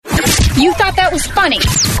You thought that was funny.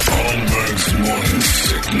 Holmbergs Morning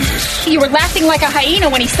Sickness. You were laughing like a hyena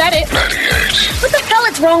when he said it. 98. What the hell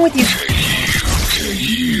is wrong with you?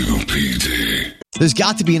 KUPD. There's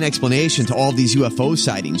got to be an explanation to all of these UFO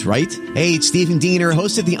sightings, right? Hey, it's Stephen Diener,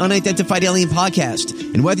 host of the Unidentified Alien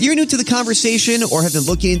Podcast. And whether you're new to the conversation or have been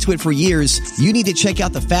looking into it for years, you need to check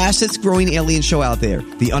out the fastest growing alien show out there,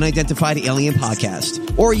 the Unidentified Alien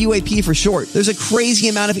Podcast, or UAP for short. There's a crazy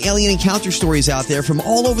amount of alien encounter stories out there from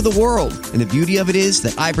all over the world. And the beauty of it is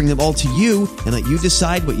that I bring them all to you and let you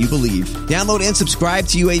decide what you believe. Download and subscribe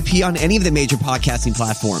to UAP on any of the major podcasting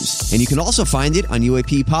platforms. And you can also find it on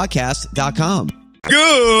UAPpodcast.com.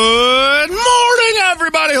 Good morning,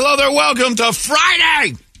 everybody. Hello there. Welcome to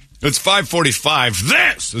Friday. It's 5:45.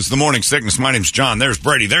 This is the Morning Sickness. My name's John. There's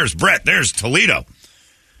Brady. There's Brett. There's Toledo.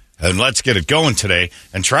 And let's get it going today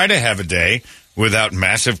and try to have a day without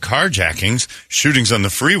massive carjackings, shootings on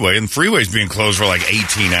the freeway, and freeways being closed for like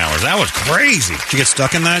 18 hours. That was crazy. Did you get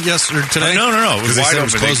stuck in that yesterday? Today? No. It was wide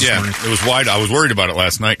open. It was wide. I was worried about it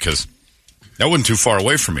last night because that wasn't too far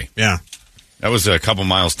away from me. Yeah. That was a couple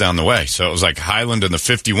miles down the way. So it was like Highland and the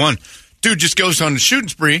 51. Dude just goes on a shooting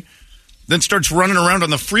spree, then starts running around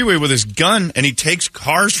on the freeway with his gun, and he takes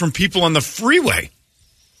cars from people on the freeway.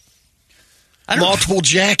 Multiple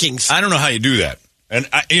jackings. I don't know how you do that. And,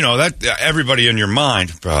 that everybody in your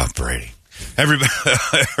mind, Brady,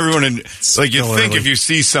 everyone in, like, you think if you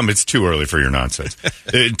see it's too early for your nonsense.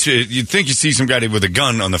 You think you see some guy with a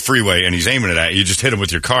gun on the freeway, and he's aiming it at you, just hit him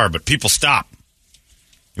with your car, but people stop.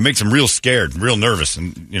 It makes them real scared, real nervous,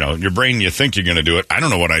 and, your brain, you think you're going to do it. I don't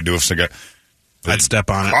know what I'd do if I'd step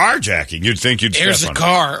on it. Carjacking, you'd think you'd There's step on a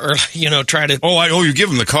car, or, try to... you give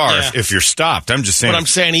him the car if you're stopped. I'm just saying. But I'm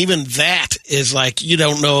saying even that is like, you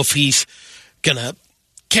don't know if he's going to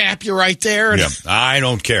cap you right there. Yeah, I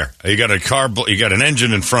don't care. You got a car, you got an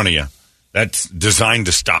engine in front of you that's designed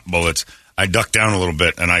to stop bullets. I duck down a little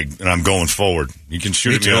bit, and I'm going forward. You can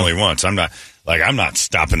shoot at me all he wants. I'm not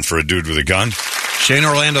stopping for a dude with a gun. Shane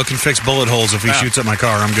Orlando can fix bullet holes if he shoots at my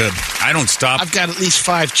car. I'm good. I don't stop. I've got at least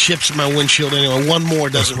 5 chips in my windshield anyway. One more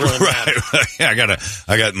doesn't really matter. Yeah,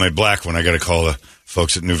 I got my black one. I got to call the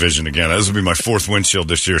folks at New Vision again. This will be my 4th windshield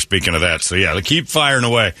this year, speaking of that. So, yeah, they keep firing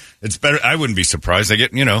away. It's better. I wouldn't be surprised. I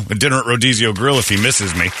get, a dinner at Rodizio Grill if he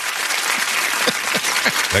misses me.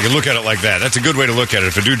 I can look at it like that. That's a good way to look at it.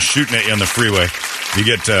 If a dude's shooting at you on the freeway, you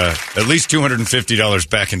get at least $250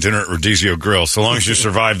 back in dinner at Rodizio Grill. So long as you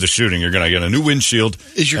survive the shooting, you're going to get a new windshield.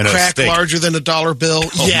 Is your crack larger than $1 bill?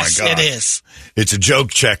 Oh, yes, my God. it is. It's a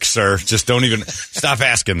joke check, sir. Just don't even stop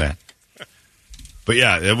asking that. But,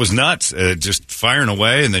 yeah, it was nuts. Just firing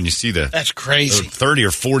away, and then you see that's crazy. 30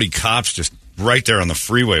 or 40 cops just right there on the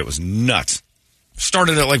freeway. It was nuts.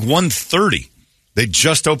 Started at like 1:30. They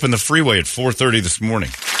just opened the freeway at 4:30 this morning.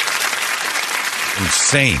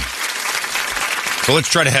 Insane. So let's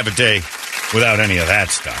try to have a day without any of that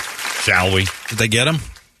stuff, shall we? Did they get him?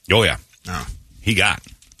 Oh, yeah. No. He got.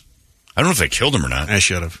 I don't know if they killed him or not. I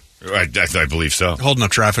should have. I believe so. Holding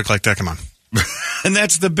up traffic like that, come on. And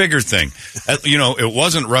that's the bigger thing. It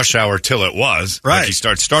wasn't rush hour till it was. Right. Like he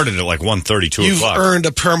started at like 1:30, 2 You've o'clock. You've earned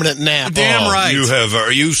a permanent nap. Damn right. You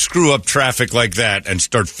have. You screw up traffic like that and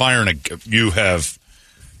start firing. You've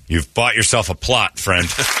bought yourself a plot, friend.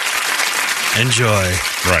 Enjoy.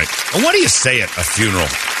 Right. And what do you say at a funeral?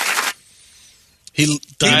 He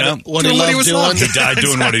died what he was doing. He died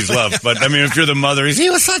doing what he's loved. But, I mean, if you're the mother, he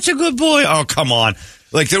was such a good boy. Oh, come on.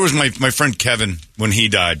 Like, there was my friend Kevin when he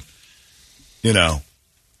died. When you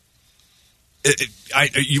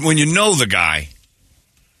know the guy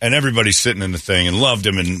and everybody's sitting in the thing and loved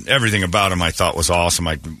him and everything about him I thought was awesome.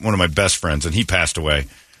 One of my best friends, and he passed away.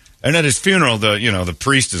 And at his funeral, the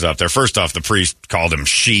priest is up there. First off, the priest called him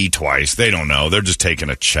she twice. They don't know. They're just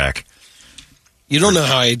taking a check. You don't know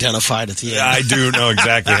how he identified at the end. I do know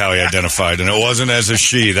exactly how he identified, and it wasn't as a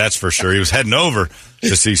she, that's for sure. He was heading over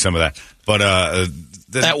to see some of that. But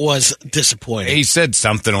that was disappointing. He said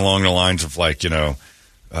something along the lines of like,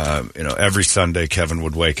 every Sunday Kevin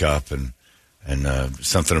would wake up and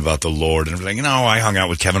something about the Lord and everything. I hung out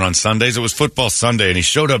with Kevin on Sundays. It was football Sunday, and he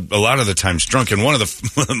showed up a lot of the times drunk. And one of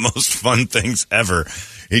the most fun things ever,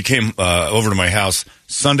 he came over to my house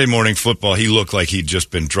Sunday morning football. He looked like he'd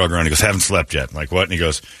just been drug around. He goes, haven't slept yet. I'm like, what? And he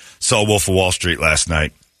goes, saw Wolf of Wall Street last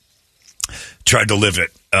night. Tried to live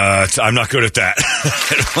it. I'm not good at that.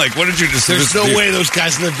 Like, what did you just say? There's no way those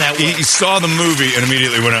guys live that way. He saw the movie and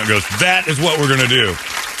immediately went out and goes, that is what we're going to do.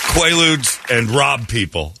 Quaaludes and rob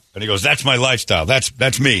people. And he goes, that's my lifestyle.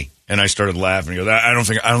 That's me. And I started laughing. He goes, I don't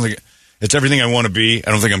think it's everything I want to be.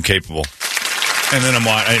 I don't think I'm capable. And then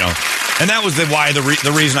and that was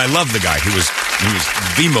the reason I loved the guy. He was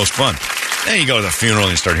the most fun. Then you go to the funeral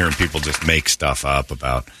and you start hearing people just make stuff up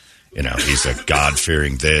about, he's a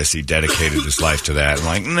God-fearing this. He dedicated his life to that. I'm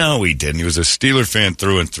like, no, he didn't. He was a Steeler fan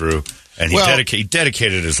through and through. And he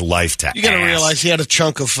dedicated his life to You got to realize he had a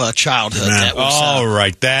chunk of childhood. That was, all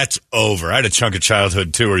right, that's over. I had a chunk of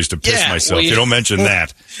childhood, too, where I used to piss myself. You don't mention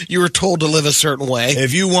that. You were told to live a certain way.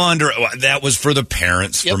 If you wonder, that was for the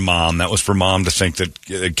parents, for Mom. That was for Mom to think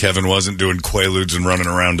that Kevin wasn't doing Quaaludes and running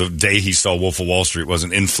around. The day he saw Wolf of Wall Street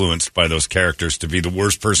wasn't influenced by those characters to be the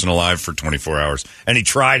worst person alive for 24 hours. And he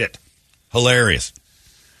tried it. Hilarious.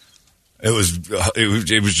 It was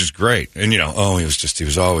just great. And, he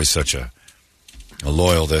was always such a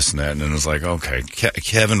loyal this and that. And then it was like, okay,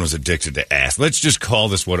 Kevin was addicted to ass. Let's just call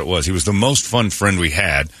this what it was. He was the most fun friend we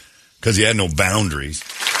had because he had no boundaries.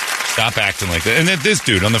 Stop acting like that. And then this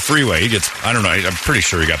dude on the freeway, he gets, I don't know, I'm pretty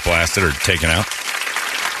sure he got blasted or taken out.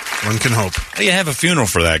 One can hope. How do you have a funeral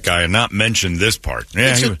for that guy and not mention this part?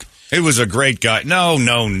 Yeah, he was a great guy. No.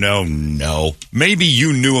 Maybe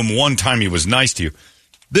you knew him one time he was nice to you.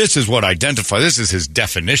 This is what this is his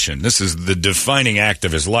definition. This is the defining act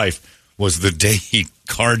of his life was the day he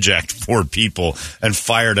carjacked 4 people and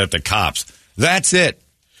fired at the cops. That's it.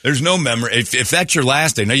 There's no memory. If that's your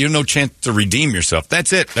last day, now you have no chance to redeem yourself.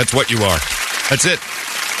 That's it. That's what you are. That's it.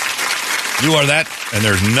 You are that, and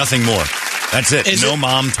there's nothing more. That's it. No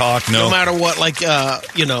mom talk, no. No matter what,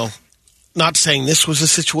 not saying this was a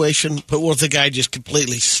situation, but what if the guy just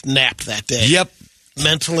completely snapped that day? Yep.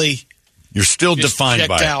 Mentally. You're still defined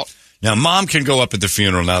by out. it. Now, Mom can go up at the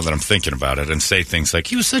funeral now that I'm thinking about it and say things like,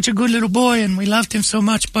 he was such a good little boy and we loved him so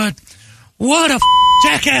much, but what a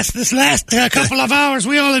jackass this last couple of hours.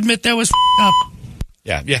 We all admit that was up.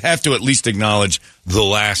 Yeah, you have to at least acknowledge the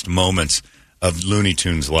last moments of Looney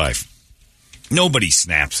Tunes' life. Nobody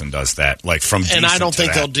snaps and does that, from And I don't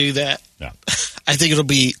think they'll do that. No. I think it'll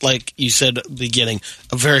be, like you said at the beginning,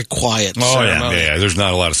 a very quiet ceremony. Yeah. There's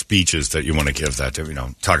not a lot of speeches that you want to give that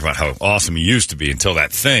to, talk about how awesome he used to be until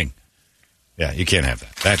that thing. Yeah, you can't have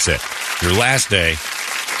that. That's it. Your last day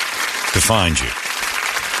defines you.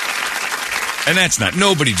 And that's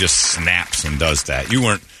nobody just snaps and does that. You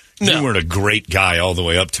weren't a great guy all the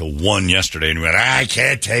way up till 1 yesterday and you went, I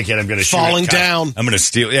can't take it. I'm going to shoot falling down. I'm going to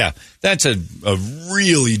steal. Yeah, that's a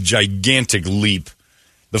really gigantic leap.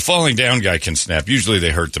 The falling down guy can snap. Usually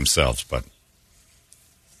they hurt themselves, but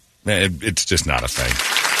it's just not a thing.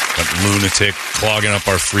 That lunatic clogging up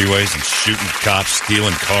our freeways and shooting cops,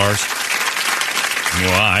 stealing cars.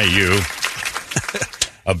 Why, you?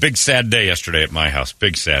 A big sad day yesterday at my house.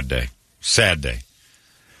 Big sad day. Sad day.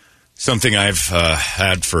 Something I've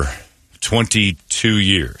had for 22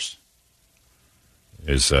 years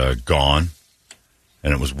is gone,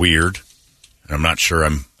 and it was weird. And I'm not sure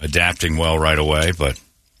I'm adapting well right away, but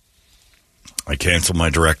I canceled my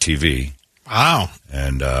DirecTV. Wow.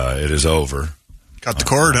 And it is over. Cut the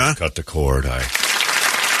cord, huh? Cut the cord.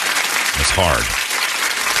 It's hard.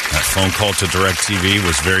 That phone call to DirecTV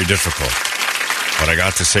was very difficult. But I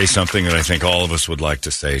got to say something that I think all of us would like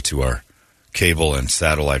to say to our cable and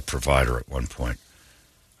satellite provider at one point,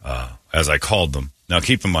 as I called them. Now,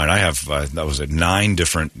 keep in mind, I have, 9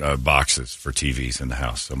 different boxes for TVs in the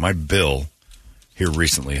house. So my bill here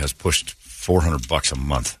recently has pushed $400 a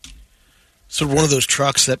month. So one of those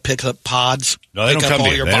trucks that pick up pods? No, they don't come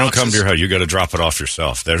to you. They don't come to your house. You got to drop it off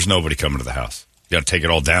yourself. There's nobody coming to the house. You got to take it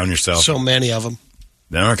all down yourself. So many of them.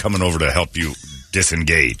 They're not coming over to help you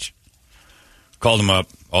disengage. Called them up.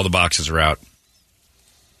 All the boxes are out.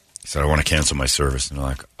 He said, I want to cancel my service. And they're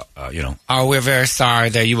like, oh, we're very sorry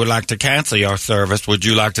that you would like to cancel your service. Would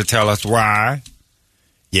you like to tell us why?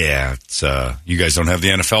 Yeah, it's you guys don't have the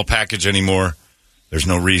NFL package anymore. There's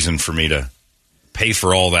no reason for me to pay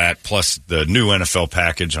for all that, plus the new NFL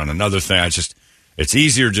package on another thing. It's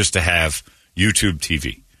easier just to have YouTube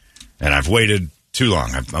TV. And I've waited too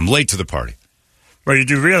long. I'm late to the party. Well, you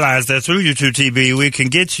do realize that through YouTube TV, we can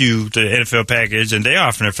get you the NFL package, and they're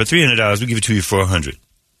offering it for $300. We give it to you for $100.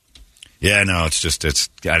 Yeah, no,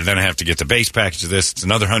 then I have to get the base package of this. It's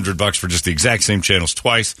another $100 for just the exact same channels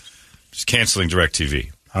twice. Just canceling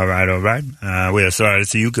DirecTV. All right. We're sorry to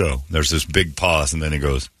see you go. There's this big pause, and then he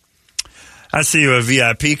goes, I see you're a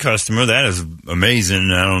VIP customer. That is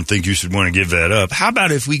amazing. I don't think you should want to give that up. How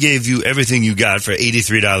about if we gave you everything you got for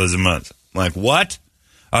 $83 a month? I'm like, what?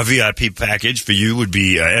 Our VIP package for you would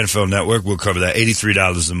be NFL Network. We'll cover that,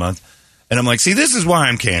 $83 a month. And I'm like, see, this is why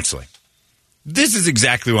I'm canceling. This is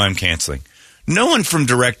exactly why I'm canceling. No one from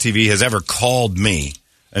DirecTV has ever called me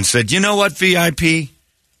and said, you know what, VIP?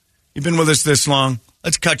 You've been with us this long.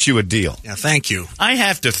 Let's cut you a deal. Yeah, thank you. I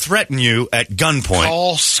have to threaten you at gunpoint.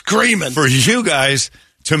 All screaming. For you guys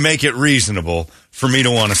to make it reasonable for me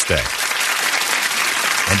to want to stay.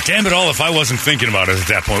 And damn it all if I wasn't thinking about it at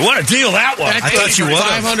that point. What a deal that was. I thought you would.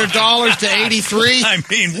 $500 to 83. I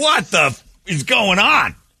mean, what the is going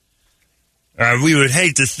on? We would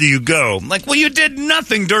hate to see you go. I'm like, well, you did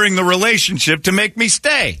nothing during the relationship to make me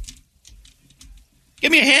stay.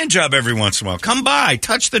 Give me a hand job every once in a while. Come by,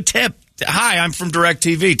 touch the tip. Hi, I'm from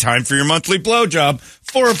DirecTV. Time for your monthly blowjob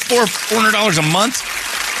for $400 a month.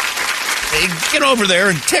 Hey, get over there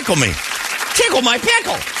and tickle me. Tickle my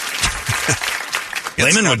pickle.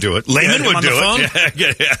 Lehman would do it. Lehman would do it.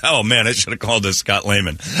 Yeah. Oh, man, I should have called this Scott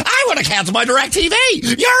Lehman. I would have canceled my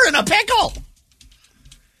DirecTV. You're in a pickle.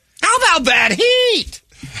 How about that heat?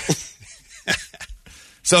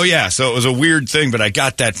 So it was a weird thing, but I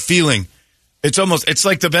got that feeling. It's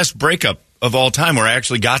like the best breakup of all time where I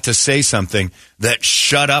actually got to say something that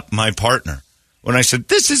shut up my partner. When I said,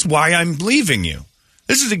 this is why I'm leaving you.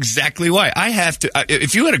 This is exactly why. I have to.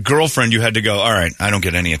 If you had a girlfriend, you had to go, all right, I don't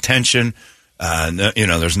get any attention.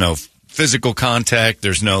 There's no physical contact.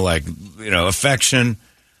 There's no, affection.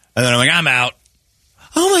 And then I'm like, I'm out.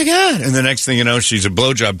 Oh, my God. And the next thing you know, she's a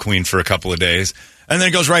blowjob queen for a couple of days. And then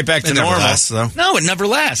it goes right back to normal. Lasts, though. No, it never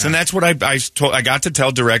lasts. Yeah. And that's what I got to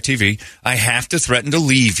tell DirecTV. I have to threaten to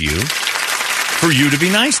leave you for you to be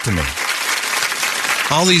nice to me.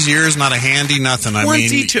 All these years, not a handy nothing.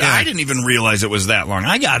 22. I didn't even realize it was that long.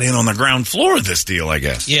 I got in on the ground floor of this deal, I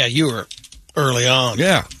guess. Yeah, you were early on.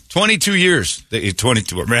 Yeah. 22 years.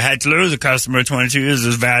 22. I had to lose a customer 22 years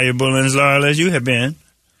as valuable and as loyal as you have been.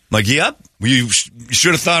 Like, yep. You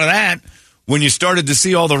should have thought of that. When you started to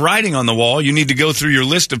see all the writing on the wall, you need to go through your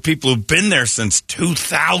list of people who've been there since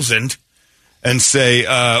 2000 and say,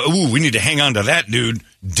 we need to hang on to that dude.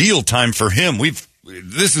 Deal time for him.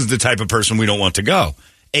 This is the type of person we don't want to go.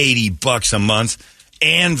 $80 a month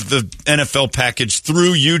and the NFL package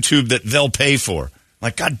through YouTube that they'll pay for.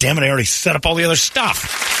 Like, God damn it, I already set up all the other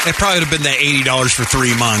stuff. It probably would have been that $80 for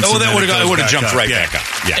 3 months. Oh, that would have jumped right back up.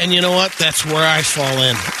 Yeah. And you know what? That's where I fall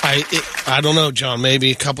in. I don't know, John, maybe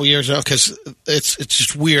a couple years ago, because it's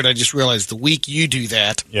just weird. I just realized the week you do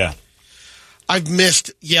that, yeah, I've missed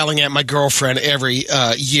yelling at my girlfriend every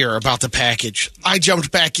year about the package. I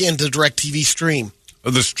jumped back into DirecTV Stream.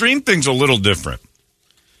 The Stream thing's a little different.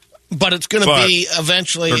 But it's going to be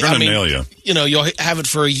eventually. They're going to nail you. You'll have it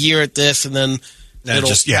for a year at this, and then it'll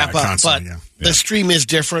wrap up. But the Stream is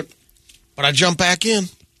different. But I jump back in.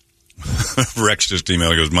 Rex just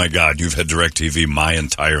emailed. He goes, my God, you've had DirecTV my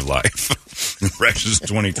entire life. Rex is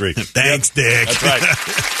 23. Thanks, Dick. That's right.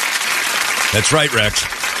 That's right, Rex.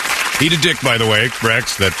 Eat a dick, by the way,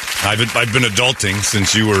 Rex, that I've been adulting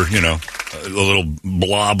since you were, a little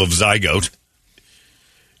blob of zygote.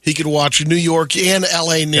 He could watch New York and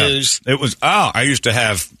L.A. news. Yeah. It was, I used to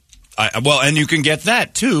have, and you can get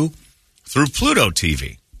that, too, through Pluto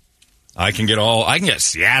TV. I can get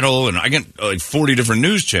Seattle, and I get like 40 different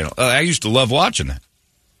news channels. I used to love watching that.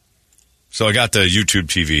 So I got the YouTube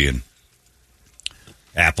TV and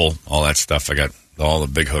Apple, all that stuff. I got all the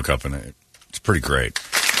big hookup in it. It's pretty great.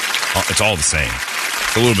 It's all the same.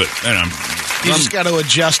 It's a little bit, you just got to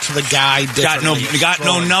adjust to the guide differently. Got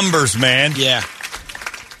no numbers, man. Yeah.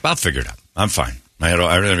 I'll figure it out. I'm fine. I had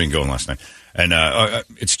everything going last night. And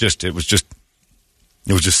it was just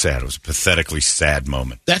sad. It was a pathetically sad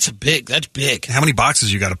moment. That's big. How many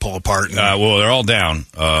boxes you got to pull apart? Well, they're all down.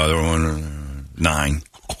 There were 9.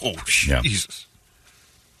 Oh, Jesus.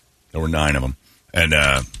 There were 9 of them. And,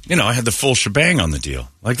 I had the full shebang on the deal.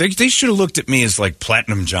 Like, they should have looked at me as, like,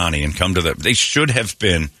 Platinum Johnny and come to the... They should have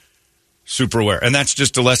been super aware. And that's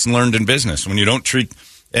just a lesson learned in business. When you don't treat...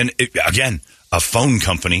 And, again, a phone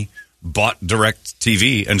company bought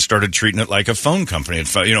DirecTV and started treating it like a phone company. And,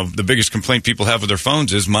 the biggest complaint people have with their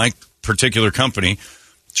phones is my particular company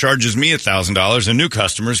charges me $1,000 and new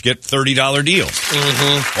customers get $30 deals.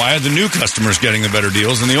 Mm-hmm. Why are the new customers getting the better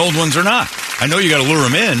deals and the old ones are not? I know you got to lure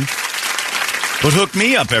them in, but hook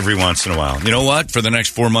me up every once in a while. You know what? For the next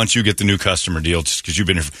 4 months, you get the new customer deal just because you've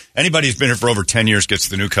been here. Anybody who's been here for over 10 years gets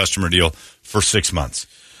the new customer deal for 6 months.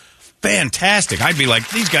 Fantastic. I'd be like,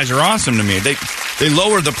 these guys are awesome to me. They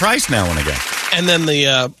lower the price now and again. And then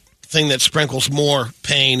the thing that sprinkles more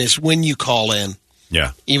pain is when you call in.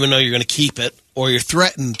 Yeah. Even though you're going to keep it or you're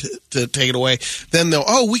threatened to take it away, then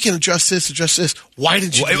we can adjust this. Why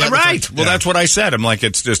did you do that? Right. Well, that's what I said. I'm like,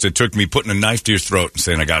 it took me putting a knife to your throat and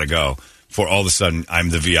saying, I got to go. For all of a sudden, I'm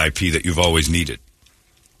the VIP that you've always needed.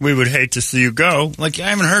 We would hate to see you go. Like, I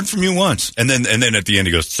haven't heard from you once. And then at the end,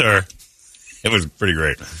 he goes, sir. It was pretty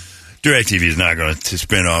great. DirecTV is not going to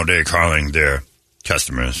spend all day calling their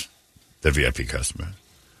customers, the VIP customers.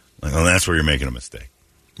 Like, well, that's where you're making a mistake.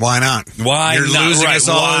 Why not? Why You're not? losing us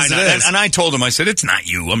all Why as not? it is. And I told him, I said, it's not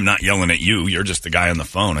you. I'm not yelling at you. You're just the guy on the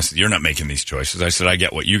phone. I said, you're not making these choices. I said, I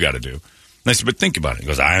get what you got to do. And I said, but think about it. He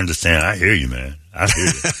goes, I understand. I hear you, man. I hear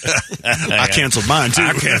you. I canceled mine, too.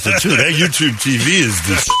 I canceled, too. That YouTube TV is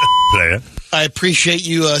this player. I appreciate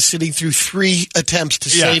you sitting through 3 attempts to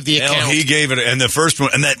save the account. He gave it, and the first one,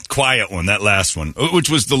 and that quiet one, that last one, which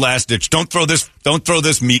was the last ditch. Don't throw this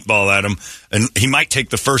meatball at him, and he might take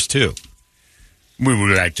the first 2. We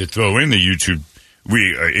would like to throw in the YouTube.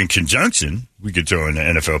 We in conjunction, we could throw in the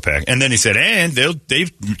NFL pack, and then he said, and they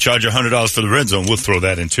charge $100 for the red zone. We'll throw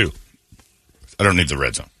that in too. I don't need the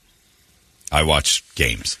red zone. I watch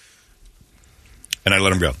games, and I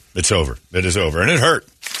let him go. It's over. It is over, and it hurt.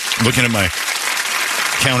 Looking at my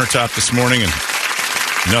countertop this morning and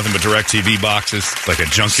nothing but DirecTV boxes, like a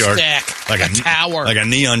junkyard. Stack, like a tower. Like a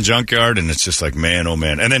neon junkyard, and it's just like, man, oh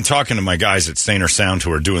man. And then talking to my guys at Saner Sound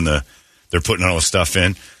who are doing they're putting all this stuff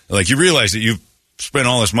in. Like, you realize that you've spent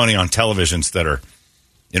all this money on televisions that are,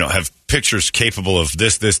 have pictures capable of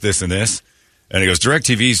this, and this. And he goes,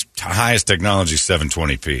 DirecTV's highest technology is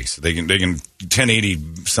 720p. So they can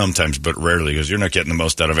 1080 sometimes, but rarely, because you're not getting the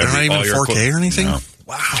most out of every. They're not even 4K or anything? No.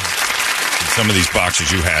 Wow. Some of these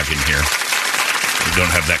boxes you have in here, you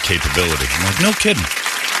don't have that capability. I'm like, no kidding.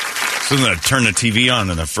 So then I turn the TV on,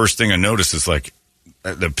 and the first thing I notice is like,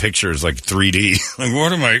 the picture is like 3D. Like,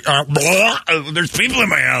 what am I? There's people in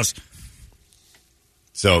my house.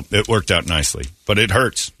 So it worked out nicely, but it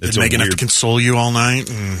hurts. Did Megan have to console you all night?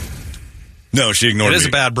 No, she ignored me. It is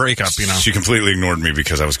a bad breakup, She completely ignored me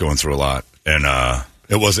because I was going through a lot, and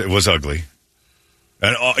it was ugly.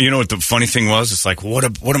 And you know what the funny thing was? It's like, what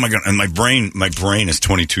am I going to... And my brain is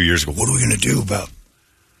 22 years ago. What are we going to do about,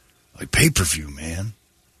 like, pay-per-view, man?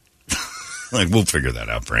 Like, we'll figure that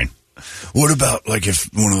out, brain. What about, like, if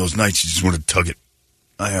one of those nights you just want to tug it?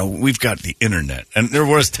 We've got the internet. And there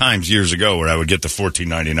was times years ago where I would get the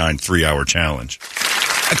 $14.99 3-hour challenge.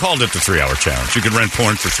 I called it the 3-hour challenge. You could rent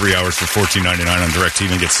porn for 3 hours for $14.99 on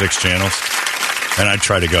DirecTV and get 6 channels. And I'd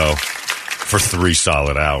try to go for 3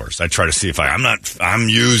 solid hours. I try to see if I'm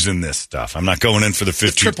using this stuff. I'm not going in for the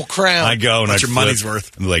 50. The Triple Crown. I go and What's I your money's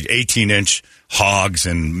worth? Like 18-inch hogs,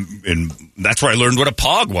 and that's where I learned what a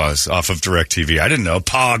pog was off of DirecTV. I didn't know.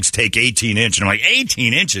 Pogs take 18-inch. And I'm like,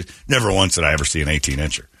 18 inches? Never once did I ever see an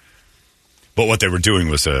 18-incher. But what they were doing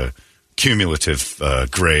was a cumulative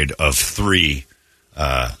grade of 3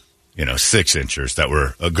 6-inchers that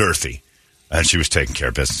were girthy. And she was taking care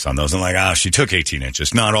of business on those. I'm like, she took 18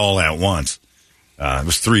 inches. Not all at once. It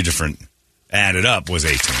was 3 different, added up was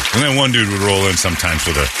 18. And then one dude would roll in sometimes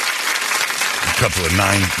with a couple of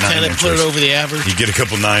 9 inches. Put it over the average. You get a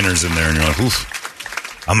couple 9ers in there, and you're like, oof.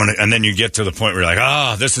 And then you get to the point where you're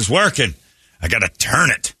like, this is working. I got to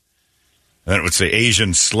turn it. And then it would say Asian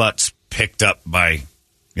sluts picked up by,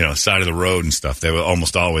 side of the road and stuff. They were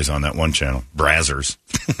almost always on that one channel, Brazzers.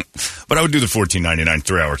 But I would do the $14.99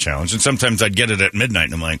 3-hour challenge, and sometimes I'd get it at midnight,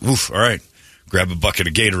 and I'm like, oof, all right, grab a bucket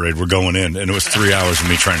of Gatorade, we're going in. And it was 3 hours of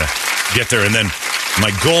me trying to get there. And then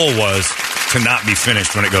my goal was to not be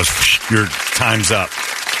finished when it goes, your time's up,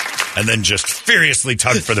 and then just furiously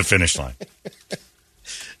tug for the finish line.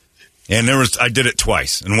 And I did it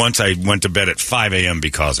twice, and once I went to bed at 5 a.m.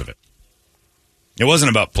 because of it. It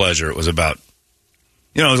wasn't about pleasure, it was about,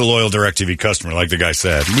 I was a loyal DirecTV customer, like the guy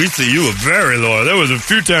said. We see you were very loyal. There was a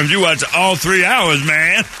few times you watched all 3 hours,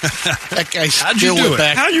 man. That guy How'd you do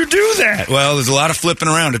it? How'd you do that? Well, there's a lot of flipping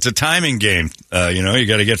around. It's a timing game. You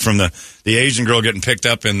got to get from the Asian girl getting picked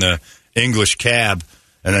up in the English cab,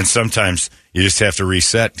 and then sometimes you just have to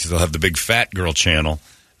reset because they'll have the big fat girl channel.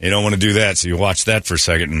 You don't want to do that, so you watch that for a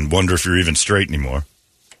second and wonder if you're even straight anymore.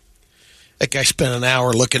 That guy spent an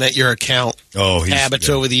hour looking at your account habits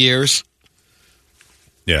over the years.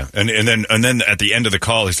 Yeah, and then at the end of the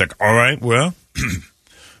call, he's like, all right, well,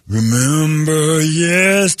 remember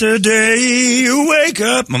yesterday you wake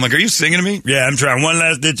up. I'm like, are you singing to me? Yeah, I'm trying one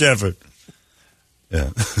last ditch effort.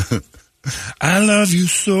 Yeah. I love you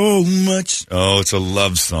so much. Oh, it's a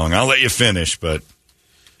love song. I'll let you finish, but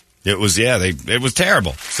it was, it was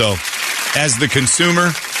terrible. So as the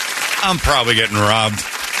consumer, I'm probably getting robbed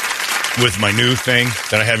with my new thing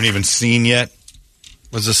that I haven't even seen yet.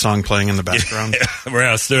 Was this song playing in the background?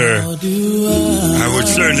 Well, sir, I would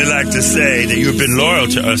certainly like to say that you've been loyal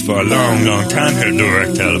to us for a long, long time here at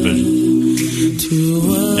Direct Television.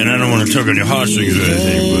 And I don't want to tug on your heartstrings or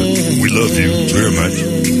anything, but we love you very much.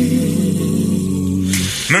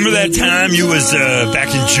 Remember that time you was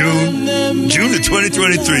back in June of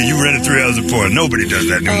 2023, you rented 3 hours of porn. Nobody does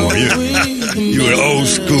that anymore. You an old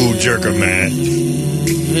school jerker, man.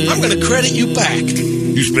 I'm going to credit you back.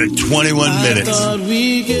 You spent 21 minutes on a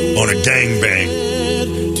gangbang.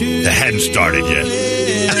 hadn't started yet.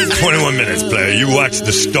 21 minutes, player. You watch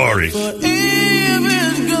the story.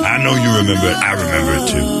 I know you remember it. I remember it,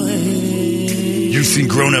 too. You've seen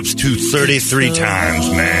Grown Ups 2 33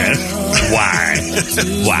 times, man. Why?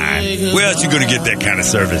 Where else you going to get that kind of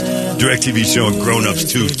service? DirecTV showing Grown Ups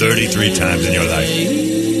 2 33 times in your life.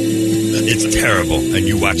 It's terrible, and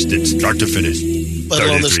you watched it start to finish. But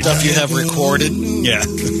all the stuff you have recorded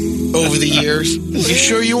over the years. You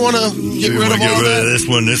sure you want to get rid of all that? This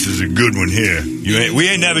one, this is a good one here. We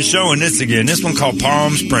ain't never showing this again. This one called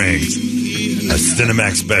Palm Springs. A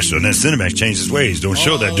Cinemax special. And then Cinemax changed its ways. Don't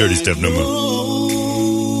show that dirty stuff no more.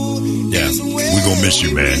 Yeah, we're going to miss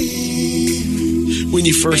you, man. When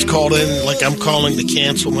you first called in, like I'm calling to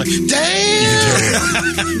cancel, I'm like,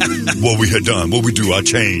 damn! What we had done, what we do, I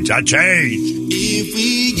changed. I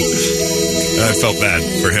felt bad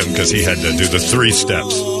for him because he had to do the 3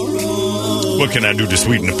 steps. What can I do to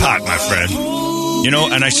sweeten the pot, my friend? You know,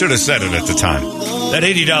 and I should have said it at the time. That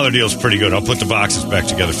 $80 deal is pretty good. I'll put the boxes back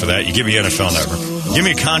together for that. You give me NFL Network. Give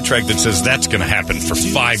me a contract that says that's going to happen for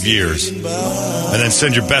 5 years. And then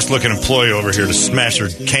send your best-looking employee over here to smash her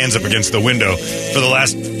cans up against the window for the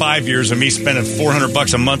last 5 years of me spending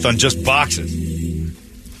 $400 a month on just boxes.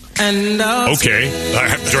 Okay.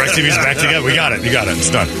 DirecTV's back together. We got it. You got it.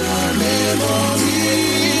 It's done.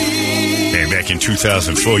 Man, back in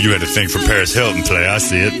 2004, you had to thank for Paris Hilton play. I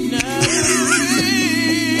see it.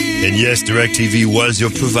 And yes, DirecTV was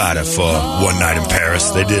your provider for One Night in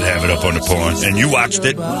Paris. They did have it up on the porn, and you watched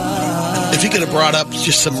it. If you could have brought up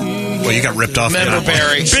just some... Well, you got ripped off. Member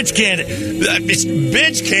berries. Bitch can't... Let's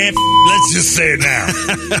just say it now.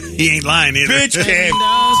 He ain't lying either. Bitch can't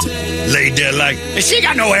lay there like... She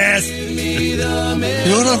got no ass. You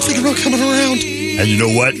know what? I'm thinking about coming around. And you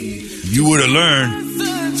know what? You would have learned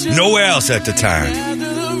nowhere else at the time.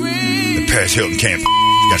 The Paris Hilton can't...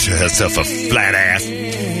 Got herself a flat ass.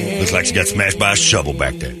 Looks like she got smashed by a shovel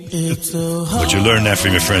back there. But you learned that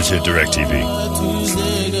from your friends here at DirecTV.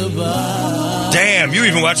 Damn, you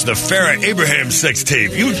even watched the Farrah Abraham sex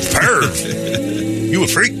tape. You perv. You a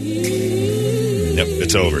freak. Yep,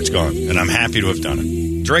 it's over. It's gone. And I'm happy to have done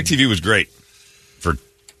it. DirecTV was great for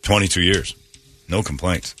 22 years. No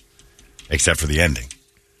complaints. Except for the ending.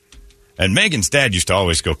 And Megan's dad used to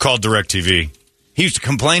always go, call DirecTV. He used to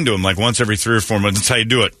complain to him like once every 3 or 4 months. That's how you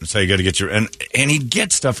do it. That's how you got to get your... And he'd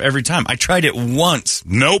get stuff every time. I tried it once.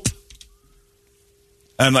 Nope.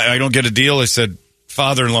 I'm like, I don't get a deal. I said,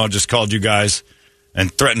 father-in-law just called you guys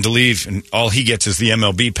and threatened to leave. And all he gets is the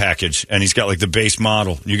MLB package. And he's got like the base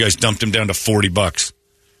model. You guys dumped him down to $40.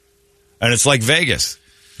 And it's like Vegas.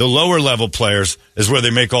 The lower level players is where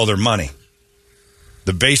they make all their money.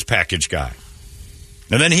 The base package guy.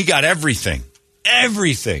 And then he got everything.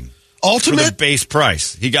 Everything. Ultimate? For the base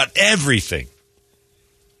price. He got everything.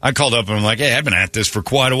 I called up and I'm like, hey, I've been at this for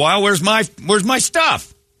quite a while. Where's my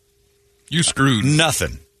stuff? You screwed.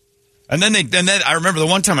 Nothing. And then I remember the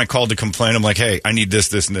one time I called to complain. I'm like, hey, I need this,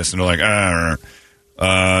 this, and this. And they're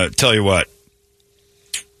like, tell you what.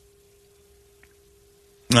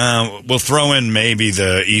 We'll throw in maybe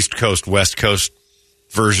the East Coast, West Coast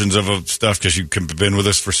versions of stuff because you've been with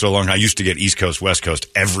us for so long. I used to get East Coast, West Coast,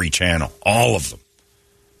 every channel, all of them.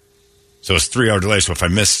 So it's 3 hour delay. So if I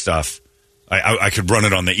miss stuff, I could run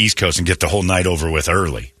it on the East Coast and get the whole night over with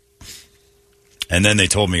early. And then they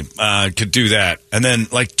told me I could do that. And then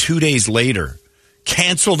like 2 days later,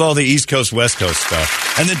 canceled all the East Coast, West Coast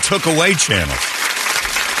stuff and then took away channels.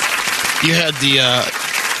 You had the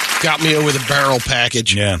got me over the barrel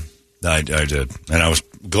package. Yeah, I did. And I was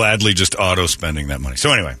gladly just auto spending that money.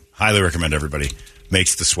 So anyway, highly recommend everybody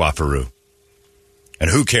makes the swapperoo.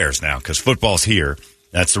 And who cares now? Because football's here.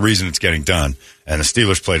 That's the reason it's getting done. And the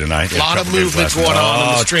Steelers play tonight. A lot of movement going on in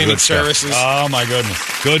the streaming services. Oh, my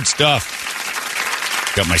goodness. Good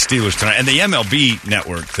stuff. Got my Steelers tonight. And the MLB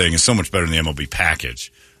network thing is so much better than the MLB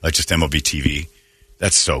package. Like just MLB TV.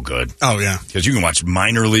 That's so good. Oh, yeah. Because you can watch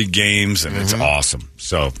minor league games, and it's awesome.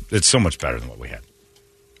 So it's so much better than what we had.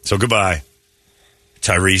 So goodbye,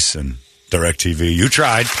 Tyrese and DirecTV. You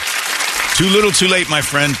tried. Too little, too late, my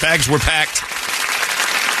friend. Bags were packed.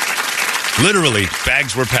 Literally,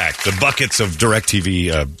 bags were packed. The buckets of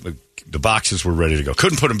DirecTV, the boxes were ready to go.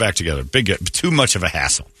 Couldn't put them back together. Too much of a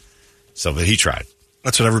hassle. So, but he tried.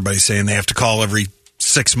 That's what everybody's saying. They have to call every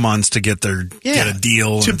 6 months to get a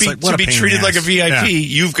deal. To be treated like a VIP,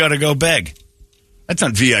 you've got to go beg. That's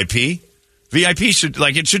not VIP. VIP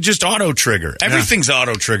should just auto trigger. Everything's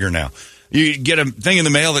auto trigger now. You get a thing in the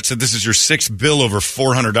mail that said this is your 6th bill over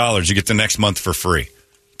 $400. You get the next month for free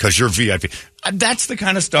because you're VIP. That's the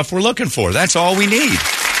kind of stuff we're looking for. That's all we need.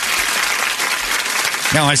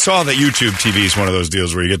 Now, I saw that YouTube TV is one of those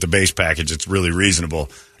deals where you get the base package. It's really reasonable.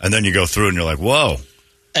 And then you go through and you're like, whoa.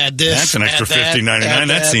 Add this. That's an extra add $15.99. That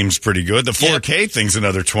that. seems pretty good. The 4K thing's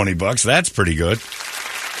another $20. That's pretty good.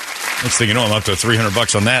 Next thing you know, I'm up to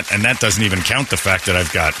 $300 on that, and that doesn't even count the fact that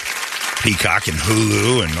I've got Peacock and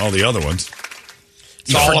Hulu and all the other ones.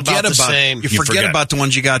 It's all about the same. You forget about the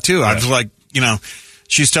ones you got, too. I was like,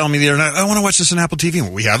 she's telling me the other night, I want to watch this on Apple TV.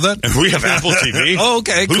 Well, we have that? We have Apple TV. Oh,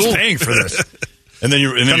 okay, Who's cool. paying for this? And then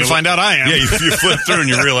you find out I am. Yeah, you flip through and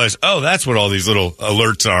you realize, that's what all these little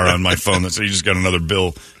alerts are on my phone. So you just got another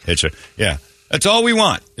bill hit you. Yeah, that's all we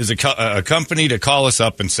want is a company to call us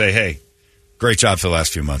up and say, hey, great job for the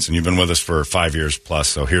last few months, and you've been with us for 5 years plus,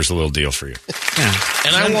 so here's a little deal for you. Yeah.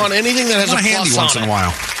 And I want anything that has a handy plus once on in it. a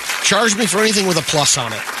while. Charge me for anything with a plus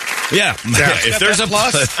on it. Yeah. If there's a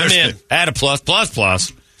plus, I'm in. Add a plus.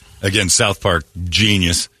 Again, South Park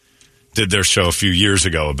genius did their show a few years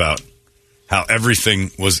ago about how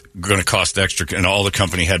everything was going to cost extra, and all the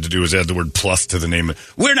company had to do was add the word plus to the name.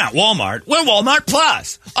 We're not Walmart. We're Walmart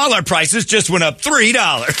Plus. All our prices just went up $3.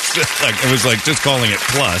 It was like just calling it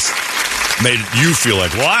plus made you feel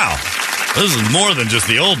like, wow, this is more than just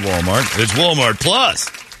the old Walmart. It's Walmart Plus.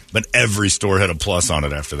 But every store had a plus on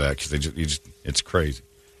it after that because it's crazy.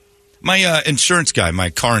 My insurance guy, my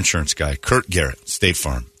car insurance guy, Kurt Garrett, State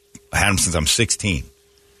Farm. I had him since I'm 16.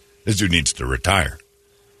 This dude needs to retire.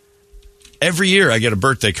 Every year I get a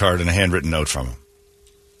birthday card and a handwritten note from him.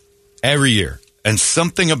 Every year. And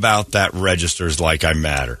something about that registers like I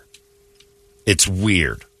matter. It's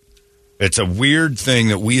weird. It's a weird thing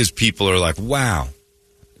that we as people are like, wow.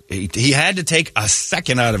 He had to take a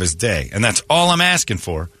second out of his day. And that's all I'm asking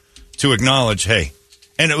for, to acknowledge, hey.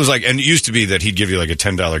 And it was like, and it used to be that he'd give you like a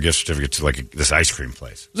 $10 gift certificate to like this ice cream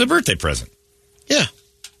place. It was a birthday present. Yeah.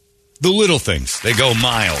 The little things, they go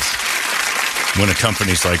miles. When a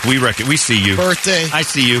company's like, we see you. Birthday. I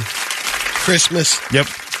see you. Christmas. Yep.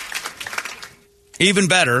 Even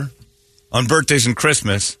better, on birthdays and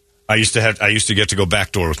Christmas, I used to get to go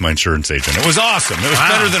backdoor with my insurance agent. It was awesome. It was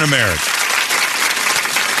better than a marriage.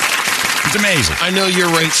 It's amazing. I know your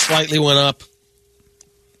rate slightly went up.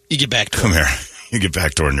 You get backdoor. Come here. You get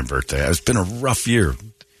backdoor on your birthday. It's been a rough year.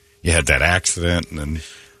 You had that accident, and then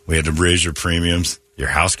we had to raise your premiums. Your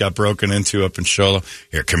house got broken into up in Sholo.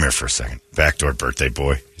 Here, come here for a second. Backdoor birthday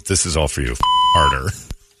boy. This is all for you. Harder.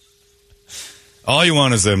 All you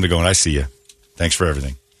want is them to go, and I see you. Thanks for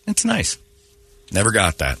everything. It's nice. Never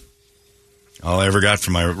got that. All I ever got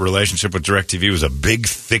from my relationship with DirecTV was a big,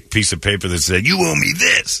 thick piece of paper that said, you owe me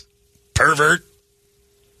this, pervert.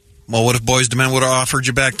 Well, what if Boys to Men would have offered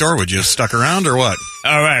you back door? Would you have stuck around or what?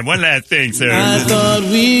 All right, one last thing, sir. I thought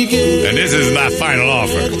we could And this is my final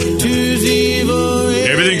offer.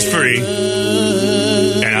 Everything's free,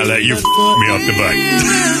 and I'll let you me off the butt.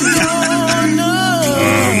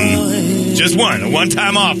 Just a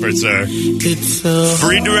one-time offer, sir.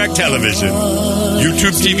 Free direct television,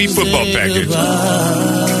 YouTube TV football package,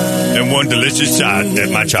 and one delicious shot at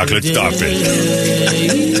my chocolate starfish.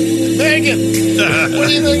 Megan, what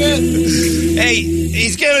do you think? Hey,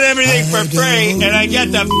 he's giving everything for free, and I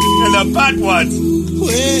get the butt ones.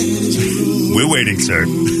 We're waiting, sir.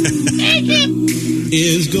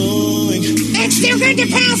 is going. It's too good to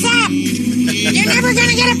pass up. You're never going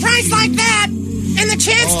to get a price like that. And the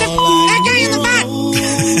chance to that guy in the butt.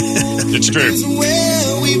 It's true.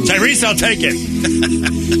 Tyrese, I'll take it.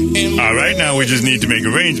 All right, now we just need to make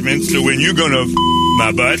arrangements so when you're going to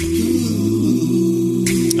my butt,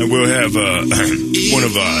 and we'll have one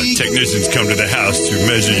of our technicians come to the house to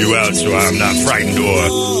measure you out so I'm not frightened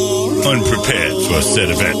or unprepared for a said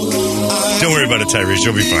event. Don't worry about it, Tyrese.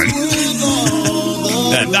 You'll be fine.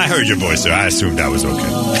 I heard your voice, sir. I assumed I was okay.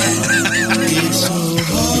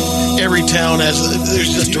 Every town there's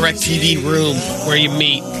this DirecTV room where you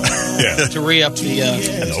meet to re-up the...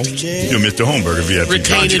 Hello. You're Mr. Holmberg of VIP.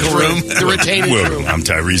 Retainage room. The retainage room. I'm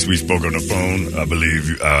Tyrese. We spoke on the phone. I believe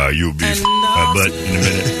you'll be my butt in a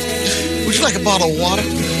minute. Would you like a bottle of water?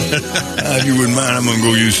 If you wouldn't mind, I'm going to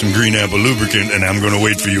go use some green apple lubricant, and I'm going to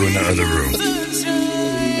wait for you in the other room.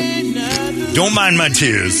 Don't mind my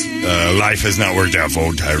tears. Life has not worked out for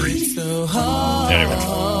old Tyrese.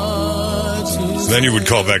 Anyway. Then you would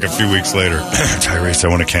call back a few weeks later. Tyrese, I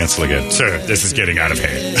want to cancel again. Sir, this is getting out of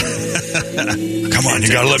hand. Come on,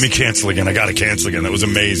 you got to let me cancel again. I got to cancel again. That was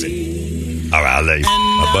amazing. All right, I'll let you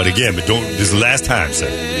my butt again, but don't. This is the last time, sir.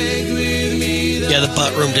 Yeah, the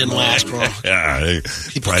butt room didn't last long. Yeah,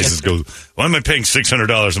 prices go. Why am I paying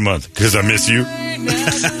 $600 a month? Because I miss you. I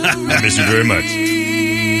miss you very much.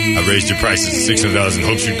 I raised your prices to $600 in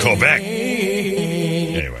hopes you'd call back.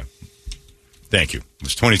 Anyway, thank you. It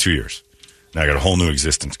was 22 years. Now I got a whole new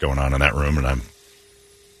existence going on in that room, and I'm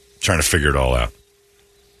trying to figure it all out.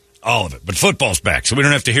 All of it. But football's back, so we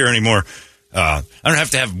don't have to hear any more. I don't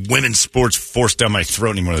have to have women's sports forced down my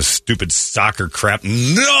throat anymore. This stupid soccer crap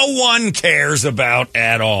no one cares about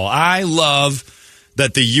at all. I love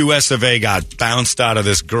that the US of A got bounced out of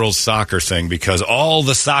this girls' soccer thing because all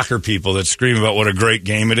the soccer people that scream about what a great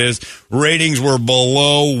game it is, ratings were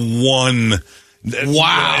below 1.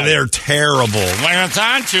 Wow. They're terrible. It's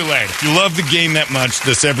on too late. If you love the game that much,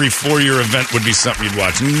 this every 4-year event would be something you'd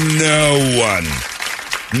watch.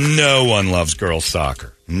 No one loves girls'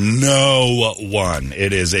 soccer. No one.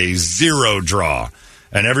 It is a zero draw.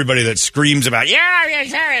 And everybody that screams about,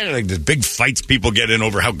 like the big fights people get in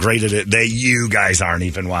over how great it is, you guys aren't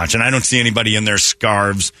even watching. I don't see anybody in their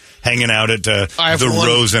scarves hanging out at the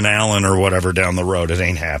Rose and Allen or whatever down the road. It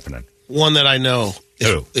ain't happening. One that I know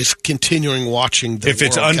is continuing watching the If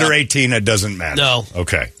it's World under Cup. 18, it doesn't matter. No.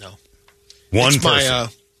 Okay. No. One it's person. my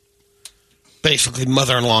basically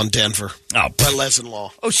mother-in-law in Denver. Oh, my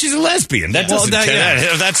les-in-law. Oh, she's a lesbian. That doesn't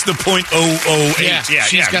that's the .008. Yeah,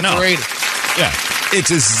 she's got the rating. Yeah. It's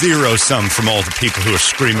a zero sum from all the people who are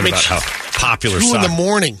screaming about how popular 2 soccer. in the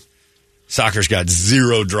morning. Soccer's got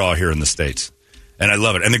zero draw here in the States. And I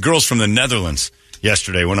love it. And the girls from the Netherlands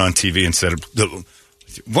yesterday went on TV and said, the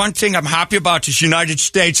one thing I'm happy about is United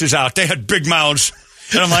States is out. They had big mouths.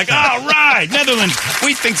 And I'm like, all right, Netherlands,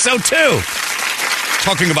 we think so too.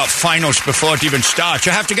 Talking about finals before it even starts.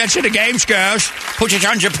 You have to get to the games, girls. Put it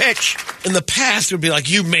on your pitch. In the past, it would be like,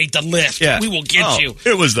 you made the list. Yeah. We will get you.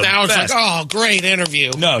 It was the now best. It's like, oh, great interview.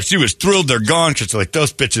 No, she was thrilled they're gone because like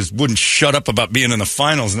those bitches wouldn't shut up about being in the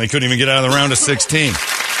finals and they couldn't even get out of the round of 16.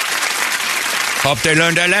 Hope they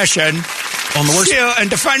learned their lesson. On the worst, See you in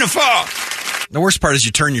the Final Four. The worst part is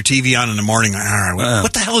you turn your TV on in the morning. All right,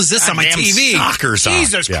 what the hell is this on my Goddamn TV? Soccer's on.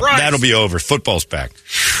 Jesus Christ. That'll be over. Football's back.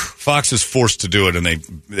 Fox is forced to do it, and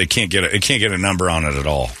they can't get a number on it at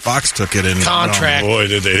all. Fox took it in Contract. Boy,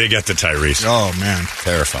 did they got the Tyrese. Oh man,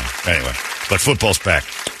 terrifying. Anyway, but football's back,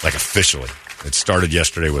 like officially. It started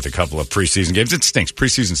yesterday with a couple of preseason games. It stinks.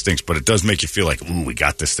 Preseason stinks, but it does make you feel like, ooh, we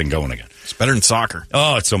got this thing going again. It's better than soccer.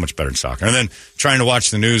 Oh, it's so much better than soccer. And then trying to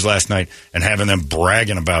watch the news last night and having them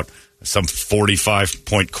bragging about some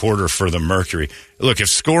 45-point quarter for the Mercury. Look, if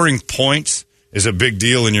scoring points is a big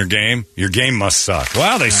deal in your game must suck.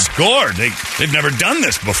 Wow, they scored. They've never done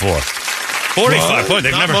this before. 45 points.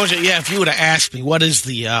 They've never. If you would have asked me, what is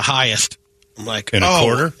the highest? I'm like, in a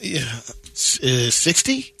quarter? Yeah.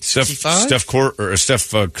 60? Steph Curry. Or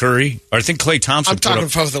I think Klay Thompson. I'm talking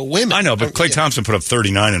for the women. I know, but Klay Thompson put up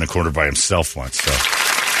 39 in a quarter by himself once. So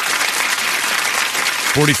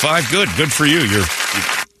 45, good for you.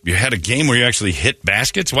 You had a game where you actually hit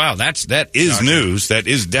baskets. Wow, that is news. That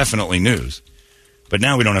is definitely news. But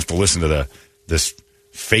now we don't have to listen to this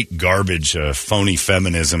fake garbage, phony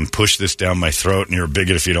feminism. Push this down my throat, and you're a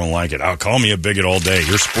bigot if you don't like it. I'll call me a bigot all day.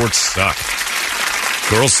 Your sports suck.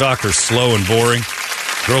 Girls soccer's slow and boring.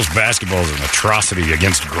 Girls basketball is an atrocity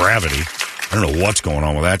against gravity. I don't know what's going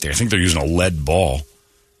on with that. I think they're using a lead ball.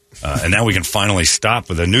 And now we can finally stop.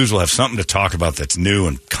 But the news will have something to talk about that's new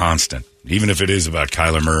and constant. Even if it is about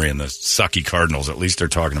Kyler Murray and the sucky Cardinals, at least they're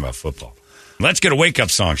talking about football. Let's get a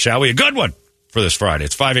wake-up song, shall we? A good one for this Friday.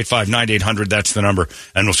 It's 585-9800. That's the number.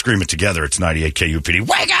 And we'll scream it together. It's 98 KUPD.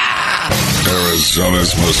 Wake up!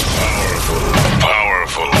 Arizona's most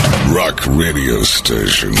powerful rock radio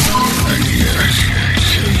station. 98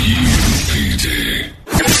 KUPD.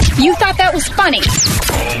 You thought that was funny.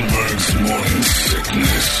 Holmbergs morning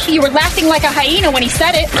sickness. You were laughing like a hyena when he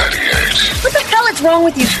said it. 98 What the hell is wrong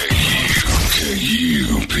with you?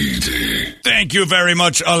 KUPD. Thank you very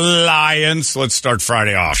much, Alliance. Let's start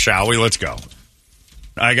Friday off, shall we? Let's go.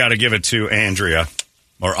 I got to give it to Andrea,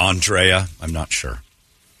 or Andrea. I'm not sure.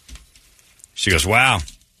 She goes, wow.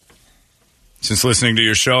 Since listening to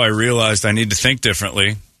your show, I realized I need to think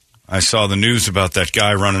differently. I saw the news about that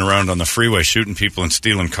guy running around on the freeway shooting people and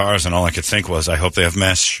stealing cars, and all I could think was, I hope they have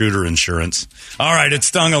mass shooter insurance. All right, it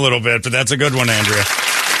stung a little bit, but that's a good one, Andrea.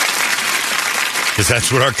 Because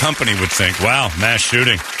that's what our company would think. Wow, mass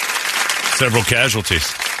shooting. Several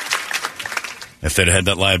casualties. If they'd had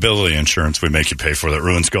that liability insurance, we'd make you pay for that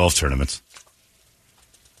ruins golf tournaments.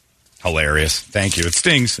 Hilarious. Thank you. It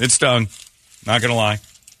stings. It stung. Not going to lie.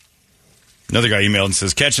 Another guy emailed and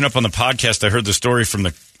says, catching up on the podcast, I heard the story from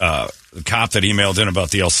the cop that emailed in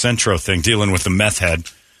about the El Centro thing, dealing with the meth head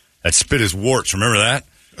that spit his warts. Remember that?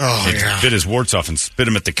 Oh, he bit his warts off and spit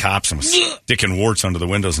them at the cops and was sticking warts under the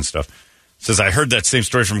windows and stuff. Says, I heard that same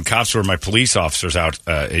story from cops who were my police officers out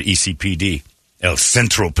at ECPD, El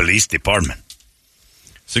Centro Police Department.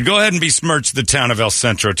 So go ahead and besmirch the town of El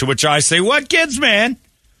Centro, to which I say, what kids, man?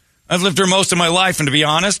 I've lived here most of my life, and to be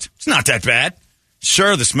honest, it's not that bad.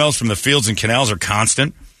 Sure, the smells from the fields and canals are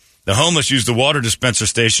constant, The homeless use the water dispenser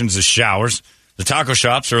stations as showers. The taco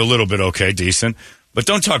shops are a little bit okay, decent. But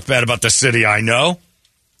don't talk bad about the city I know.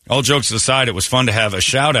 All jokes aside, it was fun to have a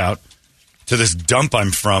shout-out to this dump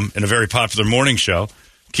I'm from in a very popular morning show.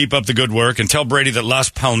 Keep up the good work and tell Brady that Las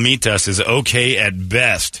Palmitas is okay at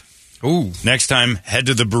best. Ooh. Next time, head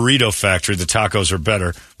to the burrito factory. The tacos are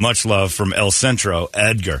better. Much love from El Centro,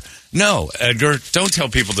 Edgar. No, Edgar, don't tell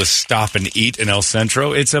people to stop and eat in El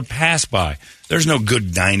Centro. It's a pass-by. There's no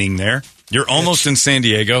good dining there. You're almost in San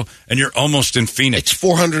Diego, and you're almost in Phoenix. It's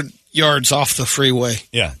 400 yards off the freeway.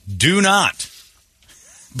 Yeah. Do not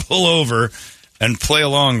pull over and play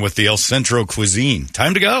along with the El Centro cuisine.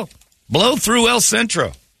 Time to go. Blow through El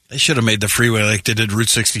Centro. They should have made the freeway like they did Route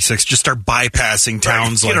 66. Just start bypassing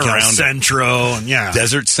towns like El Centro. And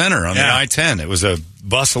Desert Center on the I-10. It was a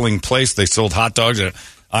bustling place. They sold hot dogs.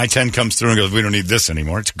 I-10 comes through and goes, we don't need this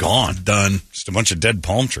anymore. It's gone. Done. Just a bunch of dead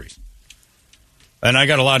palm trees. And I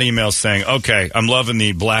got a lot of emails saying, okay, I'm loving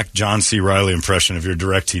the black John C. Reilly impression of your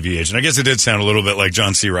DirecTV agent. I guess it did sound a little bit like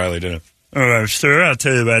John C. Reilly, didn't it? All right, sir, I'll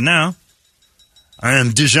tell you about it now. I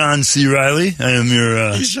am Dijon C. Reilly. I am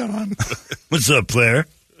your... Dijon. What's up, player?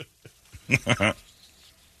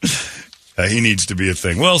 He needs to be a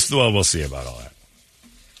thing. Well, we'll see about all that.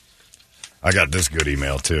 I got this good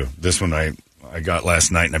email, too. This one I got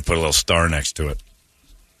last night, and I put a little star next to it.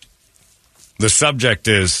 The subject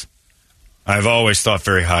is, I've always thought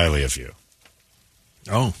very highly of you.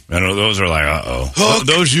 Oh. And those are like, uh-oh. Hook.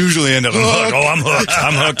 Those usually end up, hook. Oh, I'm hooked.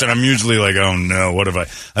 I'm hooked, and I'm usually like, oh, no, what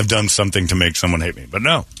have I've done something to make someone hate me. But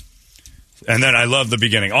no. And then I love the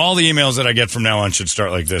beginning. All the emails that I get from now on should start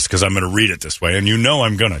like this, because I'm going to read it this way, and you know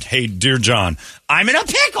I'm going to. Hey, dear John, I'm in a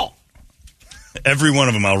pickle. Every one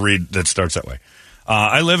of them I'll read that starts that way.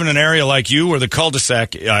 I live in an area like you where the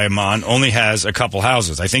cul-de-sac I'm on only has a couple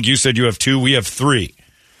houses. I think you said you have 2. We have 3.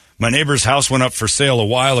 My neighbor's house went up for sale a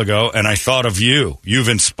while ago, and I thought of you. You've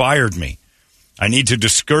inspired me. I need to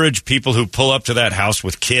discourage people who pull up to that house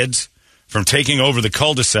with kids from taking over the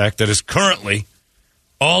cul-de-sac that is currently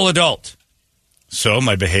all adult. So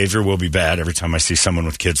my behavior will be bad every time I see someone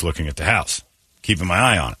with kids looking at the house, keeping my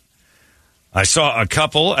eye on it. I saw a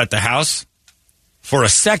couple at the house for a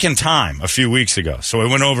second time a few weeks ago, so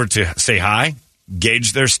I went over to say hi,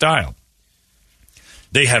 gauge their style.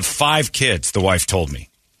 They have 5 kids, the wife told me.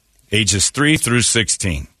 Ages 3 through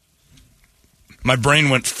 16. My brain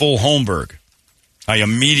went full Holmberg. I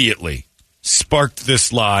immediately sparked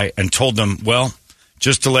this lie and told them, well,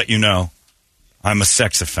 just to let you know, I'm a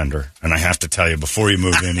sex offender, and I have to tell you before you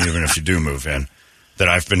move in, even if you do move in, that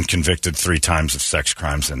I've been convicted 3 times of sex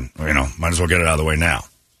crimes, and, might as well get it out of the way now.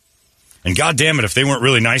 And God damn it if they weren't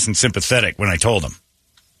really nice and sympathetic when I told them.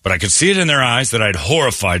 But I could see it in their eyes that I'd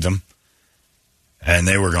horrified them, and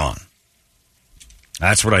they were gone.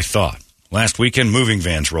 That's what I thought. Last weekend, moving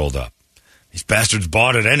vans rolled up. These bastards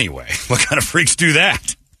bought it anyway. What kind of freaks do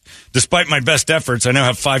that? Despite my best efforts, I now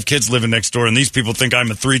have 5 kids living next door, and these people think I'm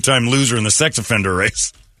a 3-time loser in the sex offender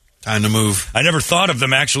race. Time to move. I never thought of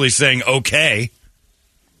them actually saying, okay.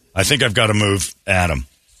 I think I've got to move Adam.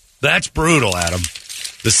 That's brutal, Adam.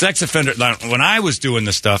 The sex offender, when I was doing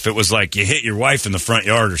this stuff, it was like you hit your wife in the front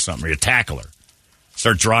yard or something, or you tackle her.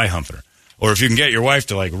 Start dry humping her. Or if you can get your wife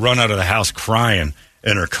to, run out of the house crying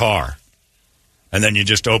in her car. And then you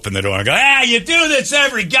just open the door and go, you do this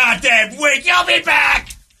every goddamn week. You'll be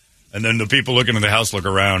back. And then the people looking in the house look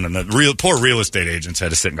around, and the poor real estate agents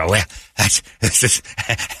had to sit and go,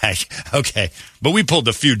 okay. But we pulled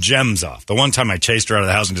a few gems off. The one time I chased her out of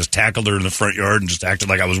the house and just tackled her in the front yard and just acted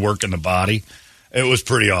like I was working the body, it was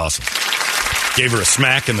pretty awesome. Gave her a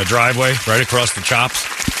smack in the driveway, right across the chops.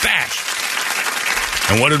 Bash!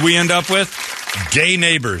 And what did we end up with? Gay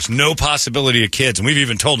neighbors, no possibility of kids. And we've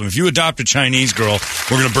even told them, if you adopt a Chinese girl,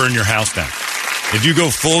 we're going to burn your house down. If you go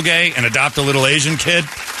full gay and adopt a little Asian kid...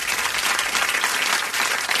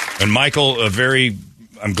 And Michael,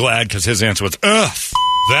 I'm glad because his answer was,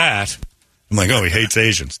 that. I'm like, he hates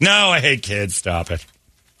Asians. No, I hate kids. Stop it.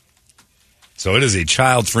 So it is a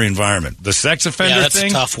child-free environment. The sex offender that's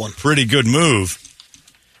thing, a tough one. Pretty good move.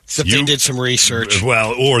 Except they did some research.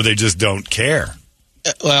 Well, or they just don't care.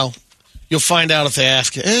 You'll find out if they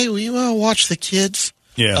ask you, hey, will you watch the kids?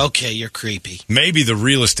 Yeah. Okay, you're creepy. Maybe the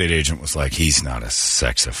real estate agent was like, he's not a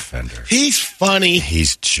sex offender. He's funny.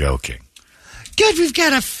 He's joking. Good, we've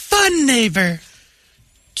got a fun neighbor.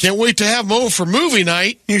 Can't wait to have him over for movie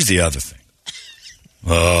night. Here's the other thing.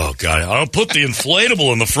 Oh, God. I'll put the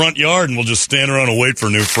inflatable in the front yard and we'll just stand around and wait for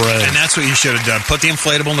new friends. And that's what you should have done. Put the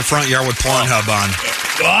inflatable in the front yard with Pornhub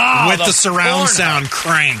on. With the surround sound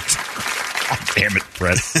cranked. Oh, damn it,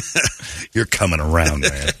 Brett. You're coming around,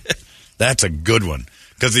 man. That's a good one.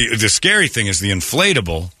 Because the scary thing is the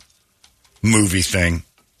inflatable movie thing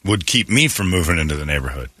would keep me from moving into the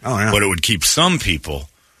neighborhood. Oh, yeah. But it would keep some people,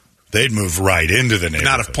 they'd move right into the neighborhood.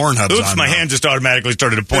 Not if Pornhub's Oops, on, my though. hand just automatically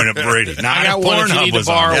started to point at Brady. Not I got if one if you Pornhub need to was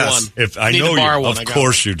borrow on. one. If I Need to know borrow you, one, I of got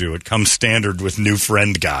course you do. It comes standard with new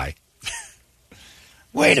friend guy.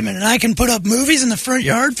 Wait a minute, I can put up movies in the front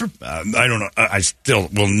yard for... I don't know. I still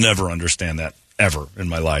will never understand that ever in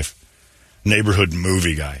my life. Neighborhood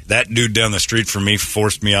movie guy. That dude down the street from me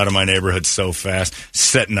forced me out of my neighborhood so fast.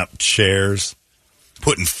 Setting up chairs,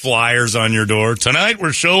 putting flyers on your door. Tonight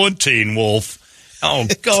we're showing Teen Wolf. Oh,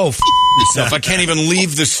 go yourself. I can't even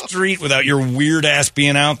leave the street without your weird ass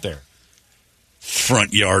being out there.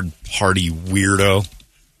 Front yard party weirdo.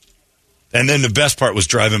 And then the best part was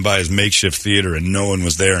driving by his makeshift theater and no one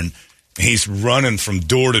was there. And he's running from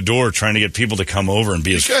door to door trying to get people to come over and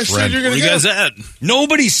be his friend. Where you guys at?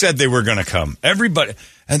 Nobody said they were going to come. Everybody.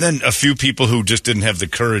 And then a few people who just didn't have the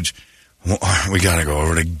courage. Well, we got to go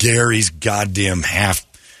over to Gary's goddamn half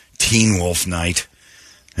Teen Wolf night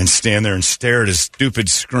and stand there and stare at his stupid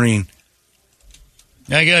screen.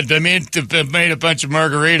 I made a bunch of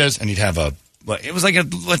margaritas. And he'd have it was like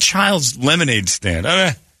a child's lemonade stand.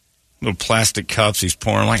 Little plastic cups he's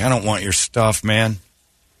pouring. Like, I don't want your stuff, man.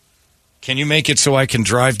 Can you make it so I can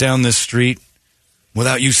drive down this street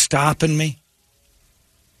without you stopping me?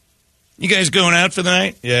 You guys going out for the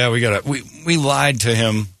night? Yeah, we lied to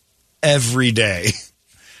him every day.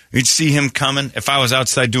 You'd see him coming. If I was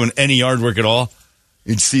outside doing any yard work at all,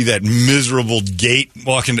 you'd see that miserable gate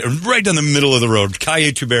walking right down the middle of the road.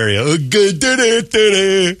 Calle Tuberia.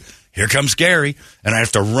 Here comes Gary, and I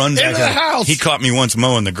have to run back into the house. He caught me once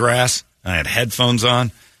mowing the grass. I had headphones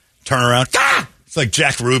on. Turn around. Ah! It's like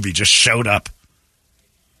Jack Ruby just showed up.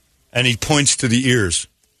 And he points to the ears.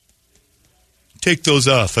 Take those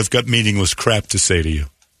off. I've got meaningless crap to say to you.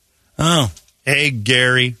 Oh, hey,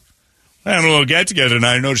 Gary. I had a little get-together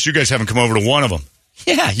tonight. I noticed you guys haven't come over to one of them.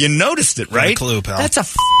 Yeah, you noticed it, right? Clue, pal. That's a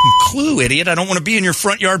clue, idiot. I don't want to be in your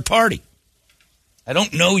front yard party. I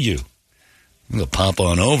don't know you. I'm going to pop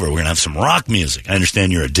on over. We're going to have some rock music. I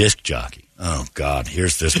understand you're a disc jockey. Oh, God.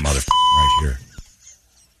 Here's this motherfucker right here.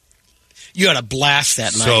 You had a blast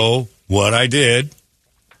that night. So, what I did...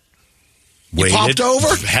 You popped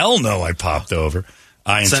over? Hell no, I popped over.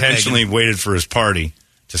 I intentionally waited for his party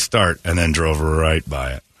to start and then drove right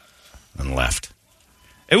by it and left.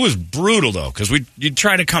 It was brutal, though, because you'd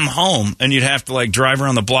try to come home and you'd have to, drive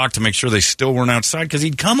around the block to make sure they still weren't outside because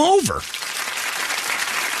he'd come over.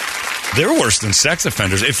 They're worse than sex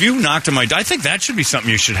offenders. If you knocked on my door, I think that should be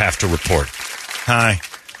something you should have to report. Hi,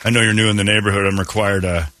 I know you're new in the neighborhood. I'm required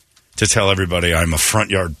to tell everybody I'm a front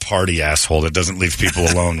yard party asshole that doesn't leave people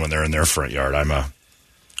alone when they're in their front yard.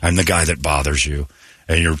 I'm the guy that bothers you,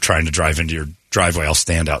 and you're trying to drive into your driveway. I'll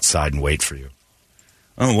stand outside and wait for you.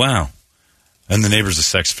 Oh, wow. And the neighbor's a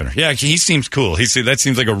sex offender. Yeah, he seems cool. That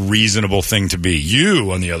seems like a reasonable thing to be.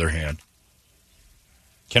 You, on the other hand.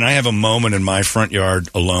 Can I have a moment in my front yard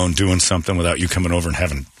alone doing something without you coming over and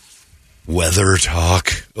having weather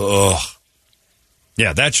talk? Ugh.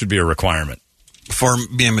 Yeah, that should be a requirement. Before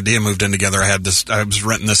me and Medea moved in together, I was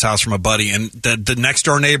renting this house from a buddy, and the next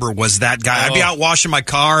door neighbor was that guy. I'd be out washing my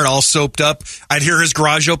car, all soaped up. I'd hear his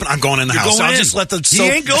garage open. I'm going in the house. I'll just let the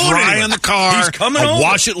soap dry on the car. He's coming I'll over.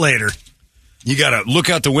 wash it later. You got to look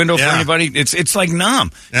out the window for anybody. It's like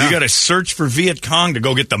Nam. Yeah. You got to search for Viet Cong to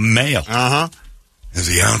go get the mail. Uh-huh. Is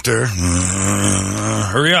he out there?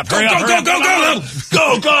 Hurry up. Go.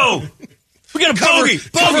 We got a bogey.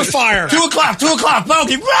 Cover fire. 2 o'clock,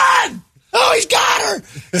 bogey. Run! Oh, he's got her.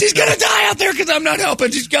 She's going to die out there because I'm not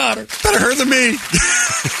helping. She's got her. Better her than me.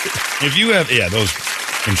 If you have, those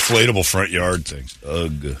inflatable front yard things.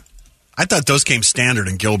 Ugh. I thought those came standard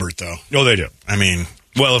in Gilbert, though. No, they do. I mean...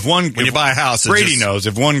 Well, when you buy a house, Brady knows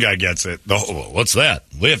if one guy gets it. What's that?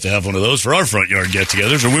 We have to have one of those for our front yard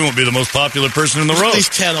get-togethers, or we won't be the most popular person in the road. At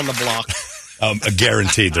least 10 on the block.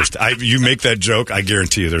 Guaranteed. You make that joke, I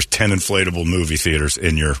guarantee you, there's 10 inflatable movie theaters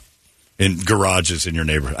in garages in your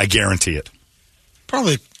neighborhood. I guarantee it.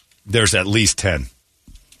 Probably. There's at least 10.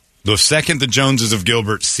 The second the Joneses of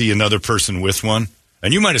Gilbert see another person with one,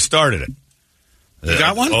 and you might have started it. You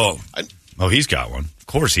got one? Oh, he's got one. Of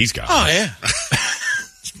course, he's got one. Oh yeah.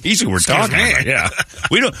 He's who we're talking about. Yeah,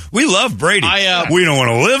 we love Brady. We don't want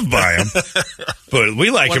to live by him, but we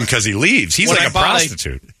like him because he leaves. He's like a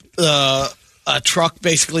prostitute. A truck,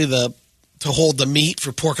 basically to hold the meat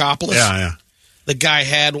for Porkopolis. Yeah. The guy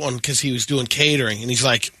had one because he was doing catering, and he's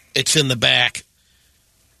like, "It's in the back."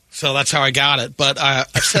 So that's how I got it. But I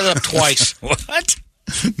set it up twice. What?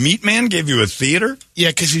 Meat Man gave you a theater? Yeah,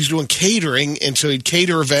 because he's doing catering, and so he'd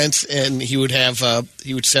cater events, and he would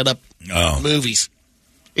set up movies.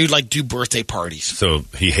 He would do birthday parties. So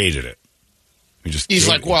he hated it. He's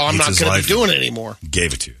like, well, I'm not going to be doing it anymore.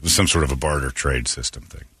 Gave it to you. It was some sort of a barter trade system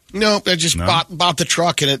thing. No, I just bought the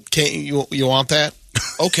truck, and it came. You want that?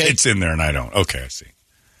 Okay. It's in there, and I don't. Okay, I see.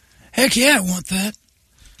 Heck yeah, I want that.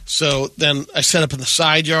 So then I set up in the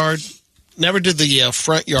side yard. Never did the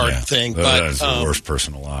front yard thing. But that's the worst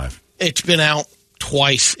person alive. It's been out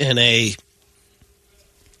twice in a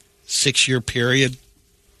 6-year period.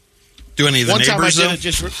 Do any of the One neighbors? One time I did it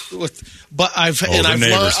just with, but I've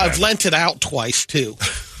lent it out twice too.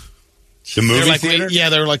 The movie theater?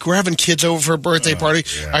 They're like, we're having kids over for a birthday party.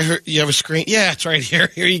 Yeah. I heard you have a screen. Yeah, it's right here.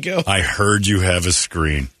 Here you go. I heard you have a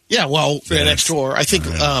screen. Yeah, well, next door. I think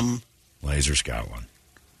Laser's got one.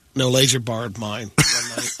 No, Laser borrowed mine one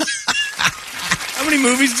night. How many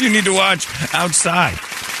movies do you need to watch outside?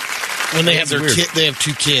 When they have they have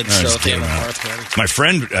 2 kids, so they have a birthday party. My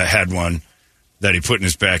friend had one that he put in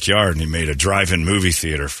his backyard, and he made a drive-in movie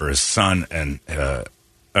theater for his son, and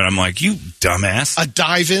I'm like, you dumbass. A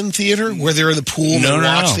dive-in theater where they're in the pool and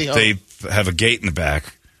watch the... They have a gate in the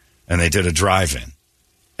back, and they did a drive-in.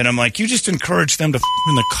 And I'm like, you just encouraged them to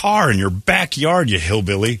in the car in your backyard, you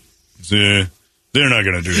hillbilly. They're not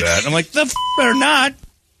going to do that. I'm like, they're not.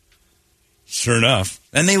 Sure enough.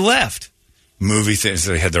 And they left. Movie theaters,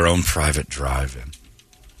 they had their own private drive-in.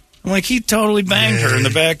 I'm like, he totally banged her in the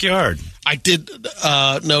backyard. I did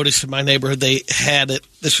notice in my neighborhood they had it.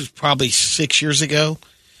 This was probably 6 years ago.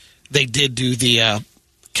 They did do the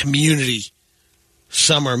community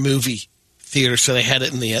summer movie theater, so they had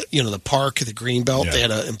it in the the park, the Greenbelt. Yeah. They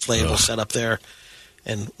had an inflatable set up there,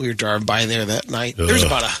 and we were driving by there that night. There's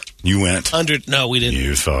about You went? 100. No, we didn't.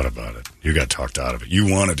 You thought about it. You got talked out of it.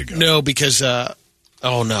 You wanted to go. No, because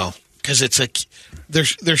because it's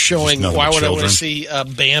they're showing. Why would I want to see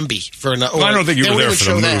Bambi for another? Well, I don't think you were there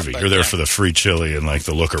for the movie. You're there for the free chili and like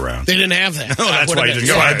the look around. They didn't have that. No, that's why you didn't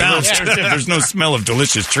go. I bounced. There's no smell of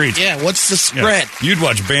delicious treats. Yeah, what's the spread? Yeah. You'd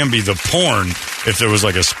watch Bambi the porn if there was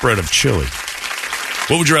like a spread of chili.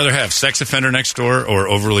 What would you rather have? Sex offender next door or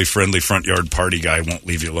overly friendly front yard party guy won't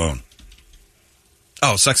leave you alone?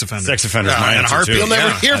 Oh, sex offender. Sex offender's my answer too. You'll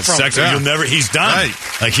never hear from him. You'll never. He's done.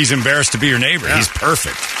 Right. Like he's embarrassed to be your neighbor. Yeah. He's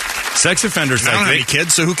perfect. Sex offenders. I don't have any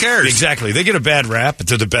kids, so who cares? Exactly. They get a bad rap, but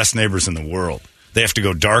they're the best neighbors in the world. They have to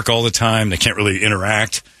go dark all the time. They can't really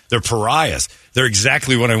interact. They're pariahs. They're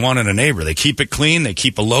exactly what I want in a neighbor. They keep it clean. They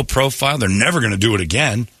keep a low profile. They're never going to do it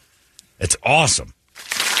again. It's awesome.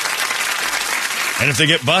 And if they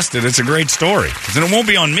get busted, it's a great story. Then it won't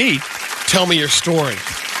be on me. Tell me your story.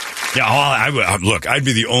 Yeah, look, I'd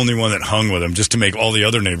be the only one that hung with him just to make all the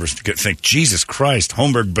other neighbors think, Jesus Christ,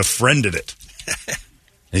 Holmberg befriended it.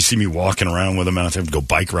 They see me walking around with him out there, go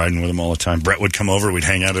bike riding with him all the time. Brett would come over, we'd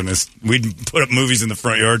hang out we'd put up movies in the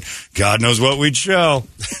front yard. God knows what we'd show.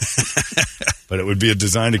 But it would be a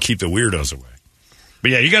design to keep the weirdos away.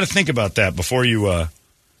 But yeah, you got to think about that before you go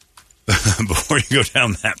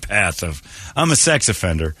down that path of I'm a sex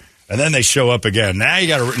offender, and then they show up again.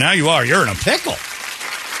 You're in a pickle.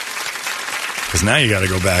 Because now you got to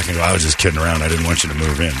go back and go, I was just kidding around. I didn't want you to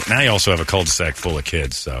move in. But now you also have a cul-de-sac full of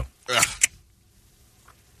kids, so. A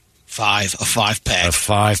 5-pack. A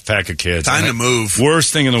 5-pack of kids. Time to move.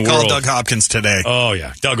 Worst thing in the world. Call Doug Hopkins today. Oh,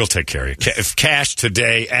 yeah. Doug will take care of you. If cash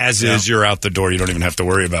today, as is, you're out the door. You don't even have to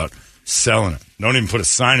worry about selling it. Don't even put a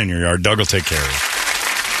sign in your yard. Doug will take care of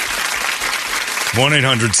you.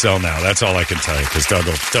 1-800-SELL-NOW. That's all I can tell you, because Doug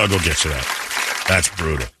will get you that. That's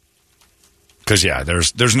brutal. Because, yeah,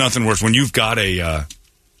 there's nothing worse. When you've got a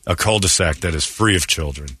cul-de-sac that is free of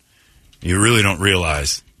children, you really don't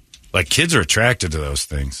realize. Like, kids are attracted to those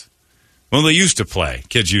things. Well, they used to play.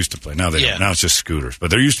 Kids used to play. Now they don't. Now it's just scooters.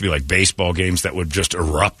 But there used to be, like, baseball games that would just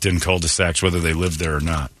erupt in cul-de-sacs, whether they lived there or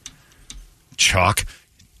not. Chalk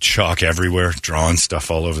everywhere, drawing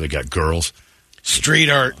stuff all over. They got girls. Street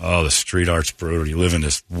art. Oh, the street art's brutal. You live in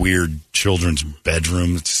this weird children's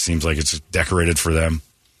bedroom. It seems like it's decorated for them.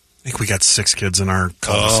 I think we got 6 kids in our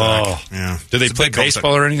cul-de-sac. Oh. Yeah. Do they play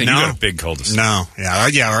baseball or anything? No. You got a big cul-de-sac. No.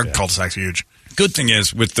 Yeah, our cul-de-sac's huge. Good thing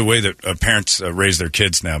is, with the way that parents raise their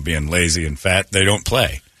kids now, being lazy and fat, they don't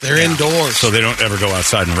play. They're indoors. So they don't ever go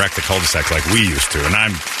outside and wreck the cul-de-sac like we used to, and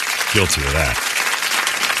I'm guilty of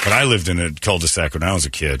that. But I lived in a cul-de-sac when I was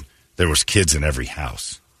a kid. There was kids in every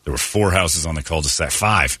house. There were 4 houses on the cul-de-sac,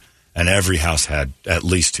 5, and every house had at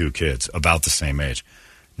least 2 kids, about the same age.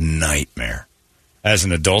 Nightmare. As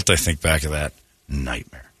an adult, I think back of that,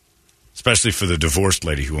 nightmare. Especially for the divorced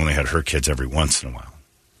lady who only had her kids every once in a while.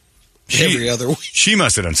 Every other week. She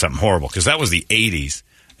must have done something horrible, because that was the 80s,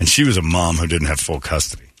 and she was a mom who didn't have full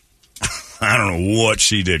custody. I don't know what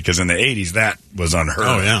she did, because in the 80s, that was unheard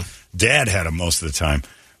of. Oh, yeah. Dad had him most of the time.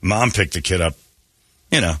 Mom picked the kid up,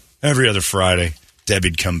 every other Friday.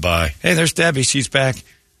 Debbie'd come by. Hey, there's Debbie. She's back.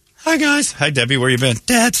 Hi, guys. Hi, Debbie. Where you been?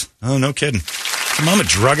 Dad's. Oh, no kidding. Is your mom a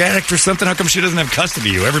drug addict or something? How come she doesn't have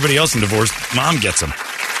custody of you? Everybody else in divorce, mom gets them.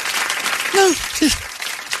 No.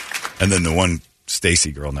 And then the one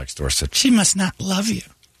Stacy girl next door said, she must not love you.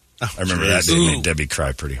 Oh, I remember that day made Debbie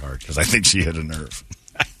cry pretty hard because I think she hit a nerve.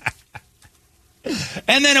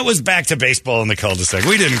 And then it was back to baseball in the cul-de-sac.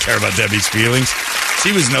 We didn't care about Debbie's feelings.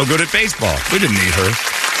 She was no good at baseball. We didn't need her.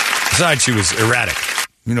 Besides, she was erratic.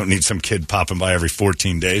 You don't need some kid popping by every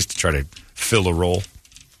 14 days to try to fill a role.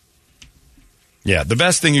 Yeah, the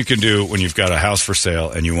best thing you can do when you've got a house for sale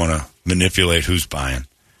and you want to manipulate who's buying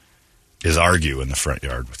is argue in the front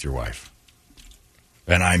yard with your wife.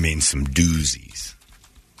 And I mean some doozies.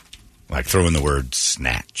 Like throw in the word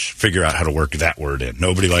snatch. Figure out how to work that word in.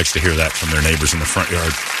 Nobody likes to hear that from their neighbors in the front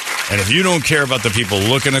yard. And if you don't care about the people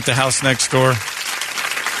looking at the house next door,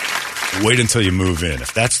 wait until you move in.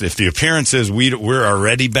 If the appearance is we're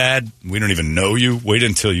already bad, we don't even know you, wait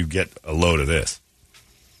until you get a load of this.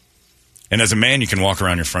 And as a man, you can walk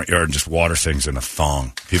around your front yard and just water things in a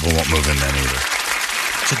thong. People won't move in then either.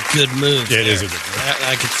 It's a good move. Yeah, it is a good move.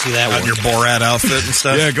 I could see that one. Your Borat outfit and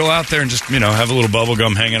stuff. Yeah, go out there and just, have a little bubble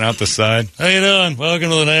gum hanging out the side. How you doing? Welcome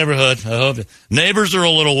to the neighborhood. I hope neighbors are a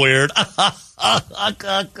little weird.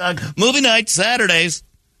 Movie night, Saturdays.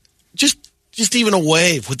 Just even a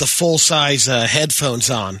wave with the full-size headphones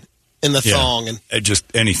on in the thong. And just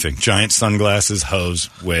anything. Giant sunglasses, hose,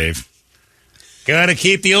 wave. Got to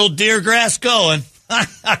keep the old deer grass going.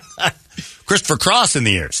 Christopher Cross in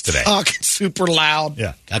the ears today. Talking super loud.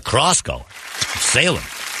 Yeah. Got Cross going. Sailing.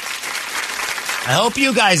 I hope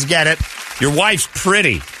you guys get it. Your wife's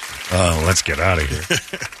pretty. Oh, let's get out of here.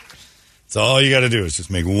 So all you got to do is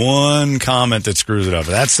just make one comment that screws it up.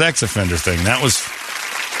 That sex offender thing, that was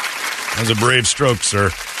a brave stroke, sir.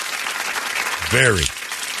 Very.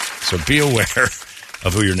 So be aware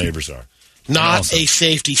of who your neighbors are. Not a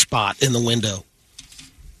safety spot in the window.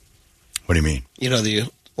 What do you mean? You know, the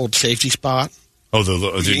old safety spot? Oh,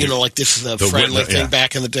 like this is a friendly thing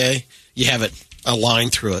back in the day. You have a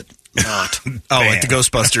line through it. Not. Like the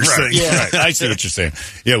Ghostbusters thing. Yeah. Right. I see what you're saying.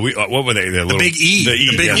 Yeah, what were they? The big E.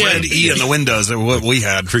 The big red E in the windows. What we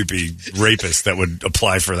had. Creepy rapists that would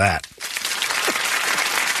apply for that.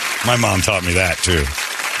 My mom taught me that, too.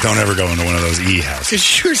 Don't ever go into one of those E houses.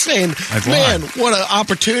 Because you're saying, man, what an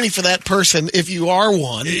opportunity for that person if you are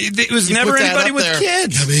one. It was never anybody with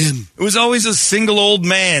kids. Come in. It was always a single old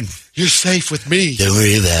man. You're safe with me. Don't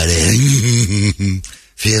worry about it.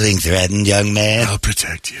 Feeling threatened, young man? I'll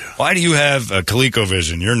protect you. Why do you have a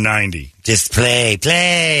ColecoVision? You're 90. Just play.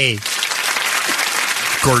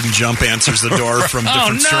 Gordon Jump answers the door from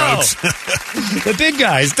different strokes. The big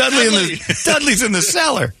guys. Dudley's in the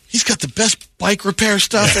cellar. He's got the best bike repair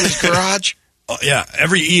stuff in his garage. Oh, yeah,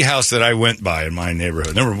 every E-house that I went by in my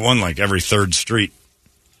neighborhood, there were one like every third street.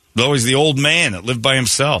 There was always the old man that lived by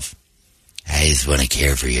himself. I just want to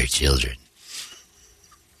care for your children.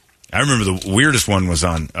 I remember the weirdest one was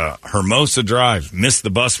on Hermosa Drive. Missed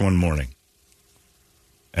the bus one morning.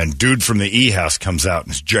 And dude from the E-house comes out in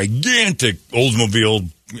this gigantic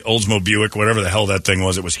Oldsmobile Buick, whatever the hell that thing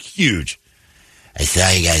was. It was huge. I saw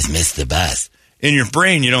you guys missed the bus. In your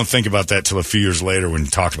brain, you don't think about that till a few years later when you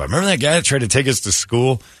talk about it. Remember that guy that tried to take us to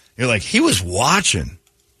school? You're like, he was watching.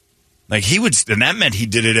 Like, and that meant he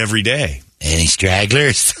did it every day. Any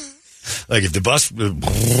stragglers? Like, if the bus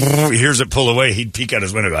hears it pull away, he'd peek out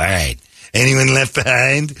his window and go, all right, anyone left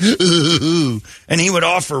behind? Ooh. And he would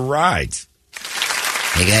offer rides.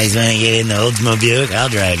 You guys want to get in the Oldsmobile? I'll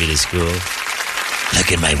drive you to school.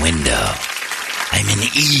 Look at my window. I'm an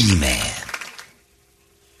E-man.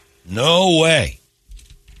 No way.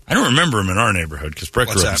 I don't remember him in our neighborhood because Brett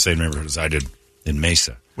grew up in the same neighborhood as I did in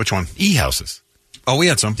Mesa. Which one? E-houses. Oh, we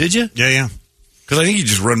had some. Did you? Yeah. Because I think you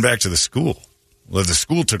just run back to the school. Well, the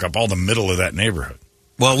school took up all the middle of that neighborhood.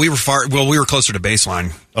 Well, we were we were closer to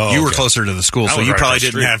Baseline. Oh, you were closer to the school, so you probably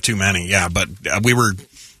didn't street. have too many. Yeah, but we were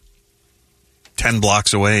 10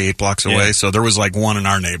 blocks away, 8 blocks away, so there was like one in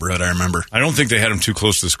our neighborhood, I remember. I don't think they had them too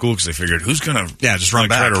close to the school because they figured, who's going to just run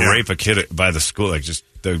back, try to rape a kid by the school? Like, just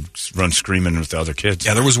they run screaming with the other kids.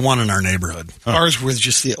 Yeah, there was one in our neighborhood. Huh. Ours was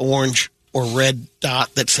just the orange or red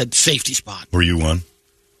dot that said safety spot. Were you one?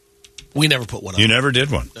 We never put one on. You never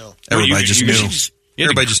did one? No. Everybody just knew.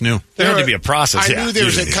 Everybody just knew. There had to be a process. I knew there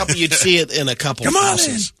was a couple, you'd see it in a couple of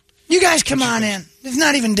houses. In. You guys come on in. It's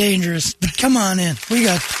not even dangerous, but come on in. We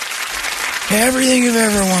got everything you've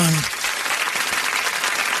ever wanted.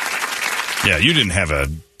 Yeah, you didn't have a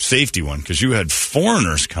safety one because you had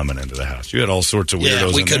foreigners coming into the house. You had all sorts of weirdos in there.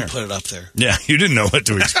 Yeah, we couldn't put it up there. Yeah, you didn't know what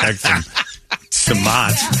to expect from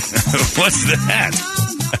Samat. What's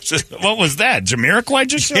that? What was that? Jamiroquai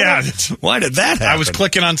just showed up? Why did that happen? I was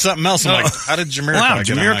clicking on something else. I'm like, how did Jamiroquai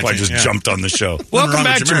get on my Jamiroquai team? just jumped on the show. Welcome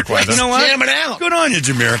back, Jamiroquai. You know what? Jamming out. Good on you,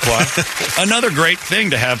 Jamiroquai. Another great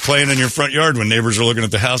thing to have playing in your front yard when neighbors are looking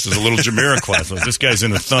at the house is a little Jamiroquai. So this guy's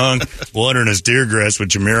in a thong, watering his deer grass with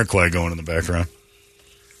Jamiroquai going in the background.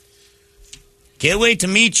 Can't wait to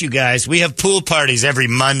meet you guys. We have pool parties every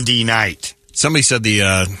Monday night. Somebody said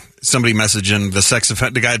somebody messaged in the sex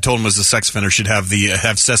offender. The guy that told him was the sex offender should have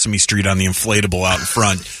have Sesame Street on the inflatable out in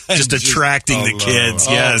front, just attracting the kids.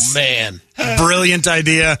 Oh, yes, man, brilliant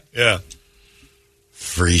idea. Yeah,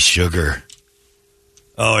 free sugar.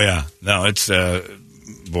 Oh yeah, no, it's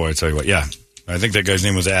boy. I tell you what. Yeah, I think that guy's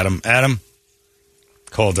name was Adam. Adam,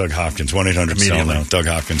 call Doug Hopkins 1-800-SELL-NOW.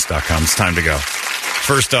 DougHopkins.com. It's time to go.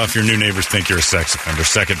 First off, your new neighbors think you're a sex offender.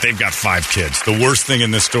 Second, they've got 5 kids. The worst thing in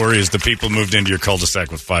this story is the people moved into your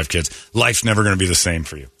cul-de-sac with 5 kids. Life's never going to be the same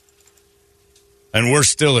for you. And worse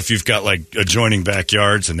still, if you've got, like, adjoining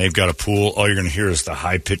backyards and they've got a pool, all you're going to hear is the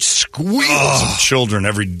high-pitched squeals of children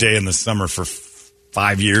every day in the summer for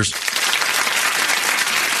 5 years.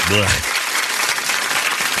 Blech.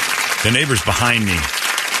 The neighbors behind me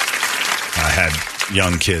had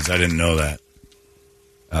young kids. I didn't know that.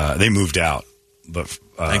 They moved out. But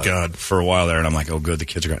thank God for a while there, and I'm like, oh, good, the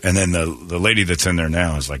kids are gone. And then the lady that's in there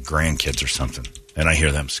now is like grandkids or something, and I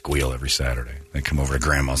hear them squeal every Saturday. They come over to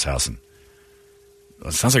Grandma's house, and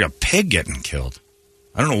it sounds like a pig getting killed.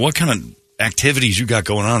 I don't know what kind of activities you got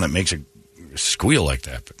going on that makes it squeal like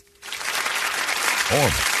that, but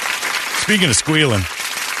horrible. Speaking of squealing,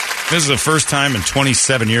 this is the first time in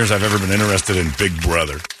 27 years I've ever been interested in Big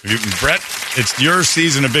Brother. Brett, it's your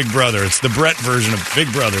season of Big Brother. It's the Brett version of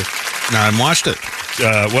Big Brother. No, I haven't watched it.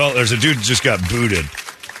 Well, there's a dude that just got booted.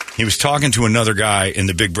 He was talking to another guy in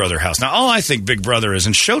the Big Brother house. Now, all I think Big Brother is,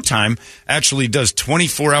 and Showtime actually does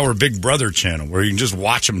 24-hour Big Brother channel where you can just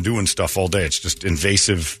watch them doing stuff all day. It's just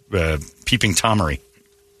invasive peeping Tomery.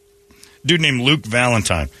 Dude named Luke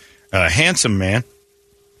Valentine, a handsome man,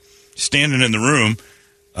 standing in the room.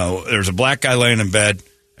 There's a black guy laying in bed,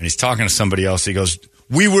 and he's talking to somebody else. He goes,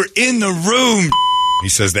 "We were in the room." He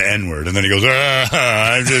says the N-word, and then he goes,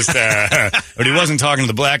 I'm just, But he wasn't talking to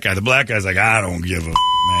the black guy. The black guy's like, I don't give a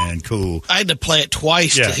man, cool. I had to play it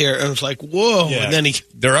twice to hear it. I was like, whoa. Yeah. And then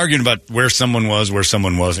they're arguing about where someone was. And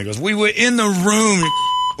he goes, we were in the room.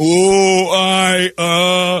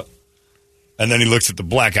 Oh, And then he looks at the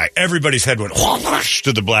black guy. Everybody's head went whoosh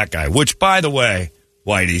to the black guy, which, by the way,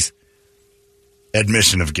 Whitey's,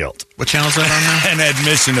 admission of guilt. What channel is that on now? An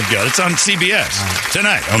admission of guilt. It's on CBS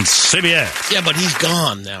tonight on CBS. Yeah, but he's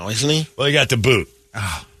gone now, isn't he? Well, he got the boot.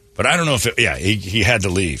 Oh. But I don't know if he had to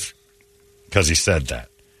leave because he said that.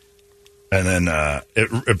 And then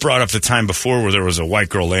it brought up the time before where there was a white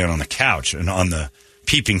girl laying on the couch, and on the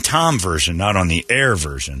Peeping Tom version, not on the air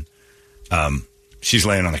version, she's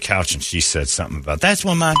laying on the couch and she said something about, that's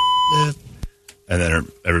when my lived. And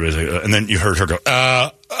then everybody's like, and then you heard her go,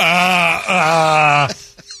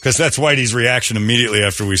 because that's Whitey's reaction immediately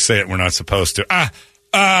after we say it. We're not supposed to.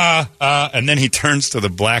 And then he turns to the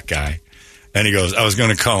black guy and he goes, I was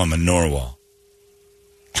going to call him a Norwal.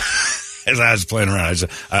 As I was playing around,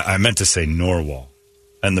 I meant to say Norwal.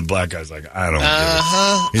 And the black guy's like, I don't care.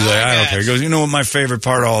 He's like, I don't care. He goes, you know what my favorite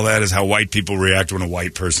part of all that is how white people react when a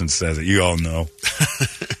white person says it. You all know.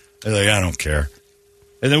 They're like, I don't care.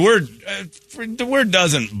 And the word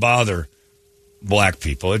doesn't bother black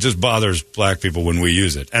people. It just bothers black people when we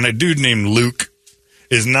use it. And a dude named Luke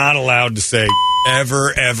is not allowed to say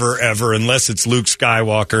ever, unless it's Luke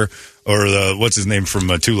Skywalker or what's his name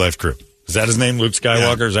from Two Life Crew. Is that his name, Luke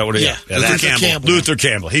Skywalker? Yeah. Is that what it is? Yeah, Luther Campbell. Luther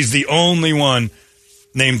Campbell. He's the only one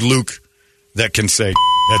named Luke that can say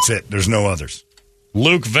that's it. There's no others.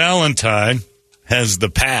 Luke Valentine has the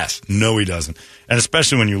pass. No, he doesn't. And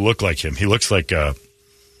especially when you look like him. He looks like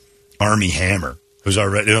Army Hammer, who's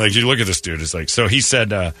already, like, you look at this dude, it's like, so he said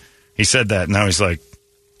that, now he's like,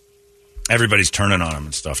 everybody's turning on him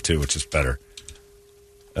and stuff too, which is better.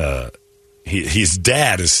 His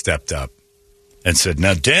dad has stepped up and said,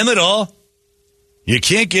 now damn it all, you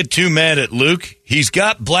can't get too mad at Luke. He's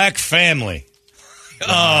got black family.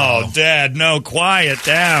 Wow. Oh, Dad, no, quiet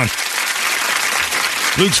down.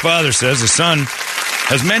 Luke's father says his son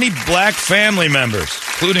has many black family members,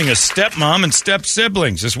 including a stepmom and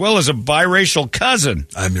step-siblings, as well as a biracial cousin.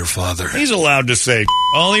 I'm your father. He's allowed to say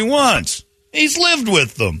all he wants. He's lived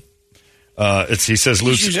with them. He says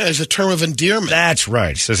Luke as a term of endearment. That's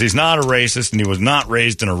right. He says he's not a racist, and he was not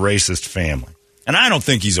raised in a racist family. And I don't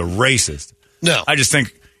think he's a racist. No. I just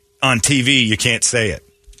think on TV you can't say it.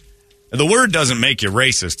 The word doesn't make you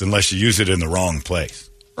racist unless you use it in the wrong place.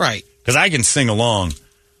 Right. Because I can sing along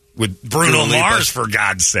with Bruno Mars, for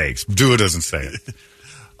God's sakes. Dua doesn't say it.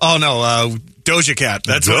 Oh, no, Doja Cat.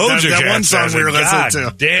 That's that one song we were listening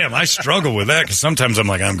to. Damn, I struggle with that because sometimes I'm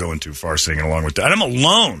like, I'm going too far singing along with that. And I'm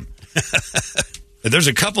alone. There's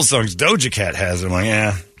a couple songs Doja Cat has, and I'm like,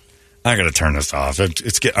 yeah, I got to turn this off.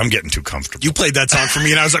 I'm getting too comfortable. You played that song for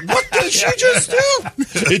me, and I was like, what did she just do?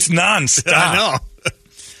 It's nonstop. I know.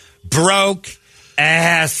 Broke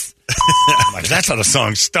ass. I'm like, that's how the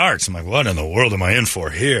song starts. I'm like, what in the world am I in for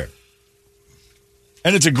here?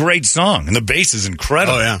 And it's a great song, and the bass is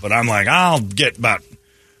incredible. Oh, yeah. But I'm like, I'll get about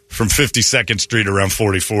from 52nd Street around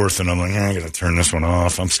 44th, and I'm like, I got to turn this one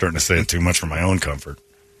off. I'm starting to say it too much for my own comfort.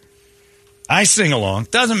 I sing along.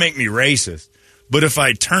 Doesn't make me racist. But if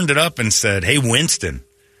I turned it up and said, hey, Winston,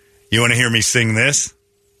 you want to hear me sing this?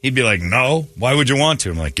 He'd be like, no. Why would you want to?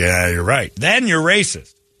 I'm like, yeah, you're right. Then you're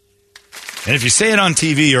racist. And if you say it on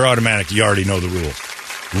TV, you're automatic. You already know the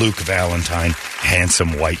rule. Luke Valentine,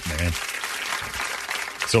 handsome white man.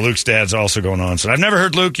 So Luke's dad's also going on. So I've never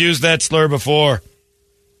heard Luke use that slur before.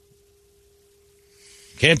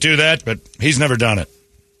 Can't do that, but he's never done it.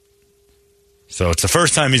 So it's the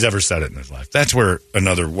first time he's ever said it in his life. That's where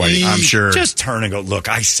another white, I'm sure, just turn and go, look,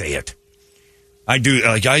 I say it. I do,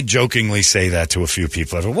 like, I jokingly say that to a few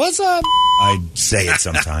people. I go, what's up? I say it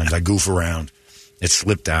sometimes. I goof around. It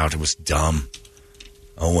slipped out. It was dumb.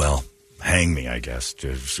 Oh, well. Hang me, I guess.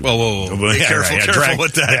 Just, whoa. Be careful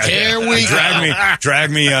with that. Here we go.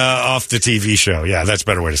 Drag me off the TV show. Yeah, that's a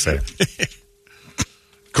better way to say it.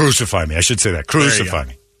 Crucify me. I should say that. Crucify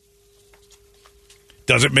me.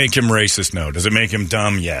 Does it make him racist? No. Does it make him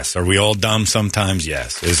dumb? Yes. Are we all dumb sometimes?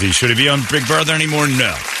 Yes. Should he be on Big Brother anymore?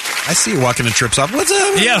 No. I see you walking to Trip's up. What's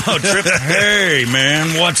up? Yeah, Trip. Hey,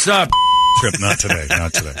 man, what's up? Trip, not today.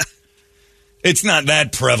 Not today. It's not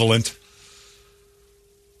that prevalent.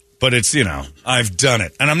 But it's, I've done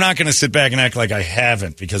it. And I'm not going to sit back and act like I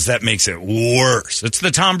haven't because that makes it worse. It's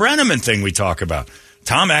the Tom Brenneman thing we talk about.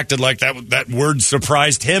 Tom acted like that word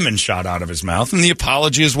surprised him and shot out of his mouth, and the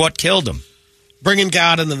apology is what killed him. Bringing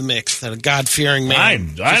God into the mix, that a God-fearing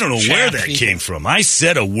man. I don't know where that came from. I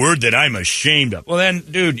said a word that I'm ashamed of. Well, then,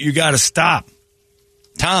 dude, you got to stop.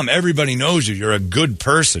 Tom, everybody knows you. You're a good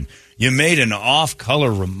person. You made an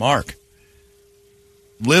off-color remark.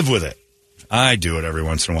 Live with it. I do it every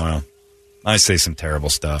once in a while. I say some terrible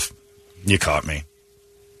stuff. You caught me.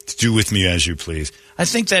 Do with me as you please. I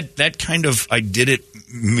think that kind of I did it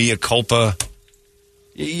mea culpa.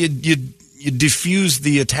 You diffuse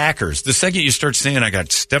the attackers. The second you start saying I got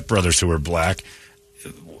stepbrothers who are black,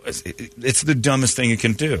 it's the dumbest thing you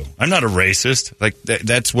can do. I'm not a racist. Like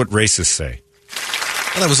that's what racists say.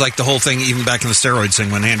 Well, that was like the whole thing, even back in the steroids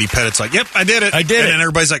thing, when Andy Pettit's like, yep, I did it. And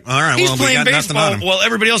everybody's like, all right, He's well, playing we got baseball nothing on him. while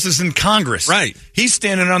everybody else is in Congress. Right. He's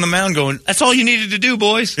standing on the mound going, that's all you needed to do,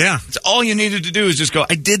 boys. Yeah. It's all you needed to do is just go,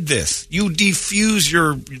 I did this. You defuse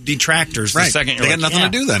your detractors the second you're They got nothing to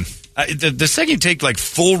do then. The second you take like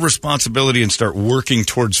full responsibility and start working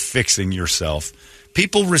towards fixing yourself,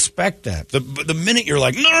 people respect that. The minute you're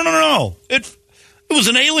like, no, it was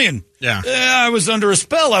an alien. Yeah. I was under a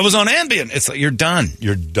spell. I was on Ambien. It's like, you're done.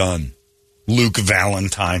 You're done. Luke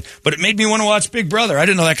Valentine. But it made me want to watch Big Brother. I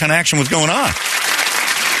didn't know that kind of action was going on.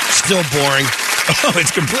 Still boring. Oh,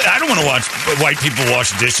 it's complete. I don't want to watch white people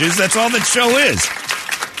wash dishes. That's all that show is.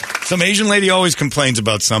 Some Asian lady always complains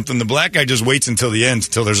about something. The black guy just waits until the end,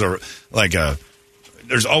 until there's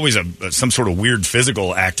there's always some sort of weird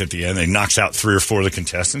physical act at the end. They knocks out 3 or 4 of the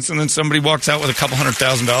contestants, and then somebody walks out with a couple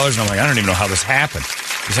 $100,000. And I'm like, I don't even know how this happened.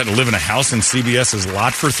 Just had to live in a house in CBS's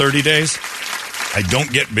lot for 30 days. I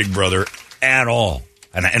don't get Big Brother at all,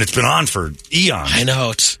 and it's been on for eons. I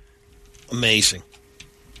know, it's amazing.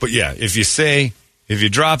 But yeah, if you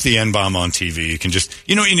drop the N-bomb on TV, you can just,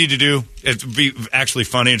 you know what you need to do? It'd be actually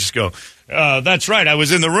funny and just go, that's right, I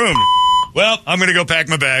was in the room. Well, I'm going to go pack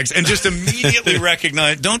my bags. And just immediately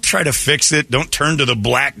recognize, don't try to fix it. Don't turn to the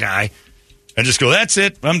black guy. And just go, that's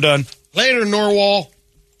it, I'm done. Later, Norwal.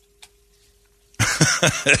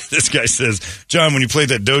 This guy says, John, when you played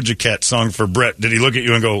that Doja Cat song for Brett, did he look at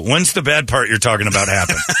you and go, when's the bad part you're talking about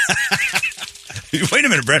happen? Wait a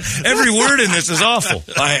minute, Brett. Every word in this is awful.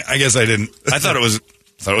 I guess I didn't. I thought it was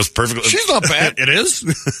perfectly. She's not bad. It is?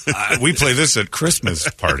 We play this at Christmas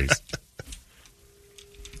parties.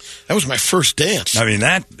 That was my first dance. I mean,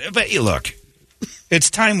 but look, it's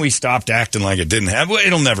time we stopped acting like it didn't have. Well,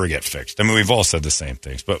 it'll never get fixed. I mean, we've all said the same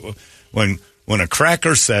things. But when a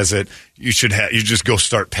cracker says it, you just go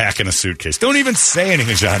start packing a suitcase. Don't even say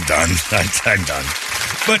anything. I'm done. I'm done.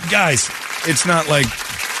 But guys, it's not like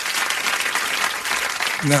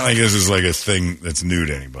this is like a thing that's new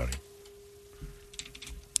to anybody.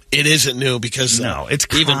 It isn't new because no, it's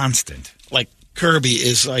constant. Like Kirby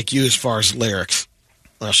is like you as far as lyrics.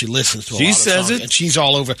 Well, she listens to a lot of says songs, it? and she's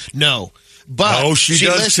all over. No. But Oh, she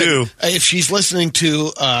does too. If she's listening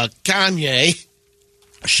to Kanye,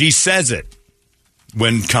 She says it.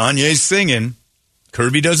 When Kanye's singing,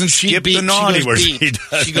 Kirby doesn't skip the naughty where she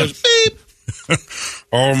does. She goes, beep.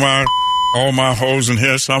 all my hoes in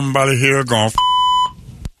here, somebody here going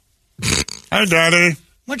Hey, Daddy.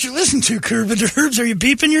 What you listen to, Kirby Derbs? Are you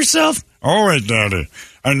beeping yourself? Always, Daddy.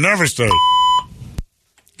 I never say.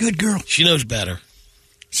 Good girl. She knows better.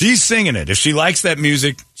 She's singing it. If she likes that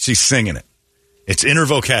music, she's singing it. It's in her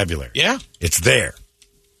vocabulary. Yeah. It's there.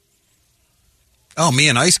 Oh, me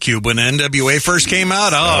and Ice Cube when NWA first came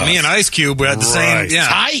out. Oh, me and Ice Cube we had the same. Yeah.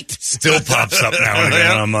 Tight. Still pops up now and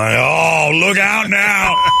again. I'm like, oh, look out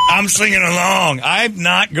now. I'm singing along. I'm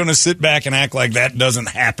not going to sit back and act like that doesn't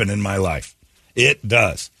happen in my life. It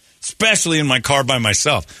does. Especially in my car by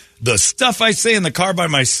myself. The stuff I say in the car by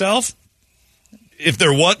myself, if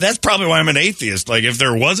there was, that's probably why I'm an atheist. Like, if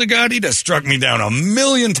there was a God, he'd have struck me down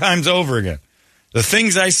 1,000,000 times over again. The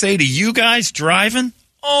things I say to you guys driving,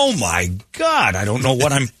 oh my God, I don't know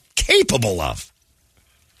what I'm capable of.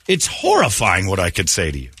 It's horrifying what I could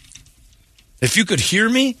say to you. If you could hear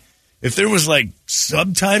me, if there was like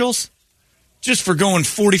subtitles, just for going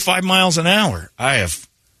 45 miles an hour, I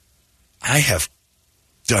have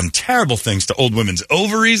done terrible things to old women's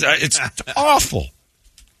ovaries. It's awful.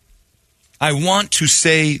 I want to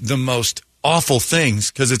say the most awful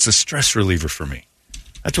things because it's a stress reliever for me.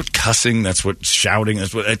 That's what cussing, that's what shouting,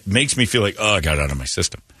 that's what it makes me feel like, oh, I got out of my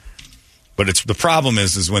system. But it's the problem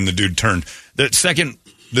is when the dude turned, the second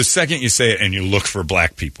you say it and you look for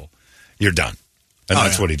black people, you're done. And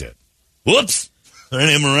that's what he did. Whoops. There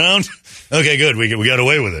ain't him around. Okay, good. We got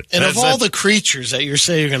away with it. And of all the creatures that you're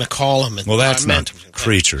saying you're going to call him. Well, that's not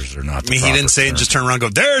creatures are not the he didn't say it and just turn around and go,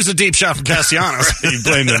 there's a deep shot from Castellanos. You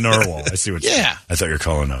blame the narwhal. I see what you're Yeah. I thought you were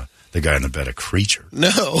calling the guy in the bed a creature.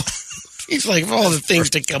 No. He's like, of all the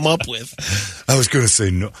things to come up with. I was going to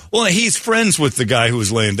say no. Well, he's friends with the guy who was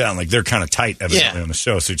laying down. Like, they're kind of tight, evidently, on the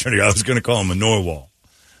show. So I was going to call him a narwhal.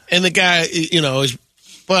 And the guy, his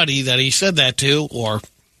buddy that he said that to, or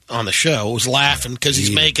on the show, was laughing because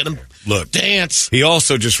he's making him dance. He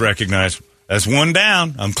also just recognized, that's one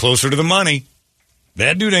down. I'm closer to the money.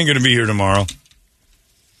 That dude ain't going to be here tomorrow.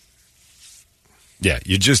 Yeah,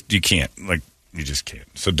 you can't. Like, you just can't.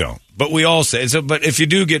 So don't. But we all say, but if you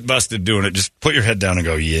do get busted doing it, just put your head down and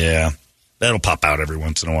go, yeah, that'll pop out every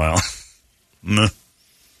once in a while.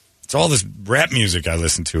 It's all this rap music I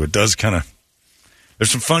listen to. It does kind of, there's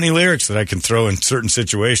some funny lyrics that I can throw in certain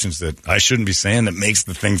situations that I shouldn't be saying that makes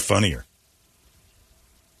the thing funnier.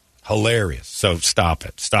 Hilarious. So stop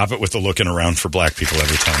it. Stop it with the looking around for black people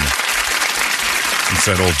every time. It's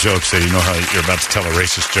that old joke, say, you know how you're about to tell a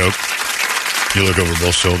racist joke? You look over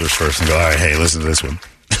both shoulders first and go, all right, hey, listen to this one.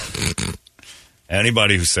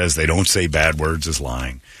 Anybody who says they don't say bad words is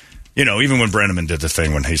lying. Even when Brenneman did the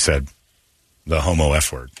thing when he said the homo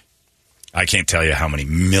F word. I can't tell you how many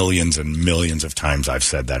millions and millions of times I've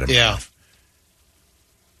said that in my life.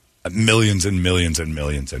 Millions and millions and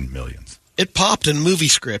millions and millions. It popped in movie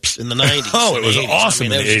scripts in the 90s. Oh, it was 80s. awesome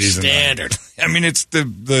in the 80s standard. and 90s. I mean, it's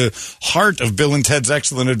the heart of Bill and Ted's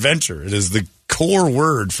Excellent Adventure. It is the core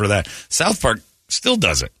word for that. South Park still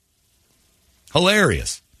does it.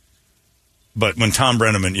 Hilarious. But when Tom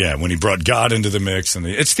Brenneman, when he brought God into the mix, and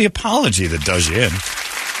it's the apology that does you in.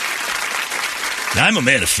 I'm a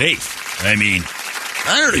man of faith. I mean,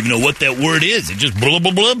 I don't even know what that word is. It just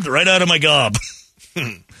blubbed right out of my gob.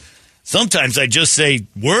 Sometimes I just say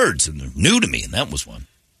words, and they're new to me, and that was one.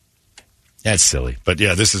 That's silly. But,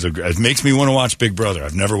 yeah, it makes me want to watch Big Brother.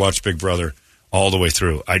 I've never watched Big Brother all the way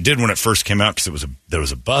through. I did when it first came out because there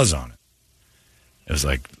was a buzz on it. It was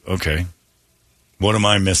like, okay, what am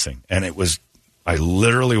I missing? And I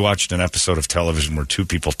literally watched an episode of television where two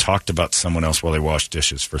people talked about someone else while they washed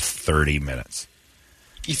dishes for 30 minutes.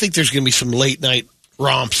 You think there's going to be some late night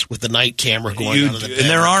romps with the night camera going on in the bedroom? And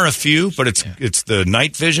there are a few, but it's the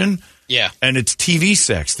night vision. Yeah. And it's TV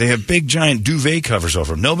sex. They have big, giant duvet covers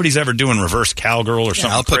over them. Nobody's ever doing reverse cowgirl or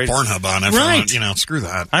something I'll put crazy. Pornhub on it. Right. Screw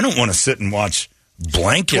that. I don't want to sit and watch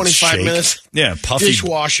blankets 25 shake. minutes. Yeah, puffy.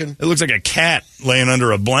 Dishwashing. It looks like a cat laying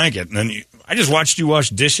under a blanket. And then I just watched you wash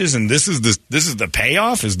dishes, and this is the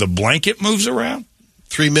payoff, is the blanket moves around.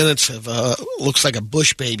 3 minutes of looks like a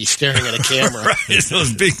bush baby staring at a camera. Right, it's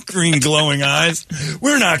those big green glowing eyes.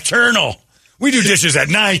 We're nocturnal. We do dishes at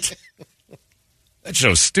night. That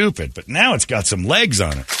show's stupid, but now it's got some legs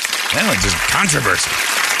on it. Now it's just controversy.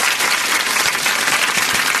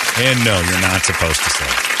 And no, you're not supposed to say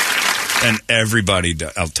it. And everybody,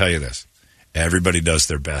 I'll tell you this, everybody does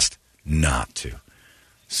their best not to.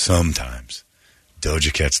 Sometimes.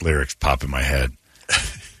 Doja Cat's lyrics pop in my head,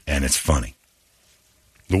 and it's funny.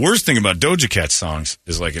 The worst thing about Doja Cat songs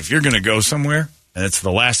is, like, if you're going to go somewhere and it's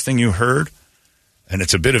the last thing you heard and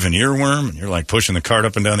it's a bit of an earworm and you're, like, pushing the cart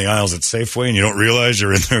up and down the aisles at Safeway and you don't realize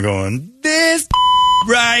you're in there going, this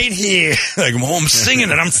right here. Like, well, I'm singing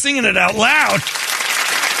it out loud.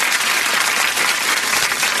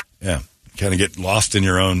 Yeah, kind of get lost in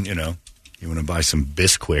your own, you know. You want to buy some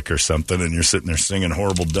Bisquick or something and you're sitting there singing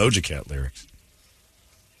horrible Doja Cat lyrics.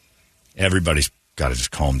 Everybody's got to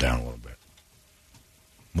just calm down a little bit.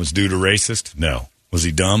 Was dude a racist? No. Was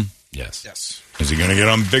he dumb? Yes. Yes. Is he going to get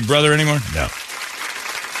on Big Brother anymore? No.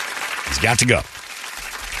 He's got to go.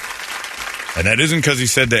 And that isn't because he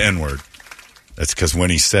said the N-word. That's because when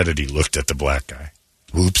he said it, he looked at the black guy.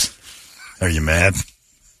 Whoops. Are you mad?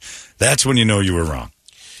 That's when you know you were wrong.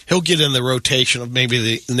 He'll get in the rotation of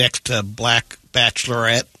maybe the next black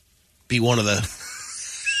bachelorette, be one of the...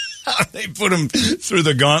 They put him through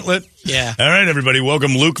the gauntlet? Yeah. All right, everybody,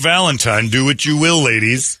 welcome Luke Valentine. Do what you will,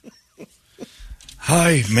 ladies.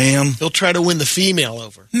 Hi, ma'am. He'll try to win the female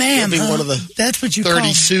over. Ma'am, He'll be one of the that's what you 30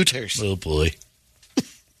 call suitors. Oh, boy.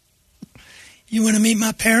 You want to meet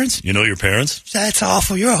my parents? You know your parents? That's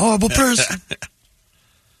awful. You're a horrible person.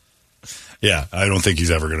 Yeah, I don't think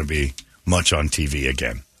he's ever going to be much on TV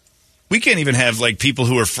again. We can't even have, like, people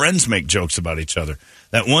who are friends make jokes about each other.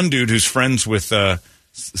 That one dude who's friends with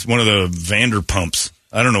one of the Vanderpumps.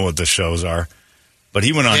 I don't know what the shows are. But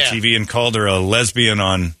he went on TV and called her a lesbian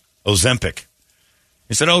on Ozempic.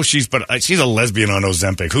 He said, she's a lesbian on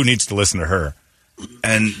Ozempic. Who needs to listen to her?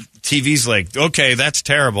 And TV's like, okay, that's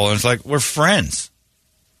terrible. And it's like, we're friends.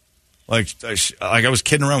 Like I was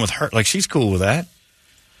kidding around with her. Like, she's cool with that.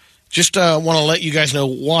 Just want to let you guys know,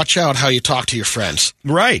 watch out how you talk to your friends.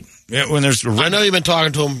 Right. Yeah, when there's I know you've been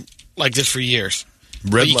talking to them like this for years.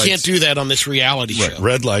 But you can't do that on this reality show.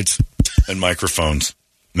 Red lights and microphones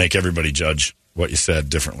make everybody judge what you said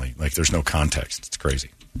differently. Like, there's no context. It's crazy.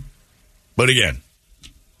 But again,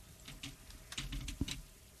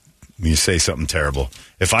 when you say something terrible,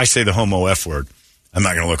 if I say the homo F word, I'm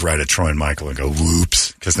not going to look right at Troy and Michael and go,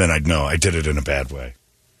 whoops, because then I'd know I did it in a bad way.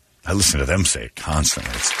 I listen to them say it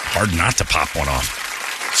constantly. It's hard not to pop one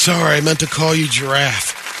off. Sorry, I meant to call you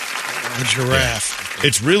giraffe. A giraffe. Yeah.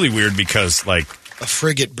 It's really weird because, like, a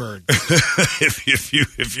frigate bird. if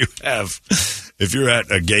you're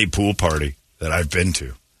at a gay pool party that I've been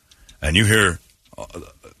to, and you hear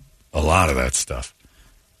a lot of that stuff,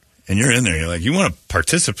 and you're in there, you're like, you want to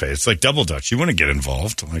participate. It's like double dutch. You want to get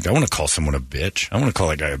involved. Like, I want to call someone a bitch. I want to call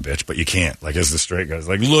that guy a bitch, but you can't. Like, as the straight guy's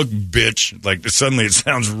like, look, bitch. Like, suddenly it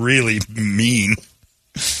sounds really mean.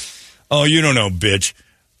 Oh, you don't know, bitch.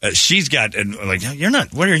 She's got, and like, you're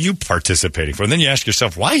not, what are you participating for? And then you ask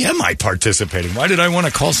yourself, why am I participating? Why did I want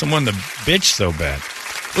to call someone the bitch so bad?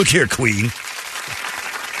 Look here, queen.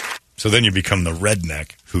 So then you become the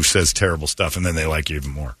redneck who says terrible stuff, and then they like you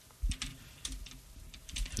even more.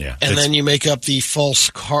 Yeah. And then you make up the false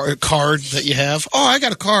card that you have. Oh, I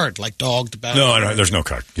got a card, like dogged about. No, there's no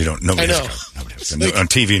card. You don't, nobody has a card. Nobody has a card. On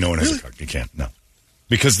TV, no one has a card. You can't, no.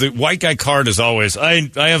 Because the white guy card is always, I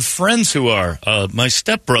have friends who are, my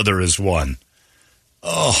stepbrother is one.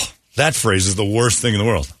 Oh, that phrase is the worst thing in the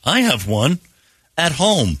world. I have one at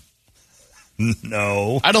home.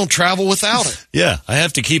 No. I don't travel without it. Yeah, I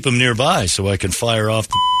have to keep him nearby so I can fire off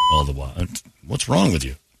all the while. What's wrong with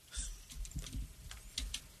you?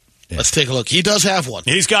 Yeah. Let's take a look. He does have one.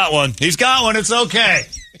 He's got one. It's okay.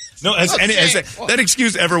 No, has that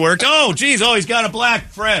excuse ever worked? Oh, geez, he's got a black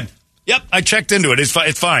friend. Yep, I checked into it. It's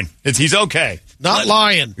fine. He's okay. Not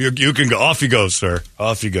lying. You can go. Off you go, sir.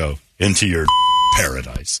 Off you go into your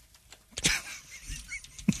paradise.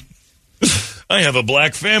 I have a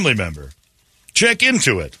black family member. Check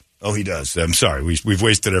into it. Oh, he does. I'm sorry. We've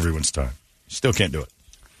wasted everyone's time. Still can't do it.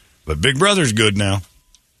 But Big Brother's good now.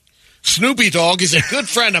 Snoopy Dogg is a good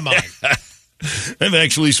friend of mine. I've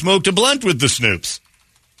actually smoked a blunt with the Snoops.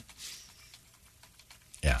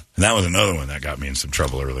 Yeah, and that was another one that got me in some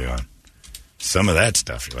trouble early on. Some of that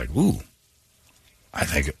stuff, you're like, ooh, I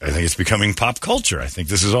think it's becoming pop culture. I think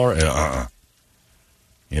this is all right.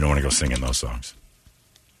 You don't want to go singing those songs.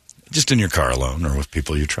 Just in your car alone or with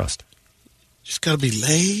people you trust. Just got to be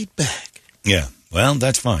laid back. Yeah, well,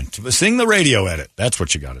 that's fine. Sing the radio edit. That's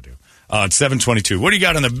what you got to do. It's 7:22. What do you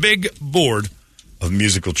got on the big board of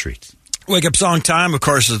musical treats? Wake up song time. Of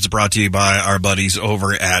course, it's brought to you by our buddies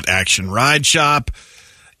over at Action Ride Shop.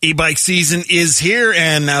 E-bike season is here,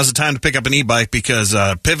 and now's the time to pick up an e-bike because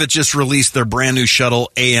Pivot just released their brand new shuttle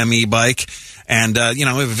AM e-bike. And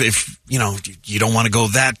if you don't want to go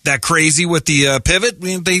that crazy with the Pivot,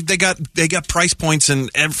 they got price points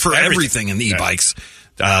for everything in the e-bikes.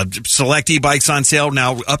 Select e-bikes on sale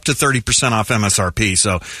now, up to 30% off MSRP.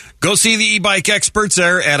 So go see the e-bike experts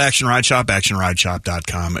there at Action Ride Shop.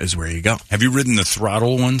 ActionRideShop.com is where you go. Have you ridden the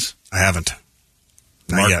throttle ones? I haven't.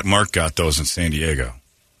 Not yet. Mark got those in San Diego.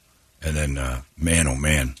 And then, man, oh,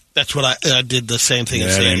 man. That's what I did the same thing in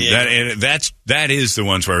San Diego. That is the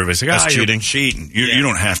ones where everybody's like, cheating. You're cheating. You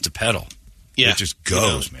don't have to pedal. Yeah. It just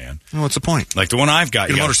goes, man. Well, what's the point? Like the one I've got,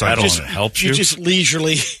 Get you a got to motorcycle. pedal and it helps you. You just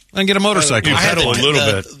leisurely. And get a motorcycle. You pedal a little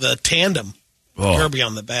bit. The tandem. Kirby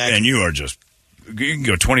on the back. And you are just, you can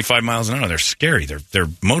go 25 miles an hour. They're scary. They're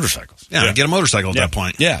motorcycles. Yeah, get a motorcycle at that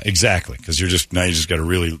point. Yeah, exactly. Because you just got a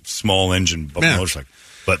really small engine motorcycle.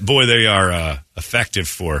 But boy, they are effective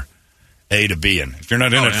for A to B. And if you're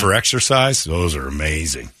not in it for exercise, those are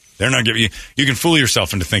amazing. They're not giving you can fool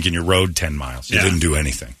yourself into thinking you rode 10 miles. You didn't do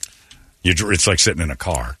anything. It's like sitting in a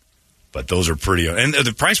car. But those are pretty... And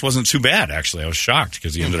the price wasn't too bad, actually. I was shocked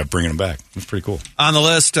because he ended up bringing them back. It was pretty cool. On the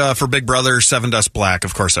list for Big Brother, Seven Dust Black.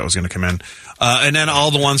 Of course, that was going to come in. And then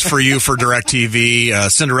all the ones for you for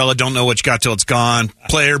DirecTV. Cinderella, Don't Know What You Got Till It's Gone.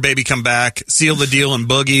 Player, Baby Come Back. Seal the Deal and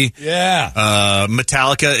Boogie. Yeah.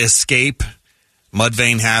 Metallica, Escape.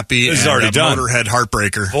 Mudvayne, Happy. This is and already done. Motorhead,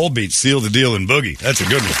 Heartbreaker. Volbeat, Seal the Deal and Boogie. That's a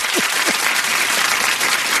good one.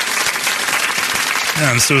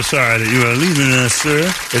 I'm so sorry that you are leaving us,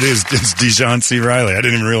 sir. It's Dijon C. Riley. I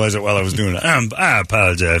didn't even realize it while I was doing it. I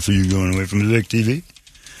apologize for you going away from DirecTV.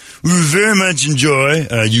 We very much enjoy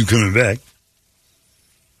you coming back.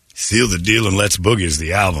 Seal the Deal and Let's Boogie is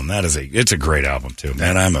the album. It's a great album, too.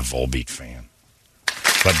 Man, I'm a Volbeat fan.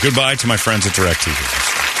 But goodbye to my friends at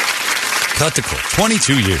DirecTV. Cut the cord.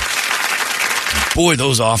 22 years. And boy,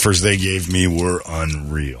 those offers they gave me were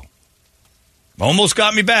unreal. Almost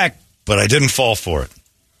got me back, but I didn't fall for it.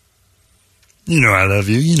 You know I love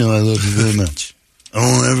you. You know I love you very much. I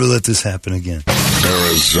won't ever let this happen again.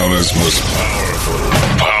 Arizona's most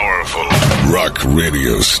powerful rock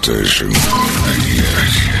radio station.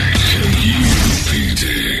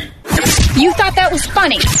 KUPD. You thought that was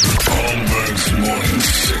funny. Holmbergs morning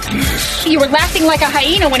sickness. You were laughing like a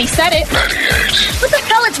hyena when he said it. 98. What the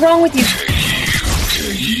hell is wrong with you?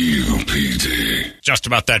 KUPD. Just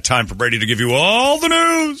about that time for Brady to give you all the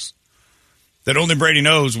news that only Brady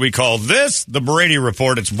knows. We call this the Brady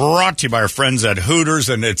Report. It's brought to you by our friends at Hooters,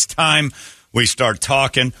 and it's time we start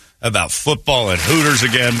talking about football at Hooters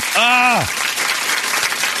again.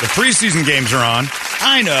 The preseason games are on.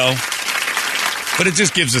 I know. But it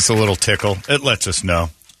just gives us a little tickle. It lets us know.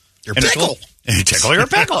 Your pickle. Tickle your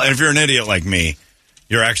pickle. And if you're an idiot like me,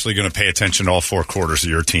 you're actually going to pay attention to all four quarters of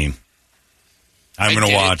your team. I'm going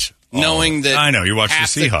to watch. Knowing that I know you watched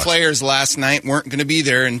half the Seahawks. The players last night weren't going to be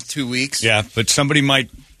there in 2 weeks. Yeah, but somebody might.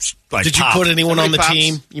 Did you put anyone on the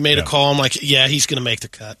team? You made Yeah. a call. I'm like, yeah, he's going to make the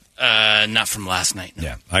cut. Not from last night. No.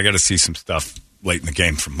 Yeah, I got to see some stuff late in the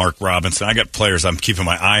game from Mark Robinson. I got players I'm keeping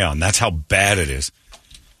my eye on. That's how bad it is.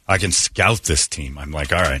 I can scout this team. I'm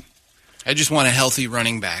like, all right. I just want a healthy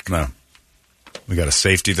running back. No. We got a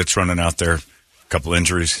safety that's running out there. A couple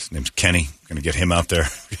injuries. His name's Kenny. Going to get him out there.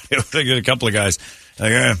 They get a couple of guys.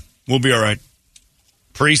 Like, we'll be all right.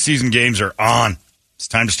 Preseason games are on. It's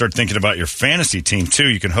time to start thinking about your fantasy team, too.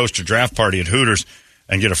 You can host your draft party at Hooters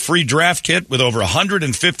and get a free draft kit with over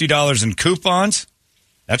 $150 in coupons.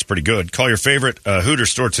 That's pretty good. Call your favorite Hooters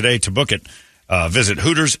store today to book it. Visit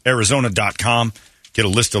HootersArizona.com. Get a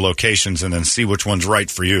list of locations and then see which one's right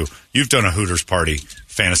for you. You've done a Hooters party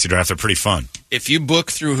fantasy draft. They're pretty fun. If you book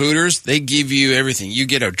through Hooters, they give you everything. You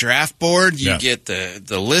get a draft board. You Yeah. get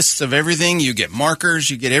the lists of everything. You get markers.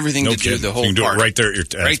 You get everything to do the whole You can do party. it right there at your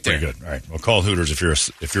That's Right pretty there. good. All right. Well, call Hooters if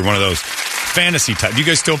you're one of those fantasy type. Do you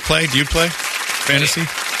guys still play? Do you play fantasy?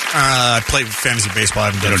 I play fantasy baseball.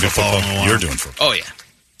 I haven't done football in a while. You're doing football. Oh, yeah.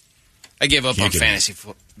 I gave up You on can- fantasy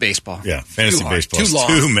baseball. Yeah, fantasy Too hard. baseball. Too is long.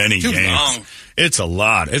 Too many Too games. long. It's a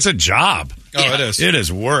lot. It's a job. Oh, it is. It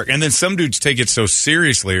is work. And then some dudes take it so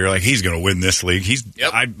seriously. You're like, he's going to win this league.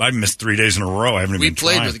 Yep. I missed 3 days in a row. I haven't We even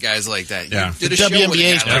played tried. with guys like that. Yeah. You did The a show with a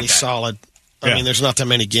WNBA is guy pretty like that. solid. Yeah. I mean, there's not that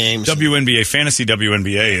many games. WNBA, fantasy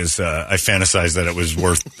WNBA is, I fantasized that it was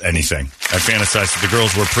worth anything. I fantasized that the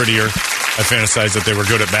girls were prettier. I fantasized that they were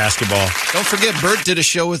good at basketball. Don't forget, Bert did a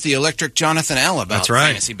show with the Electric Jonathan L. about That's right.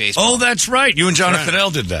 fantasy baseball. Oh, that's right. You and Jonathan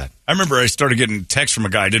L. did that. I remember I started getting texts from a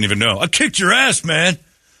guy I didn't even know. I kicked your ass, man.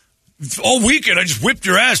 All weekend, I just whipped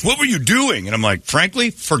your ass. What were you doing? And I'm like,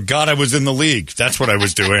 frankly, forgot I was in the league. That's what I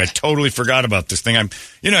was doing. I totally forgot about this thing.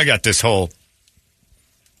 I got this whole,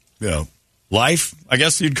 life, I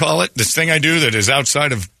guess you'd call it. This thing I do that is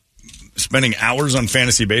outside of spending hours on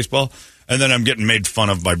fantasy baseball. And then I'm getting made fun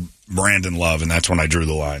of by Brandon Love, and that's when I drew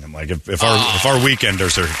the line. I'm like, if our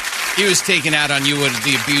weekenders are He was taking out on you with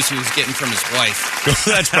the abuse he was getting from his wife.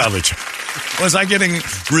 That's probably true. Was I getting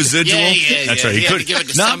residual? Yeah, That's yeah. right. He He had could to give it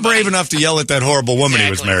to not somebody. brave enough to yell at that horrible woman he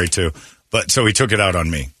was Exactly. married to, but so he took it out on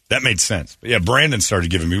me. That made sense. But yeah, Brandon started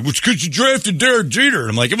giving me, "It's because you drafted Derek Jeter." And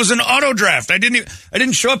I'm like, it was an auto draft. I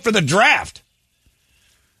didn't show up for the draft.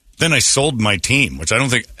 Then I sold my team, which I don't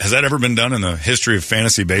think has that ever been done in the history of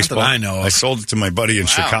fantasy baseball. I know of. I sold it to my buddy in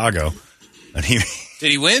Chicago, and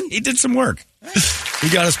Did he win? he did some work. He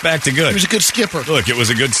got us back to good. He was a good skipper. Look, it was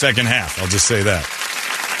a good second half. I'll just say that.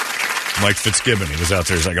 Mike Fitzgibbon, he was out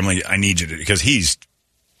there. He's like, I need you to, because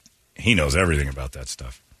he knows everything about that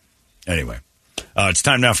stuff. Anyway, it's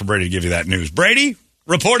time now for Brady to give you that news. Brady,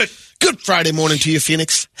 report it. Good Friday morning to you,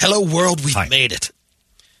 Phoenix. Hello, world. We've Hi. made it.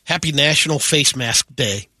 Happy National Face Mask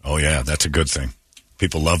Day. Oh, yeah, that's a good thing.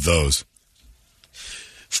 People love those.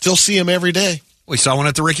 Still see them every day. We saw one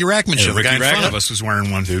at the Ricky Rackman show. The Ricky guy in front Rackman. of us was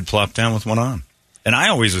wearing one. Dude plopped down with one on. And I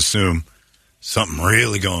always assume something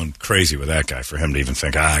really going crazy with that guy for him to even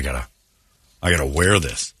think, I gotta wear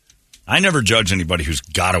this. I never judge anybody who's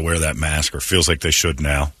got to wear that mask or feels like they should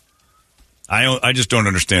now. I just don't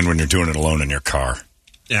understand when you're doing it alone in your car.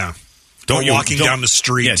 Yeah. Don't you walking down the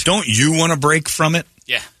street. Yeah, don't you want to break from it?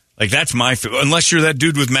 Yeah. Like, that's my unless you're that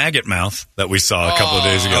dude with maggot mouth that we saw a couple of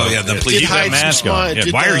days ago. Oh, yeah, then Keep please Did that hide some mask on. smile. Yeah,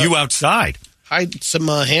 Did, why are you outside? Hide some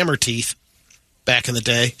hammer teeth back in the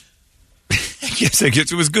day. Yes, I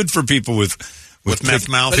guess it was good for people with meth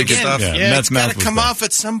mouth But and again, stuff. Yeah, yeah, meth it's mouth got to was come bad. off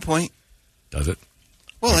at some point. Does it?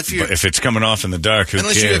 Well, if you're... But if it's coming off in the dark, who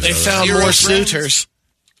Unless you cares? have They found Zero more friends. suitors.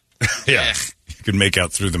 Yeah, you could make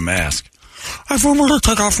out through the mask. I've wanted to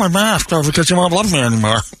take off my mask though because you won't love me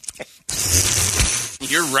anymore.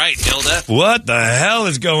 You're right, Hilda. What the hell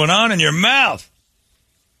is going on in your mouth?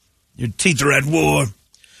 Your teeth are at war.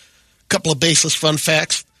 Couple of baseless fun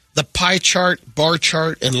facts. The pie chart, bar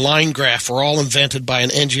chart, and line graph were all invented by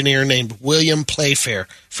an engineer named William Playfair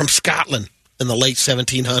from Scotland in the late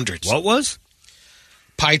 1700s. What was?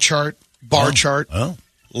 Pie chart, bar chart, Oh,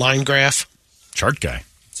 line graph. chart guy.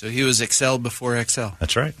 So he was Excel before Excel.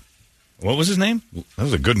 That's right. What was his name? That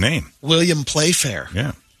was a good name. William Playfair.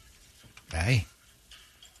 Yeah. Hey.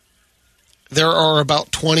 There are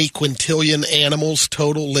about 20 quintillion animals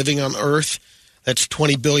total living on Earth. That's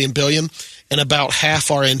 20 billion, and about half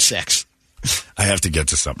are insects. I have to get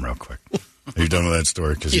to something real quick. Are you done with that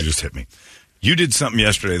story? Because you just hit me. You did something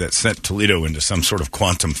yesterday that sent Toledo into some sort of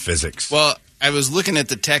quantum physics. Well, I was looking at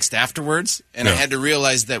the text afterwards, and I Yeah. had to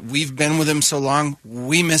realize that we've been with him so long,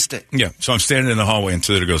 we missed it. Yeah. So I'm standing in the hallway, and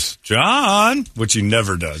Toledo goes, "John," which he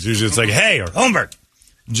never does. Usually it's like, "Hey," or "Holmberg."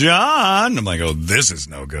 John. I'm like, "Oh, this is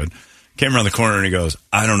no good." Came around the corner, and he goes,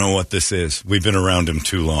 "I don't know what this is. We've been around him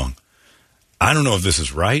too long. I don't know if this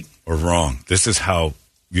is right or wrong. This is how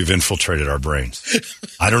you've infiltrated our brains.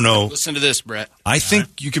 I don't know. Listen to this, Brett. I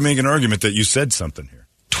think you can make an argument that you said something here.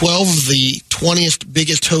 12 of the 20th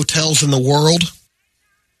biggest hotels in the world.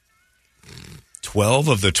 12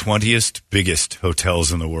 of the 20th biggest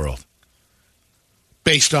hotels in the world.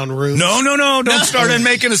 Based on rooms. No. Don't start in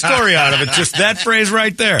making a story out of it. Just that phrase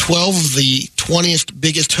right there. 12 of the 20th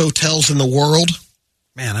biggest hotels in the world.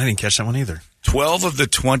 Man, I didn't catch that one either. 12 of the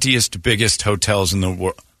 20th biggest hotels in the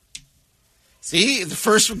world. See, the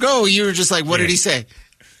first go, you were just like, what did he say?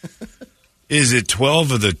 Is it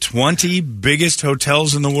 12 of the 20 biggest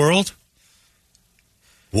hotels in the world?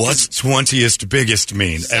 What's 20th biggest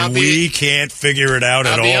mean? And we can't figure it out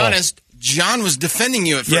at all. I'll be honest, John was defending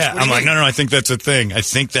you at first. Yeah, What do I'm you like, mean? no, I think that's a thing. I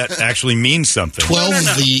think that actually means something. 12 of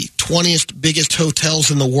the 20th biggest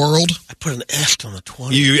hotels in the world. I put an S on the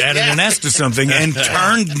 20. You added an S to something and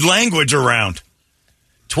turned language around.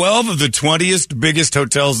 12 of the 20th biggest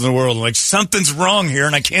hotels in the world. Like, something's wrong here,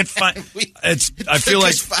 and I can't find. I feel Took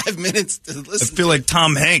like us 5 minutes to I listen. feel like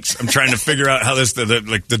Tom Hanks. I'm trying to figure out how this,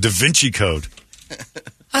 like the Da Vinci Code.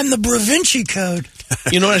 I'm the Bravinci Code.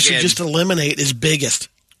 You know what I should Again. just eliminate is biggest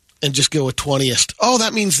and just go with 20th. Oh,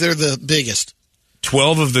 that means they're the biggest.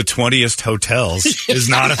 12 of the 20th hotels is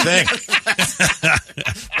not a thing.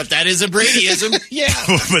 But that is a Bradyism. Yeah.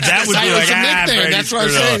 But that would be That like, was a nickname. Brady That's what I'm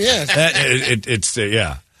screwed saying, up. yeah. It's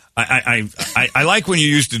yeah. I like when you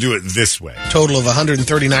used to do it this way. Total of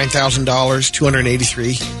 $139,000,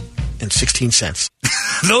 283 and 16 cents.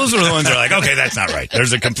 Those are the ones that are like, okay, that's not right.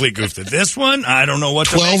 There's a complete goof to this one. I don't know what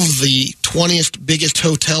to 12 make. of the 20th biggest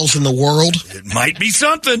hotels in the world. It might be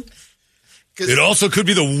something. It also could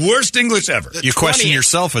be the worst English ever. You question 20th.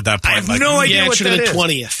 yourself at that point. I have like, no idea Yeah, it what should have that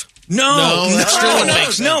been is. 20th. No, that still wouldn't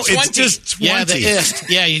make no, sense. it's 20. just 20. Yeah, the ist.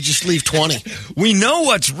 Yeah, you just leave 20. We know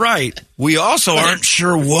what's right. We also aren't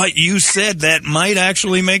sure what you said that might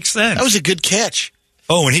actually make sense. That was a good catch.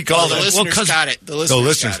 Oh, and he called the it. listeners got it. The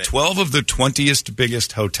listeners got it. 12 of the 20th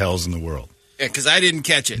biggest hotels in the world. Yeah, because I didn't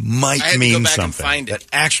catch it. Might I had mean to go back something. And find it. That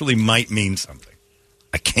actually might mean something.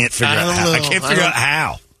 I can't figure I out don't how. know. I can't figure out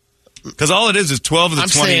how. Because all it is 12 of the I'm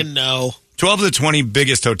 20. saying no. 12 of the 20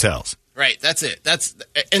 biggest hotels. Right, that's it. That's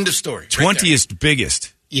the end of story. 20th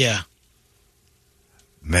biggest. Yeah.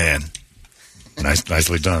 Man.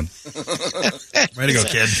 Nicely done. Way to go,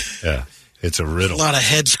 kid. Yeah. It's a riddle. A lot of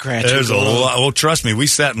head scratching. There's a going on. lot. Well, trust me, we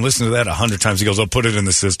sat and listened to that 100 times. He goes, I'll put it in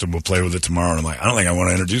the system. We'll play with it tomorrow. And I'm like, I don't think I want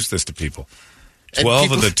to introduce this to people.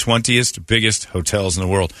 12 of the 20th biggest hotels in the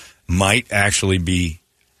world might actually be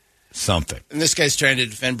something. And this guy's trying to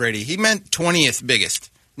defend Brady. He meant 20th biggest.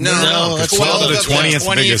 No, that's 12 of the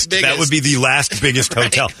 20th biggest. That would be the last biggest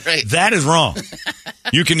hotel. Right. That is wrong.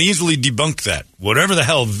 You can easily debunk that. Whatever the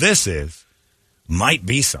hell this is might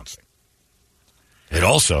be something. It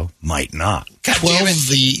also might not. 12 of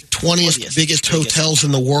the 20th biggest hotels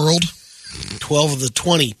in the world. 12 of the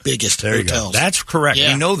 20 biggest There you hotels. go. That's correct.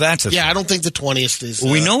 Yeah. We know that's a Yeah, thing. I don't think the 20th is.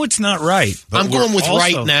 We know it's not right. But I'm going with we're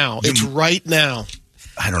also- right now. It's right now.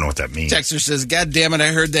 I don't know what that means. Texter says, God damn it, I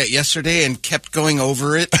heard that yesterday and kept going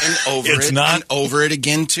over it and over It's it not- and over it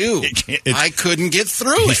again, too. I couldn't get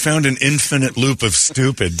through He it. found an infinite loop of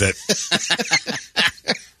stupid that.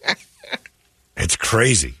 It's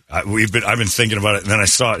crazy. I've been thinking about it, and then I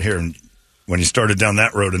saw it here, and when you started down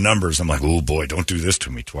that road of numbers, I'm like, oh boy, don't do this to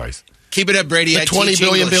me twice. Keep it up, Brady. The I 20 teach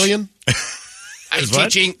billion English. billion?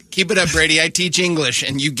 Keep it up, Brady. I teach English,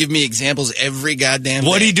 and you give me examples every goddamn day.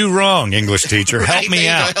 What do you do wrong, English teacher? Right, Help me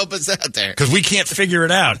there you go. out. Help us out there. Because we can't figure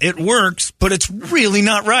it out. It works, but it's really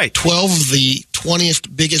not right. 12 of the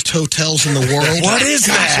 20th biggest hotels in the world. What is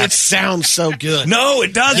that? Gosh, it sounds so good. No,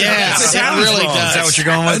 it doesn't. Yeah, it it sounds really wrong. does. Is that what you're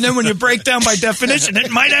going with? And then when you break down by definition,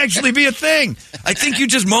 it might actually be a thing. I think you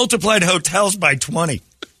just multiplied hotels by 20.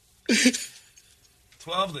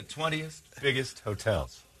 12 of the 20th biggest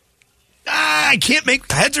hotels. I can't make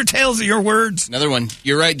heads or tails of your words. Another one.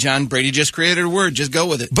 You're right, John. Brady just created a word. Just go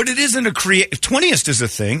with it. But it isn't a 20th is a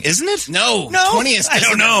thing, isn't it? No. No. 20th. I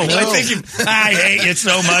don't know. No. I think I hate you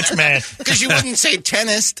so much, man. Because you wouldn't say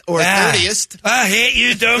 10th or 30th. I hate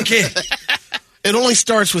you, donkey. It only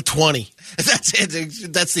starts with 20. That's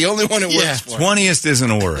it. That's the only one it works for. 20th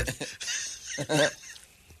isn't a word.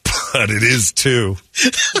 But it is too.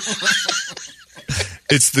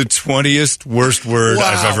 It's the 20th worst word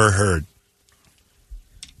I've ever heard.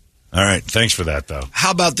 All right. Thanks for that, though.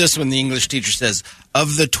 How about this one? The English teacher says,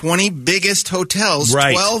 of the 20 biggest hotels,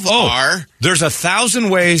 Right. 12 are... There's 1,000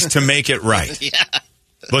 ways to make it right. Yeah.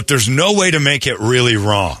 But there's no way to make it really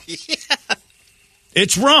wrong. Yeah.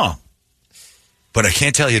 It's wrong. But I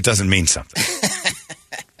can't tell you it doesn't mean something.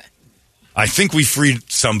 I think we freed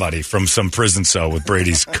somebody from some prison cell with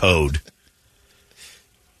Brady's code.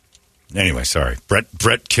 Anyway, sorry.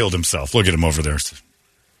 Brett killed himself. Look at him over there.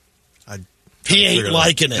 He ain't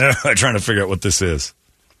liking it. I'm trying to figure out what this is.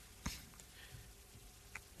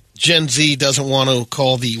 Gen Z doesn't want to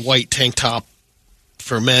call the white tank top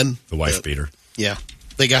for men. The wife beater. Yeah.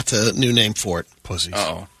 They got the new name for it. Pussies.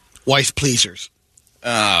 Oh. Wife pleasers.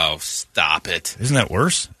 Oh, stop it. Isn't that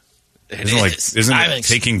worse? It Isn't is. I it think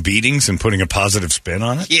so. taking beatings and putting a positive spin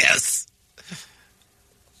on it? Yes.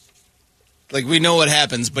 Like, we know what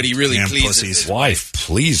happens, but he really Damn pleases pussies. his Wife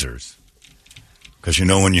pleasers. Because you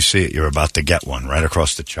know when you see it, you're about to get one right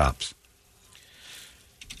across the chops.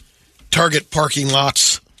 Target parking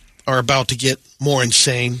lots are about to get more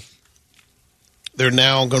insane. They're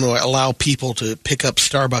now going to allow people to pick up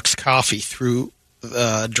Starbucks coffee through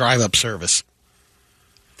drive-up service.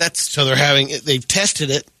 So they've tested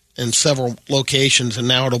it in several locations, and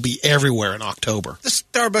now it'll be everywhere in October. The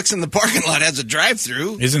Starbucks in the parking lot has a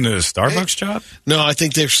drive-through. Isn't it a Starbucks job? No, I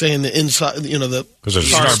think they're saying the inside, Because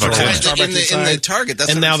there's a car Starbucks store. in it. In the Target. That's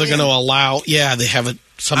and what now I'm they're saying. going to allow, they have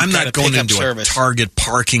some I'm kind not of going pickup into service. a Target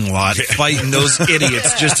parking lot fighting those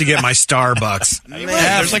idiots just to get my Starbucks.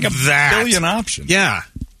 There's like a billion options. Yeah.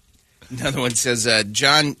 Another one says,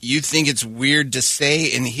 John, you think it's weird to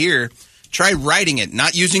say and hear. Try writing it,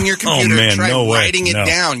 not using your computer. Oh, man, Try no way. writing it No.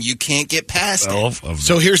 down. You can't get past it.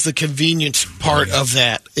 So here's the convenience part of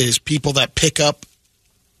that is people that pick up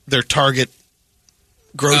their Target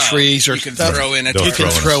groceries or you can stuff, throw in a you can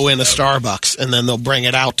Target. throw in a Starbucks, and then they'll bring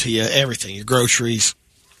it out to you, everything, your groceries,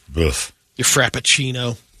 Ugh. your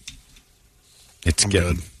Frappuccino.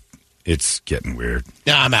 It's getting weird.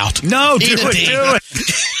 Yeah, I'm out. No, Eat do it, it. Dean.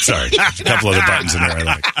 Sorry. A couple other buttons in there I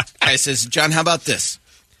like. Guy says, John, how about this?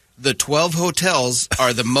 The 12 hotels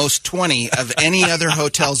are the most 20 of any other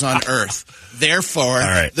hotels on Earth. Therefore,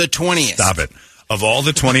 the 20th. Stop it. Of all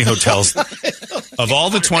the 20 hotels,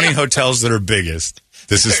 that are biggest,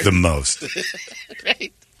 This is the most.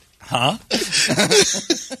 Right. Huh?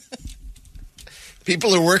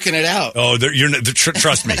 People are working it out. Oh,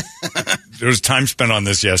 trust me. There was time spent on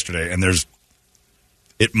this yesterday, and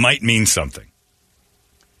it might mean something.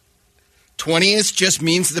 20th just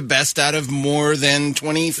means the best out of more than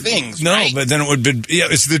 20 things. No, right? but then it would be,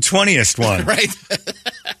 it's the 20th one. Right.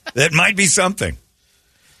 That might be something.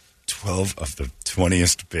 12 of the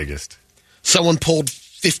 20th biggest. Someone polled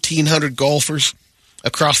 1,500 golfers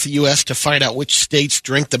across the U.S. to find out which states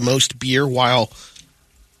drink the most beer while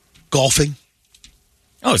golfing.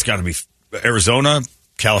 Oh, it's got to be Arizona,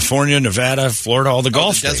 California, Nevada, Florida, all the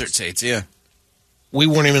golf desert states, yeah. We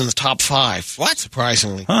weren't even in the top 5. What?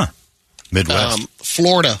 Surprisingly. Huh. Midwest.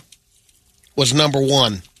 Florida was number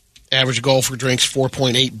 1. Average golfer drinks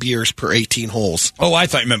 4.8 beers per 18 holes. Oh, I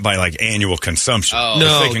thought you meant by like annual consumption. Oh.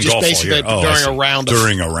 No, they can just golf basically all year. during a round.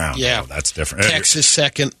 During a round. Yeah. Oh, that's different. Texas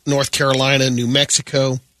second, North Carolina, New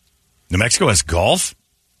Mexico. New Mexico has golf?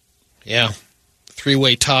 Yeah.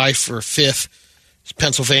 3-way tie for 5th.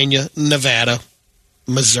 Pennsylvania, Nevada,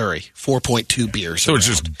 Missouri, 4.2 beers. So it's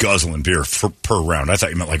just guzzling beer per round. I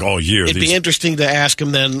thought you meant like all year. It'd be interesting to ask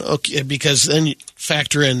them then, okay, because then you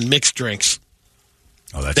factor in mixed drinks.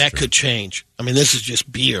 Oh, that's that true. could change. I mean, this is just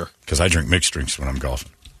beer. Because I drink mixed drinks when I'm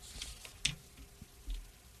golfing.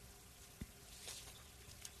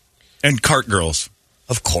 And cart girls.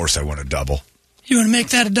 Of course I want a double. You want to make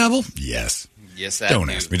that a double? Yes. Yes, Don't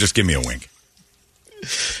ask me. Just give me a wink.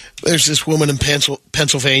 There's this woman in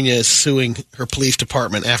Pennsylvania is suing her police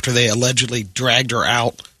department after they allegedly dragged her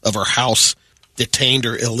out of her house, detained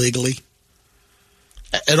her illegally.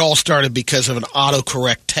 It all started because of an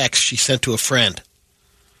autocorrect text she sent to a friend.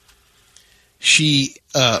 She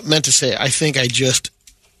meant to say, I think I just,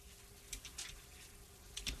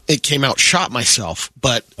 it came out, shot myself,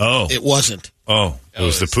 but it wasn't. Oh, it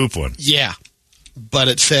was the poop one. Yeah. But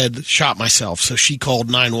it said, shot myself. So she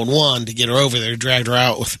called 911 to get her over there, dragged her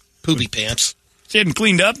out with poopy pants. She hadn't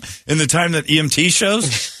cleaned up in the time that EMT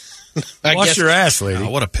shows? Wash your ass, lady. Oh,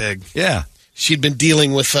 what a pig. Yeah. She'd been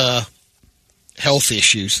dealing with health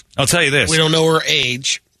issues. I'll tell you this. We don't know her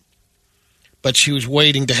age, but she was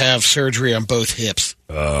waiting to have surgery on both hips.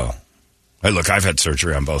 Oh. Hey, look, I've had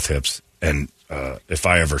surgery on both hips, and if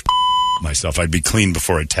I ever myself, I'd be clean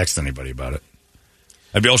before I text anybody about it.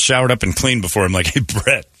 I'd be all showered up and clean before I'm like, hey,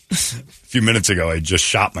 Brett, a few minutes ago I just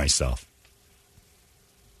shot myself.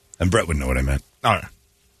 And Brett would know what I meant. All right.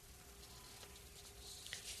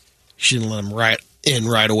 She didn't let him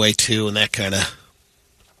right away, too, and that kind of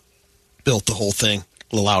built the whole thing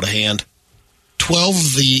a little out of hand. 12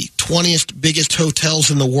 of the 20th biggest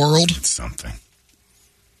hotels in the world. It's something.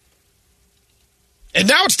 And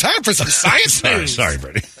now it's time for some science news. Sorry,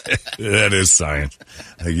 Brady. That is science.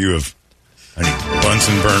 You have... I need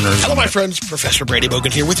Bunsen burners. Hello, my friends. Professor Brady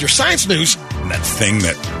Bogan here with your science news. And that thing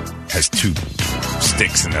that has 2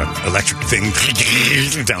 sticks and an electric thing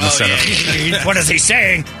down the center. Yeah. What is he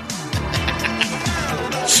saying?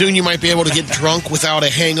 Soon you might be able to get drunk without a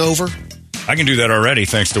hangover. I can do that already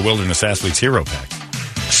thanks to Wilderness Athletes Hero Pack.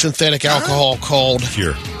 Synthetic alcohol called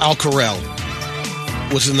Pure Alcarel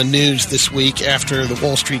was in the news this week after the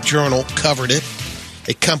Wall Street Journal covered it.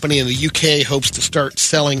 A company in the UK hopes to start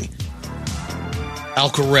selling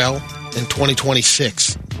Alcarel in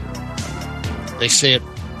 2026. They say it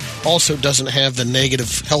also doesn't have the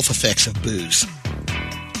negative health effects of booze.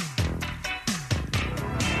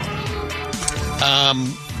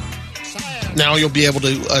 Now you'll be able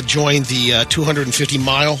to join the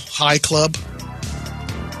 250-mile high club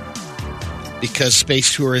because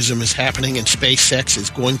space tourism is happening and space sex is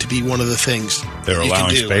going to be one of the things they're you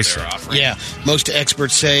allowing can do. space sex. Yeah, most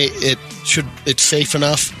experts say it's safe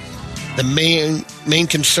enough. The main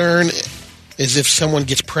concern is if someone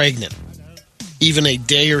gets pregnant. Even a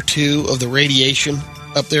day or 2 of the radiation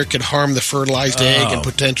up there could harm the fertilized egg and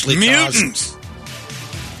potentially mutants.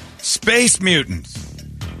 Space mutants.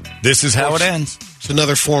 This is how it ends. It's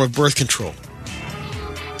another form of birth control.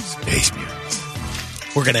 Space mutants.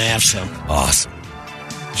 We're going to have some. Awesome.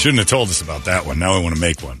 Shouldn't have told us about that one. Now I want to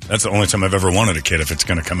make one. That's the only time I've ever wanted a kid if it's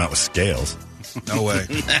going to come out with scales. No way.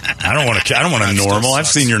 I don't want a normal. I've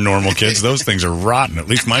seen your normal kids. Those things are rotten. At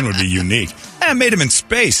least mine would be unique. I made him in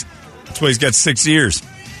space. That's why he's got 6 ears.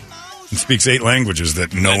 And speaks 8 languages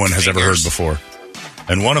that no one has ever heard before.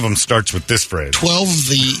 And one of them starts with this phrase. 12 of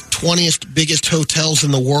the 20th biggest hotels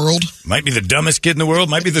in the world. Might be the dumbest kid in the world.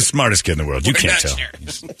 Might be the smartest kid in the world. You can't tell.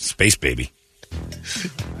 Space baby.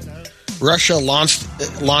 Russia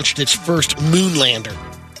launched its first moon lander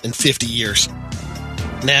in 50 years.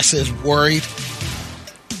 NASA is worried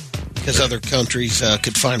because other countries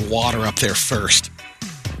could find water up there first.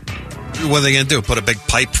 What are they going to do? Put a big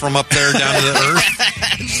pipe from up there down to the earth?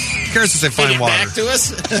 Who cares if they find water? Back to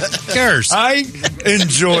us. Who cares? I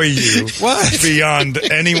enjoy you beyond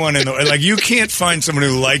anyone in the like. You can't find someone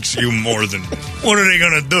who likes you more than. What are they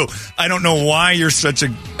going to do? I don't know why you're such a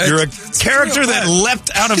character that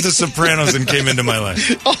leapt out of The Sopranos and came into my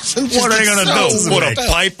life. What are they going to do? Put a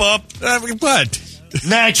pipe up? What?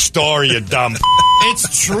 Next story, you dumb.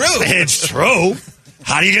 It's true. It's true.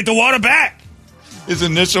 How do you get the water back? His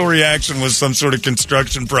initial reaction was some sort of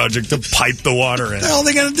construction project to pipe the water in. What the hell are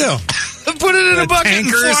they going to do? Put it in a bucket and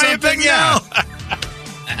tanker or fly it back something?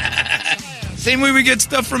 down. Same way we get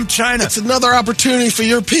stuff from China. It's another opportunity for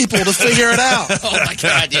your people to figure it out. Oh, my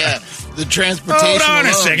God, yeah. The transportation. Hold on a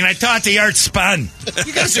alone. second. I thought the earth spun.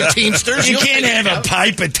 You guys are teamsters. You can't have a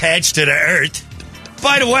pipe attached to the earth.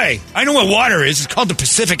 By the way, I know what water is. It's called the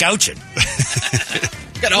Pacific Ocean.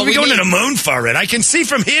 We're going to the moon for it. I can see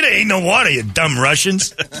from here there ain't no water, you dumb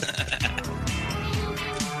Russians.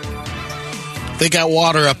 They got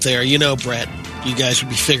water up there. You know, Brett, you guys would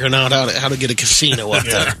be figuring out how to get a casino up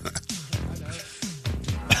there.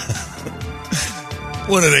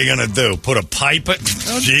 What are they going to do? Put a pipe in?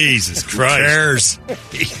 Jesus Christ.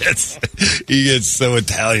 He gets so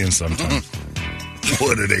Italian sometimes.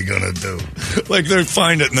 What are they going to do? Like, they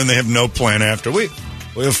find it and then they have no plan after. We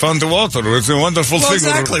have found the water. It's a wonderful thing.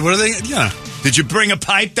 Exactly. What are they? Yeah. Did you bring a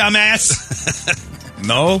pipe, dumbass?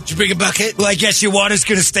 No. Did you bring a bucket? Well, I guess your water's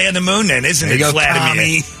going to stay on the moon then, isn't it,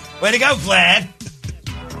 Vladimir? Way to go, Vlad.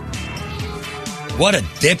 What a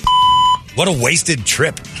dip. What a wasted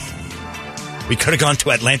trip. We could have gone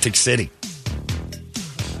to Atlantic City.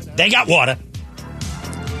 They got water.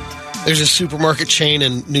 There's a supermarket chain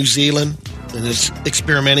in New Zealand and it's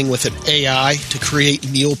experimenting with an AI to create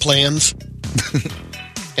meal plans.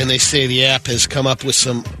 And they say the app has come up with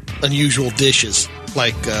some unusual dishes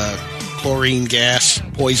like chlorine gas,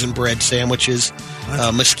 poison bread sandwiches,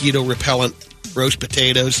 mosquito repellent roast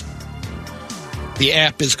potatoes. The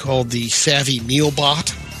app is called the Savvy Meal Bot,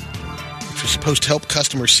 which is supposed to help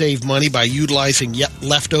customers save money by utilizing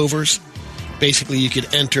leftovers. Basically, you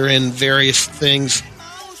could enter in various things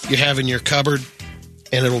you have in your cupboard,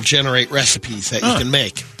 and it'll generate recipes that you can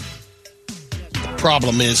make. The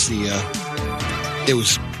problem is it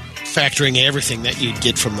was factoring everything that you'd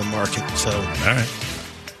get from the market. So, all right.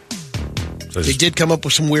 They did come up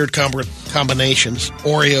with some weird combinations.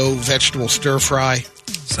 Oreo vegetable stir fry.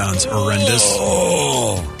 Sounds horrendous.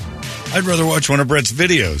 Oh, I'd rather watch one of Brett's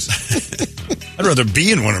videos. I'd rather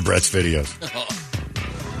be in one of Brett's videos.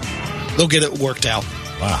 They'll get it worked out.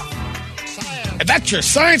 Wow. And that's your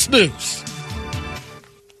science news.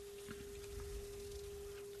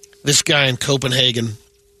 This guy in Copenhagen.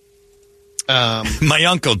 My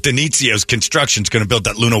uncle, Denizio's Construction's going to build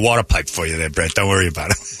that Luna water pipe for you there, Brett. Don't worry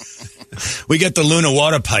about it. We get the Luna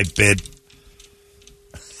water pipe bid.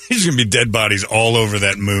 There's going to be dead bodies all over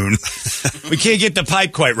that moon. We can't get the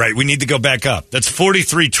pipe quite right. We need to go back up. That's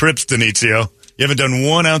 43 trips, Denizio. You haven't done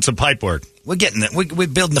 1 ounce of pipe work. We're getting it. We're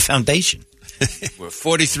building the foundation. We're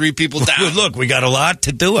 43 people down. Look, we got a lot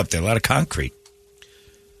to do up there, a lot of concrete.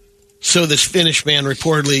 So this Finnish man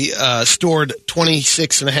reportedly stored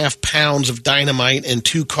 26.5 pounds of dynamite in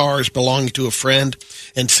 2 cars belonging to a friend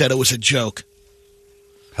and said it was a joke.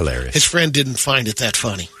 Hilarious. His friend didn't find it that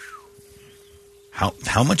funny.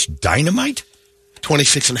 How much dynamite?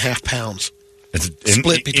 26.5 pounds.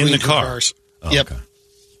 Split between in the car. Cars. Oh, yep. Okay.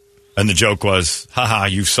 And the joke was, haha,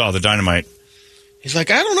 you saw the dynamite. He's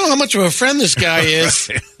like, I don't know how much of a friend this guy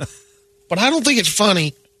is, but I don't think it's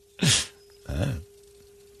funny.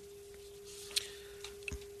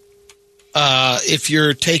 If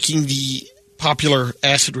you're taking the popular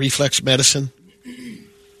acid reflux medicine,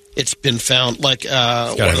 it's been found, like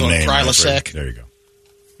Prilosec. Right? There you go.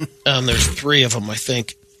 There's 3 of them, I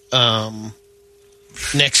think.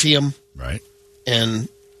 Nexium, right, and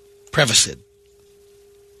Prevacid.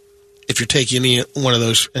 If you're taking any one of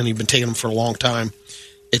those and you've been taking them for a long time,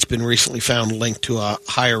 it's been recently found linked to a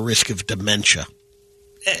higher risk of dementia.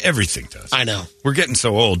 Everything does. I know. We're getting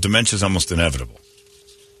so old, dementia's almost inevitable.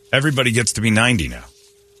 Everybody gets to be 90 now.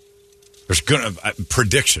 There's going to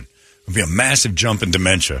prediction. There'll be a massive jump in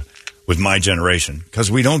dementia with my generation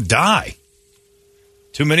because we don't die.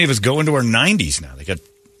 Too many of us go into our 90s now.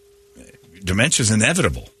 Dementia's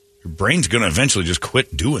inevitable. Your brain's going to eventually just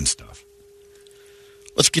quit doing stuff.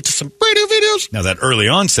 Let's get to some radio videos. Now, that early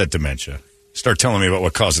onset dementia, start telling me about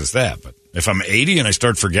what causes that. But if I'm 80 and I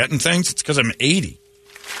start forgetting things, it's because I'm 80.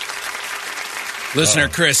 Listener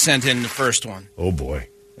Chris sent in the first one. Oh, boy.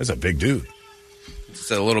 That's a big dude.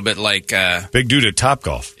 It's a little bit like... big dude at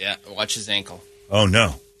Topgolf. Yeah, watch his ankle. Oh,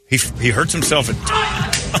 no. He hurts himself at...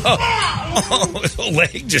 Oh, his whole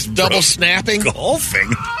leg just double broke. snapping.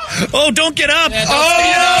 Golfing. Oh, don't get up. Yeah, no.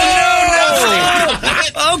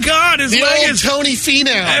 Oh, God, his the leg old is Tony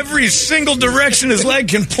Finau. every single direction his leg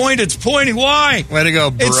can point. It's pointing. Why? Way to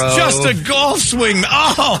go, bro. It's just a golf swing.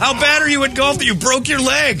 Oh, how bad are you at golf that you broke your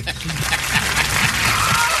leg?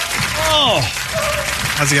 Oh.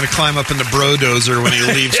 How's he going to climb up in the Brodozer when he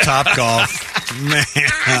leaves Top Golf? Man.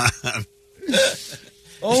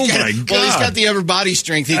 Oh, my God. Well, he's got the upper body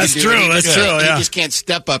strength. That's true. That's true. He Yeah. just can't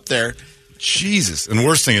step up there. Jesus. And the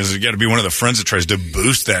worst thing is you got to be one of the friends that tries to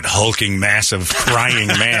boost that hulking, massive, crying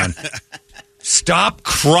man. Stop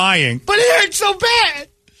crying. But it hurts so bad.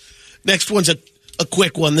 Next one's a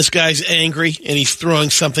quick one. This guy's angry, and he's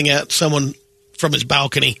throwing something at someone from his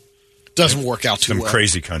balcony. Doesn't work out too Some well.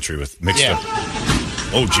 crazy country with mixed up.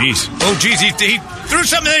 Oh, geez. Oh, geez. He threw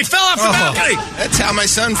something and he fell off the balcony. That's how my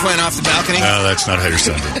son went off the balcony. No, that's not how your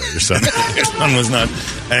son did it. Your son was not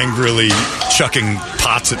angrily chucking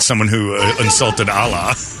pots at someone who insulted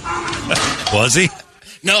Allah. Was he?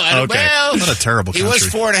 No, I don't. Okay. Well, What a terrible country. he was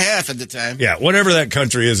 4.5 at the time. Yeah, whatever that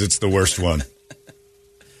country is, it's the worst one.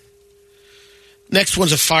 Next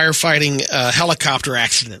one's a firefighting helicopter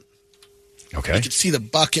accident. Okay. You can see the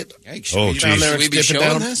bucket. Oh, down geez. there Should we and be skipping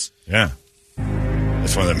showing down. this? Yeah.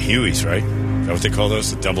 That's one of them Hueys, right? Is that what they call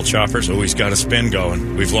those? The double choppers? Oh, he's got a spin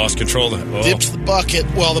going. We've lost control. Oh, Dips the bucket.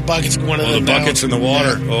 Well, the bucket's going in the bucket's in the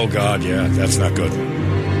water. Yeah. Oh, God, yeah. That's not good.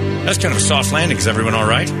 That's kind of a soft landing. Is everyone all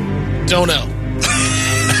right? Don't know.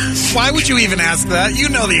 Why would you even ask that? You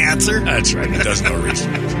know the answer. That's right. He does no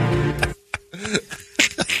research.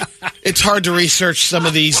 It's hard to research some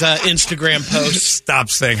of these Instagram posts. Stop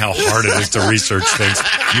saying how hard it is to research things.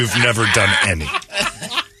 You've never done any.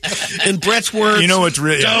 In Brett's words, You know what's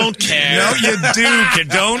really... don't care. No, you do.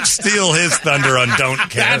 Don't steal his thunder on don't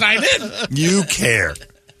care. That I didn't. You care.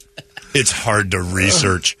 It's hard to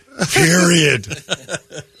research. Period.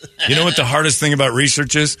 You know what the hardest thing about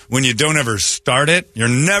research is? When you don't ever start it, you're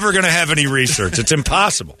never going to have any research. It's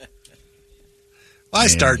impossible. Why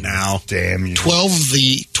start now? Damn you. 12 of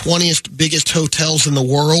the 20th biggest hotels in the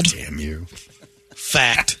world. Damn you.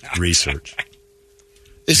 Fact. Research.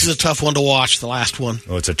 This is a tough one to watch, the last one.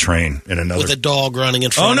 Oh, it's a train in another... With a dog running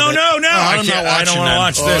in front Oh, of it. no. I don't want to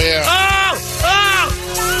watch this. Yeah. Oh!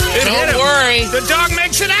 It hit him. Don't worry. The dog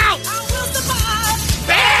makes it out.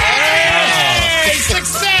 Hey!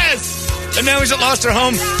 Success! And now he's at Lost Her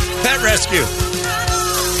Home Pet Rescue.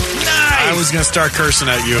 Nice! I was going to start cursing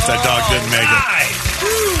at you if that dog didn't make it.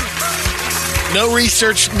 No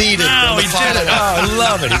research needed. No, he did it. Oh, I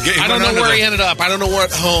love it. I don't know where he ended up. I don't know what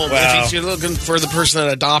home. Wow. If he's looking for the person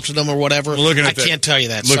that adopted him or whatever, I can't tell you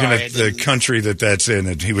that. Looking Sorry, at the country that's in,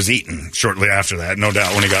 and he was eaten shortly after that. No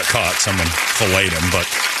doubt when he got caught, someone filleted him. But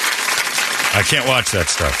I can't watch that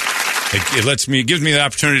stuff. It gives me the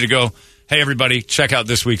opportunity to go, hey, everybody, check out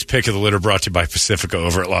this week's Pick of the Litter brought to you by Pacifica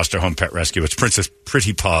over at Lost Her Home Pet Rescue. It's Princess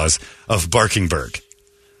Pretty Paws of Barkingburg.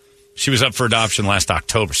 She was up for adoption last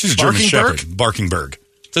October. She's a German Shepherd. Barkingburg.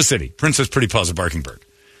 It's a city. Princess Pretty Paws of Barkingburg.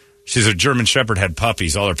 She's a German Shepherd, had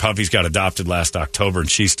puppies. All her puppies got adopted last October, and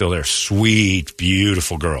she's still there. Sweet,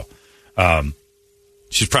 beautiful girl.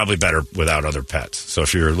 She's probably better without other pets. So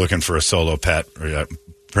if you're looking for a solo pet, or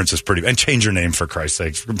Princess Pretty... And change your name, for Christ's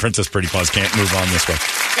sake. Princess Pretty Paws can't move on this way.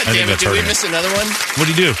 God damn it, did we miss another one? What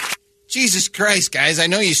do you do? Jesus Christ, guys. I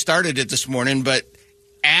know you started it this morning, but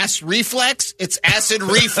ass reflex? It's acid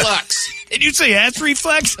reflux. Did you say ass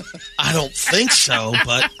reflex? I don't think so,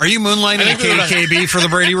 but... Are you moonlighting at KUPD for the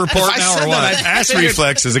Brady Report now, or what? Ass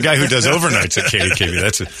reflex is a guy who does overnights at KUPD.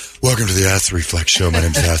 That's it. Welcome to the Ass Reflex Show. My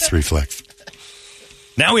name's Ass Reflex.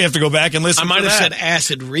 Now we have to go back and listen I might to have that. said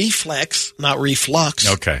acid reflex, not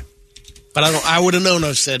reflux. Okay. But I would have known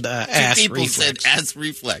I said ass People reflex. said ass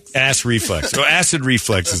reflex. Ass reflex. So acid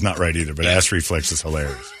reflex is not right either, but ass reflex is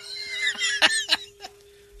hilarious.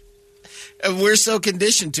 We're so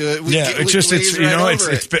conditioned to it. We just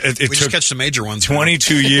catch the major ones.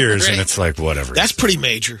 22 years, and it's like, whatever. That's pretty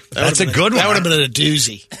major. That's a good one. That would have been a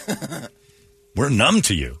doozy. We're numb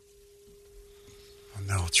to you. Oh,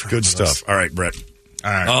 no, what's wrong Good with stuff. us? All right, Brett.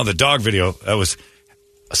 All right. Oh, the dog video. That was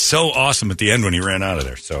so awesome at the end when he ran out of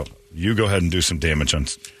there. So you go ahead and do some damage on...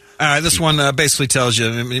 All right, this one basically tells you,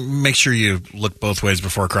 make sure you look both ways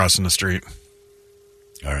before crossing the street.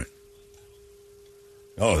 All right.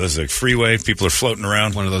 Oh, this is a freeway. People are floating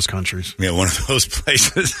around. One of those countries. Yeah, one of those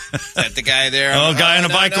places. Is that the guy there? Oh, guy on a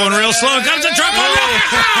bike going real slow. Comes a truck.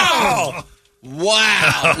 Oh!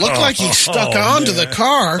 Wow. Looked like he stuck onto the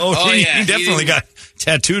car. He definitely got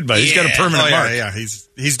tattooed by it. He's got a permanent mark. Yeah,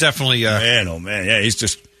 he's definitely... Man, oh, man. Yeah,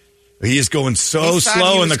 he is going so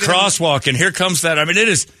slow in the crosswalk, and here comes that. I mean, it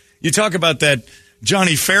is... You talk about that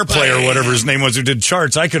Johnny Fairplay or whatever his name was who did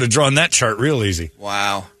charts. I could have drawn that chart real easy.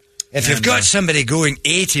 Wow. If you've got somebody going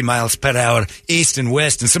 80 miles per hour east and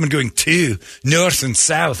west and someone going 2 north and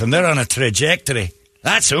south and they're on a trajectory,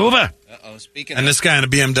 that's over. Uh-oh, speaking And of... this guy in a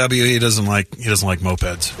BMW, he doesn't like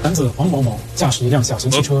mopeds. Oh,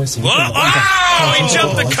 he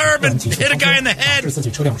jumped the curb and hit a guy in the head.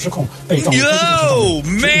 Yo,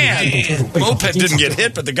 man. Moped didn't get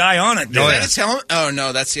hit, but the guy on it did. Is that his helmet? Oh,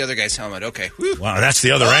 no, that's the other guy's helmet. Okay. Whew. Wow, that's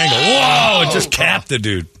the other angle. Whoa, it just capped the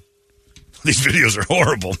dude. These videos are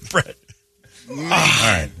horrible, Brett. All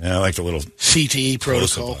right. Yeah, I like the little CTE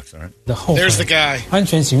protocol. box, all right. There's the guy.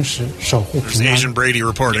 There's Asian Brady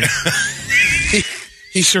reporting.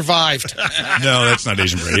 He survived. No, that's not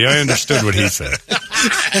Asian Brady. I understood what he said.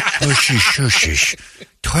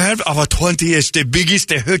 12 of 20 is the biggest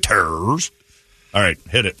hitters. All right,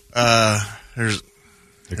 hit it. Here's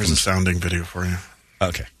a sounding video for you.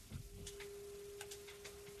 Okay.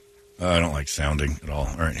 I don't like sounding at all.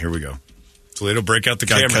 All right, here we go. Toledo, break out the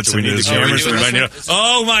Guy camera. cuts Do we need the into cameras?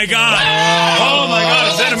 Oh, my God. Oh, my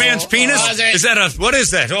God. Is that a man's penis? Pause it. Is that a... What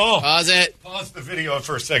is that? Oh. Pause it. Pause the video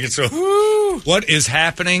for a second. So, what is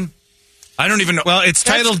happening? I don't even know. Well, it's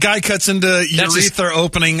titled "Guy Cuts into Urethra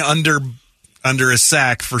Opening Under His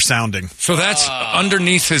Sack for Sounding." So that's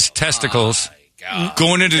underneath his testicles,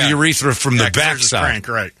 going into the urethra from the backside. Crank,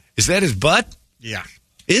 right? Is that his butt? Yeah.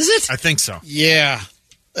 Is it? I think so. Yeah.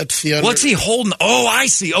 That's the under. What's he holding? Oh, I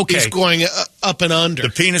see. Okay. He's going up and under. The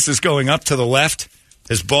penis is going up to the left.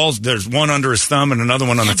 His balls, there's one under his thumb and another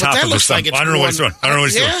one on the top of his thumb. Like I don't know what he's doing. I don't know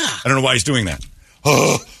what he's doing. I don't know why he's doing that.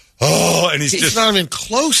 And he's just not even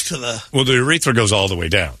close to the... Well, the urethra goes all the way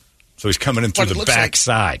down. So he's coming in through the back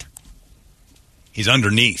side. He's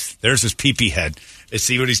underneath. There's his pee-pee head.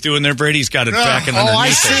 See what he's doing there, Brady? He's got it back and underneath.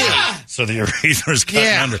 I see. So the urethra's cutting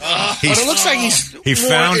under. But it looks like he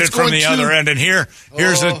found it from the other end. And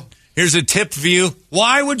here's a tip view.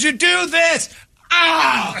 Why would you do this?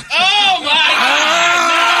 Oh my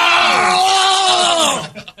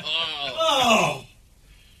God! No!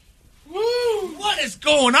 Woo! What is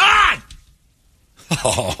going on?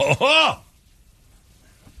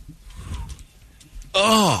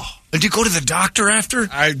 Did you go to the doctor after?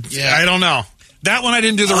 I don't know. That one I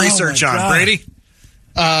didn't do the research on. Brady?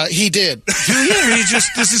 He did.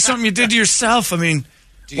 This is something you did to yourself. I mean,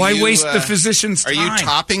 why waste the physician's time? Are you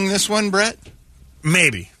topping this one, Brett?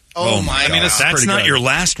 Maybe. Oh my God. I mean, that's not your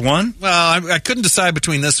last one? Well, I couldn't decide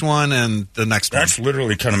between this one and the next one. That's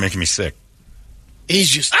literally kind of making me sick. He's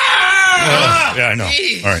just... Yeah, I know.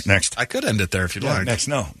 All right, next. I could end it there if you'd like. Next,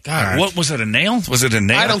 no. God, what was it, a nail? Was it a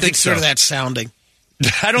nail? I don't consider that sounding.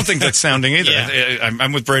 I don't think that's sounding either. Yeah.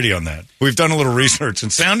 I'm with Brady on that. We've done a little research,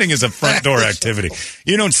 and sounding is a front door activity.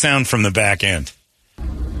 You don't sound from the back end. All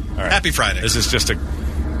right. Happy Friday. This is just a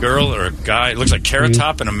girl or a guy. It looks like Carrot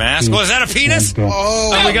Top and a mask. Oh, is that a penis?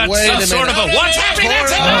 Oh, we got some sort of a... What's happening there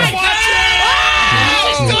tonight?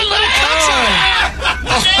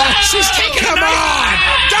 She's taking him on!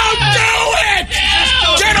 Don't do it!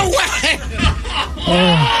 Get away!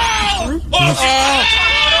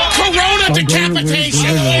 Corona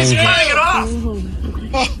decapitation! He's cutting it off!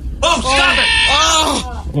 Stop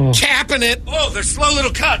it! Capping it! Oh, they're slow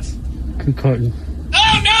little cuts. Don't keep cutting!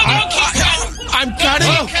 I'm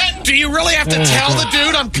cutting? Do you really have to tell the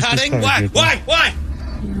dude I'm cutting? Why?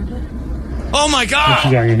 Oh, my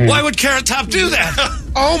God. Why would Carrot Top do that?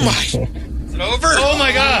 Oh, my... Is it over? Oh,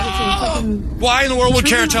 my God. Why in the world would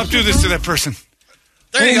Carrot Top do this to that person?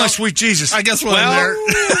 There you go. My sweet Jesus. I guess we'll end there.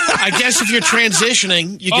 I guess if you're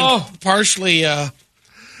transitioning, you can partially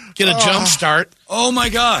get a jump start. Oh, my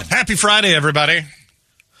God. Happy Friday, everybody.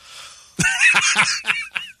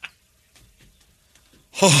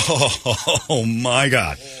 Oh, my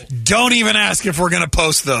God. Don't even ask if we're going to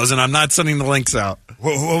post those, and I'm not sending the links out.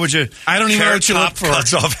 What would you... I don't even know what you look for.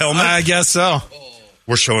 Cuts off helmet? I guess so.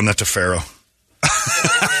 We're showing that to Pharaoh.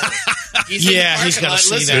 He's got to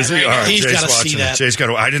see that. Is he? All right, He's Jay's got to watching see it. that. Jay's got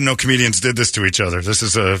to... I didn't know comedians did this to each other. This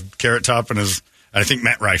is a Carrot Top and I think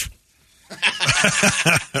Matt Rife.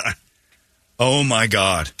 Oh, my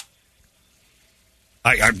God.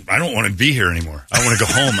 I don't want to be here anymore. I want to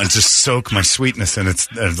go home and just soak my sweetness in it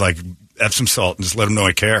and like Epsom salt and just let them know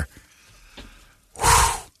I care.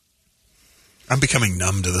 Whew. I'm becoming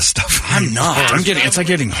numb to this stuff. I'm not. It's like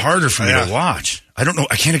getting harder for me to watch. I don't know.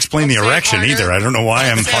 I can't explain the erection either. I don't know why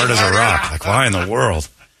I'm hard as a rock. Like, why in the world?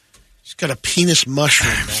 He's got a penis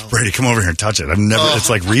mushroom now. Brady, come over here and touch it. I've never. It's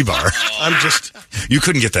like rebar. I'm just. You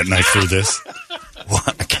couldn't get that knife through this.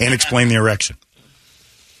 What? I can't explain the erection.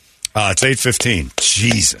 It's 8:15.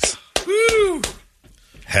 Jesus. Woo.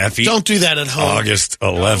 Happy Don't do that at home. August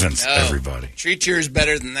 11th, No. everybody. Treat yours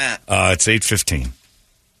better than that. It's 8:15.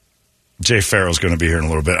 Jay Farrell's going to be here in a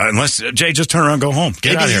little bit. Unless, Jay, just turn around and go home.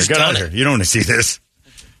 Get Maybe out of here. he's Get out done of here. You don't want to see this.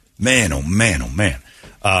 Man, oh, man, oh, man.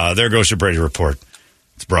 There goes your Brady Report.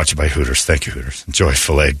 It's brought to you by Hooters. Thank you, Hooters. Enjoy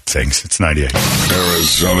filleted things. It's 98.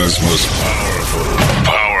 Arizona's most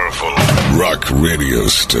powerful rock radio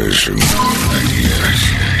station.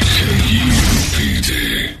 98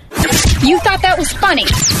 KUPD. You thought that was funny.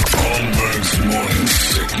 Holmbergs morning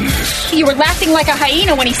sickness. You were laughing like a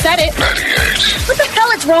hyena when he said it. 98 What the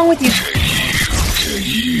hell is wrong with you?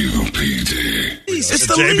 KUPD. It's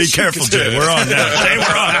Jay, be careful, Jay. We're on now. Jay, we're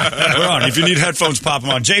on. We're on. If you need headphones, pop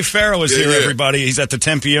them on. Jay Farrell is here, everybody. He's at the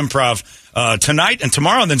Tempe Improv tonight and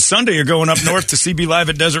tomorrow. And then Sunday, you're going up north to CB Live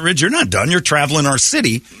at Desert Ridge. You're not done. You're traveling our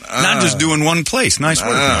city, not just doing one place. Nice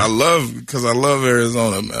work. I love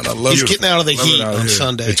Arizona, man. I love He's getting out of the heat on here.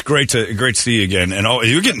 Sunday. It's great to see you again. And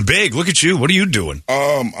you're getting big. Look at you. What are you doing?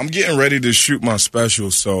 I'm getting ready to shoot my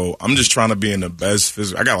special, so I'm just trying to be in the best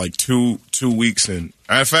physical. I got like two weeks in.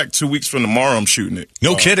 In fact, 2 weeks from tomorrow, I'm shooting it.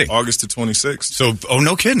 No kidding. August the 26th. So,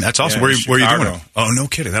 no kidding. That's awesome. Yeah, where are you doing Chicago. it? Oh, no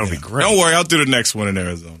kidding. That'll be great. Don't worry, I'll do the next one in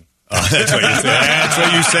Arizona. That's what you say. That's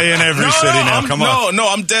what you say in every city now. Come on. No,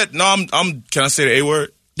 I'm dead. No, I'm. Can I say the A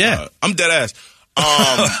word? Yeah. I'm dead ass.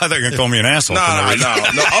 I thought you were going to call me an asshole. No.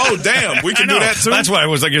 Oh, damn. We can do that too. That's why I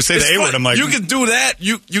was like, you say the A word. I'm like, you can do that.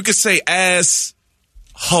 You can say ass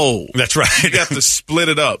hole. That's right. You have to split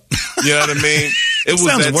it up. You know what I mean? It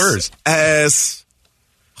sounds worse. Ass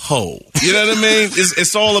hole. You know what I mean?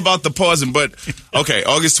 It's all about the pausing. But okay,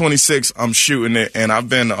 August 26th, I'm shooting it, and I've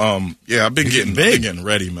been getting big, getting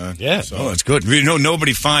ready, man. Yeah, so that's good. You know,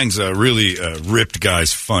 nobody finds really ripped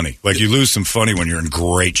guys funny. Like you lose some funny when you're in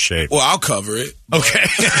great shape. Well, I'll cover it. Okay,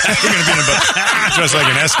 you're gonna be in a dressed like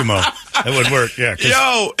an Eskimo. That would work. Yeah.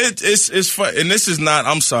 Yo, it's fun, and this is not.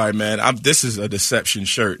 I'm sorry, man. This is a deception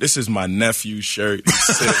shirt. This is my nephew's shirt.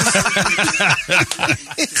 Because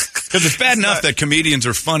it's bad enough that comedians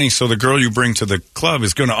are funny, so the girl you bring to the club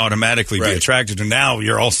is going to automatically be attracted to. Now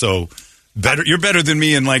you're also better. You're better than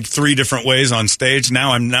me in like 3 different ways on stage.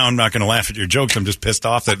 Now I'm not going to laugh at your jokes. I'm just pissed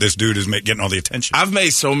off that this dude is getting all the attention. I've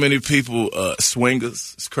made so many people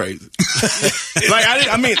swingers. It's crazy. Like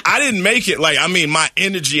I didn't make it. Like my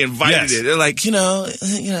energy invited it. They're like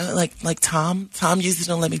like Tom usually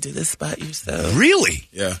don't let me do this spot. You so really?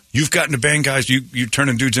 Yeah. You've gotten to bang guys. You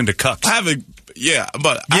turning dudes into cucks. I haven't. Yeah,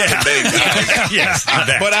 but I haven't banged guys. Yes,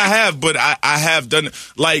 but I have done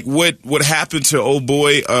like what happened to old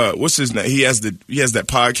boy. What's his name? He has that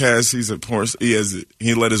podcast. He's a porn.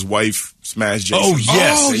 He let his wife smash Jason. Oh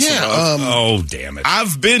yes. Oh yeah. Damn it.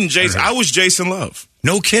 I've been Jason. I was Jason Love.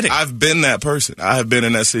 No kidding. I've been that person. I have been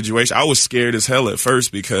in that situation. I was scared as hell at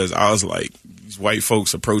first because I was like, these white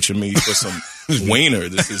folks approaching me for some wiener.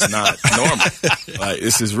 This is not normal. Like,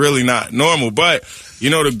 this is really not normal. But,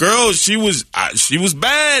 the girl, she was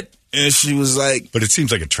bad. And she was like... But it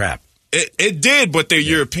seems like a trap. It did, but they're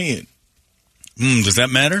European. Does that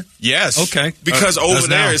matter? Yes. Okay. Because over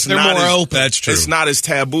there, they're more open. That's true. It's not as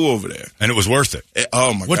taboo over there. And it was worth it.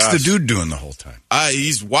 Oh, my God. What's the dude doing the whole time?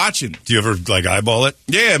 He's watching. Do you ever, eyeball it?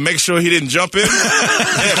 Yeah, make sure he didn't jump in.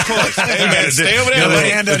 Yeah, of course. Hey, man, stay over there.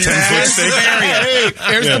 Hand on your head.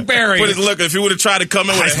 There's the barrier. Look, if he would have tried to come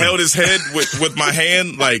in, would have held his head with my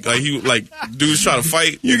hand, like dudes trying to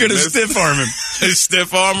fight. You're going to stiff arm him.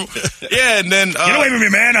 Stiff arm him. Yeah, and then... Get away from me,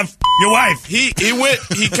 man. I'm your wife. He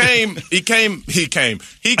came.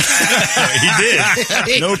 He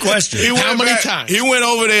did. No question. How many times? He went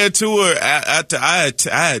over there to her after I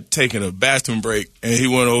had taken a bathroom break, and he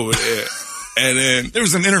went over there. And then there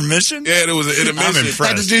was an intermission? Yeah, there was an intermission. I'm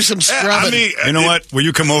impressed. Had to do some scrubbing. You know what? Will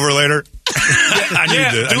you come over later?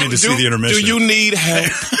 I need to see the intermission. Do you need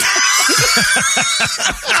help?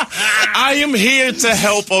 I am here to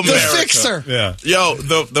help America. The fixer. Yeah. Yo,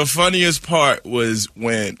 the funniest part was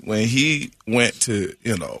when he went to,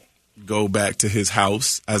 go back to his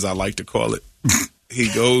house, as I like to call it. He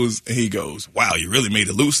goes, wow, you really made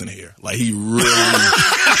it loose in here. Like, he really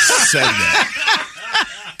said that.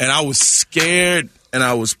 And I was scared and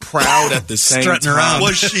I was proud at the same time.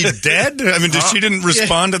 Was she dead? I mean, she didn't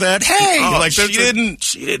respond to that? Hey!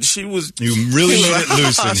 She was... You really made it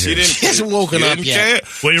loose in here. She hasn't woken up yet.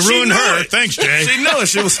 Well, you ruined her. Thanks, Jay.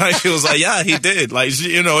 She was like, yeah, he did. Like,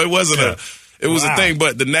 it wasn't it was a thing.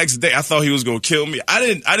 But the next day, I thought he was going to kill me. I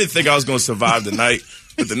didn't think I was going to survive the night.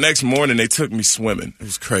 But the next morning, they took me swimming. It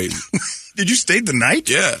was crazy. Did you stay the night?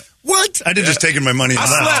 Yeah. What? I did just taking my money.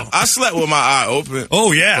 I slept with my eye open.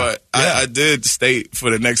 Oh, yeah. But I did stay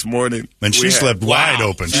for the next morning. And she slept wide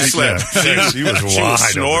open. She slept. She was wide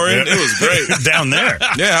snoring. open. It was great. Down there.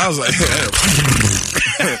 Yeah, I was like...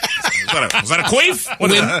 Was that a queef?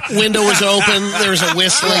 Window was open. There was a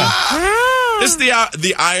whistling. It's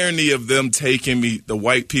the irony of them the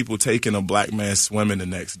white people taking a black man swimming the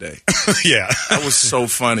next day. Yeah. That was so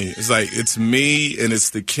funny. It's like, it's me and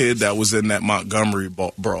it's the kid that was in that Montgomery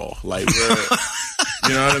brawl. Like,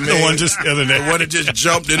 you know what I mean? The one just the other day. The one that just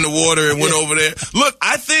jumped in the water and went over there. Look,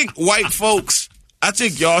 I think white folks,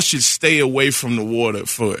 y'all should stay away from the water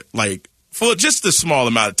for just a small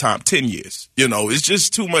amount of time, 10 years. You know, it's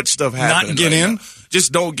just too much stuff happening. Not get in? Now.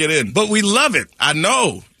 Just don't get in. But we love it. I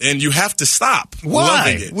know. And you have to stop. Why?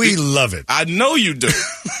 Loving it. We love it. I know you do.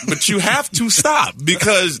 But you have to stop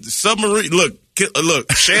because the submarine, look,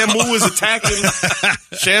 Shamu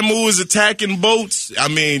is attacking boats. I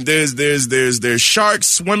mean, there's sharks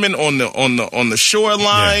swimming on the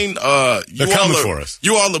shoreline. Yeah. They're coming for us.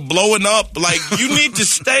 You all are blowing up. Like, you need to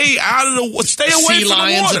stay away from the water. Sea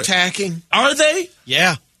lions attacking. Are they?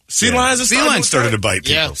 Yeah. Sea lions started to bite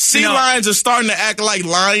people. Yeah. Sea lions are starting to act like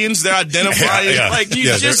lions. They're identifying. Yeah. Like, you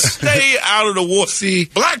just stay out of the water. See,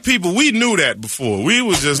 black people, we knew that before. We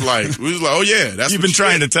was like, oh yeah, that's You've been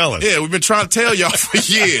trying to tell us. Yeah, we've been trying to tell y'all for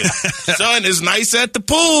years. Son, it's nice at the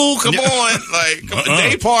pool. Come on. Like,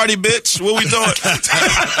 day party, bitch. What we doing?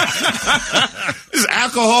 There's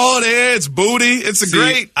alcohol there. It's booty. It's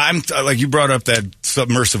great. I'm like, you brought up that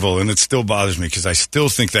submersible, and it still bothers me because I still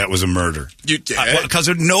think that was a murder. Because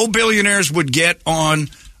no billionaires would get on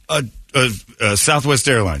Southwest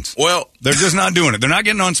Airlines. Well, they're just not doing it. They're not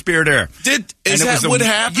getting on Spirit Air. Is that what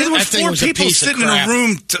happened? There was 4 people sitting in a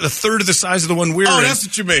room a third of the size of the one we're in. Oh, that's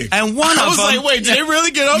what you mean. And one of them... I was like, wait, did they really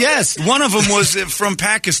get up? Yes. One of them was from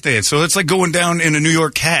Pakistan. So it's like going down in a New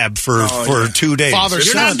York cab for 2 days.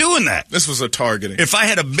 You're not doing that. This was a targeting. If I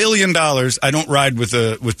had $1 billion, I don't ride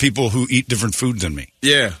with people who eat different food than me.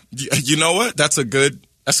 Yeah. You know what? That's a good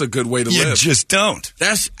way to live. You just don't.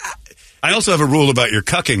 I also have a rule about your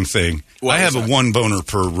cucking thing. I have a 1 boner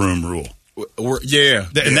per room rule. Yeah.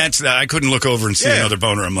 And that's I couldn't look over and see another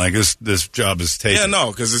boner. I'm like, this job is taken. Yeah,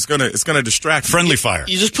 no, because it's gonna distract. Friendly fire.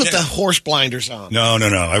 You just put the horse blinders on. No.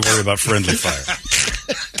 I worry about friendly fire.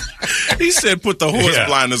 He said put the horse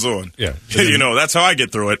blinders on. Yeah. You know, that's how I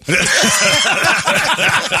get through it.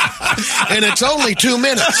 And it's only 2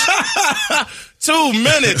 minutes. 2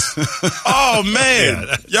 minutes. Oh man,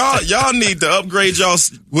 y'all need to upgrade y'all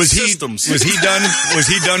systems. Was he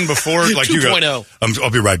done before? Like 2.0. I'll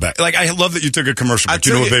be right back. Like, I love that you took a commercial. But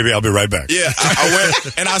you know what, baby? I'll be right back. Yeah, I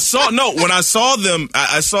went and I saw. No, when I saw them,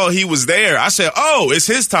 I saw he was there. I said, "Oh, it's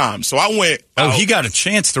his time." So I went. Oh, he got a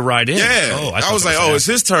chance to ride in. Yeah. Oh, I was like, "Oh, it's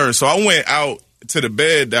his turn." So I went out to the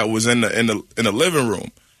bed that was in the living room.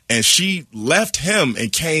 And she left him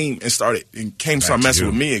and came started messing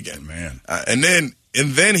with me again, man. And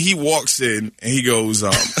then he walks in and he goes,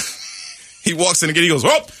 he walks in again. He goes,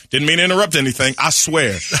 "Oh, didn't mean to interrupt anything. I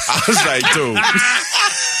swear." I was like, dude.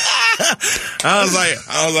 I was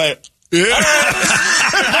like. Yeah.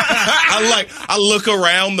 I look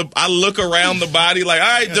around the body like, all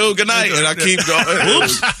right, dude, good night, and I keep going.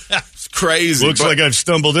 It's crazy. Looks like I've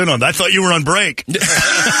stumbled in on that. I thought you were on break.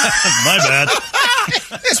 My bad.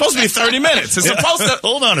 It's supposed to be 30 minutes. It's supposed to.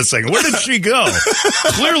 Hold on a second. Where did she go?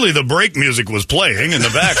 Clearly, the break music was playing in the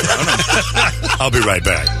background. I'll be right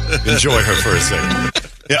back. Enjoy her for a second.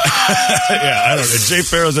 Yeah, I don't know. Jay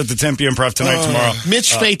Farrow's at the Tempe Improv tomorrow.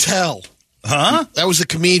 Mitch Fatel. Huh? That was the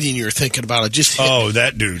comedian you were thinking about. It just hit me.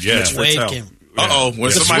 That dude. Yeah. Uh-oh.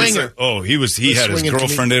 The swinger. He had his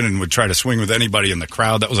girlfriend in and would try to swing with anybody in the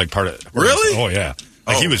crowd. That was like part of it. Really? Oh, yeah.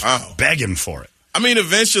 He was begging for it. I mean,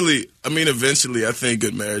 eventually, I think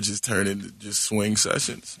good marriages turn into just swing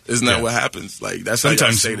sessions. Isn't that what happens? Like, that's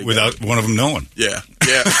sometimes how you stay without one of them knowing. Yeah.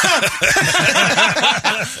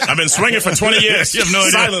 I've been swinging for 20 years. You have no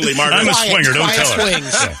idea. Silently, Margaret. I'm a swinger. Don't tell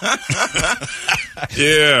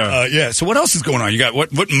her. Yeah. So what else is going on? You got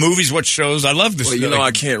what movies? What shows? I love this. Well,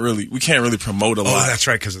 we can't really promote a lot. Oh, that's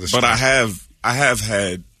right, because of the. But I have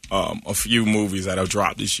had a few movies that have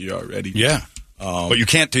dropped this year already. Yeah. But you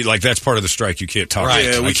can't do, like, that's part of the strike. You can't talk. Right.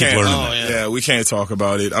 Yeah, we can't. We can't talk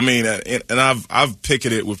about it. I mean, and I've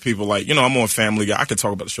picketed it with people like, I'm on Family Guy. I can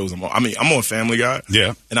talk about the shows I'm on. I mean, I'm on Family Guy.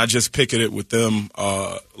 Yeah. And I just picketed it with them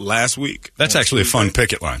last week. That's actually a fun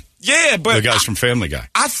picket line. Yeah, but the guys from Family Guy.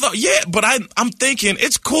 I thought, but I'm thinking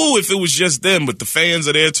it's cool if it was just them, but the fans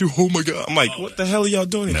are there too. Oh my God! I'm like, what the hell are y'all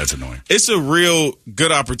doing? That's annoying. It's a real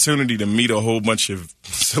good opportunity to meet a whole bunch of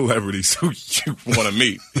celebrities who you want to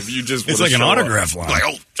meet. If you just, it's like an autograph line. Like,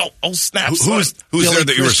 oh, snap! Who's there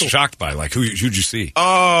that you were shocked by? Like, who'd you see?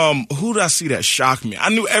 Who did I see that shocked me? I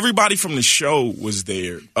knew everybody from the show was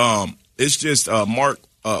there. It's just Mark.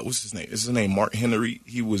 What's his name? Is his name Mark Henry?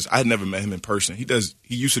 I had never met him in person. He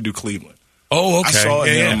used to do Cleveland. Oh, okay. I saw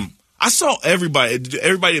him. Yeah. I saw everybody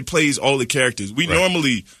that plays all the characters. We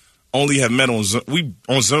normally only have met on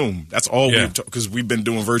Zoom. That's all because we've been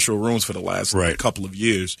doing virtual rooms for the last couple of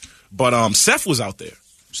years. But Seth was out there.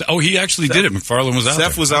 So, he actually did it. McFarlane was out there.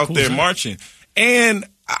 Seth was out there marching. And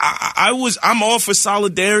I'm all for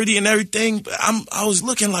solidarity and everything, but I was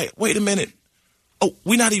looking like, wait a minute. Oh,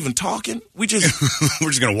 we're not even talking. We're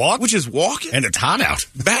just gonna walk. We're just walking, and it's hot out.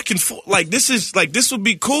 Back and forth. This would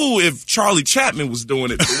be cool if Charlie Chaplin was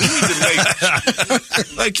doing it. But we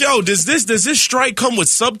need to does this strike come with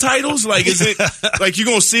subtitles? Like, is it like you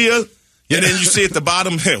gonna see us? And then you see at the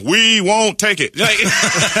bottom, we won't take it. Like,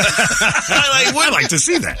 I'd like to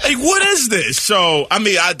see that. Like, what is this? So, I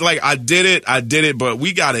mean, I did it, but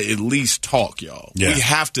we got to at least talk, y'all. Yeah. We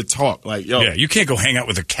have to talk. Like, yo. Yeah, you can't go hang out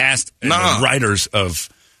with the cast and the writers of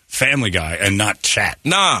Family Guy and not chat.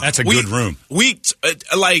 Nah. That's a good room.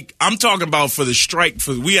 I'm talking about for the strike.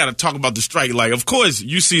 We got to talk about the strike. Like, of course,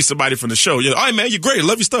 you see somebody from the show. You're like, all right, man, you're great.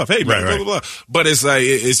 Love your stuff. Hey, man, blah, blah, blah. But it's like,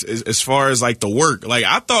 it's as far as like the work. Like,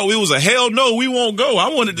 I thought it was a hell no, we won't go.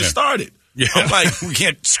 I wanted to start it. Yeah. I'm like, we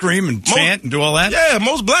can't scream and chant and do all that? Yeah,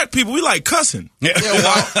 most black people, we like cussing. Yeah,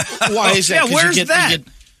 why is that? Yeah, where's that? You get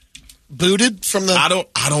booted from the... I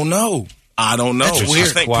don't know. That's weird.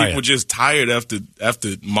 I think people just tired after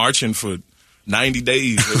marching for 90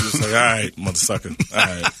 days. They're just like, all right, motherfucker. All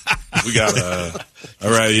right. We got all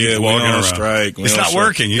right, yeah, we're on strike. It's not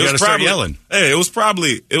working. You got to start yelling. Hey, it was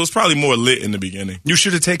probably more lit in the beginning. You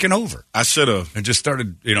should have taken over. I should have. And just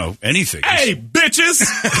started, anything. Hey, bitches.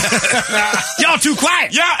 Y'all too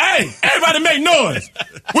quiet. Yeah, hey, everybody make noise.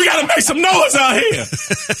 We got to make some noise out here.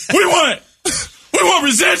 We want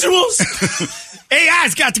residuals.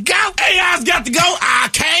 AI's got to go. AI's got to go. I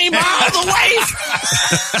came all the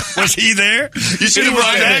way. Was he there? You should have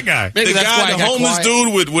brought that guy. Maybe the guy, the homeless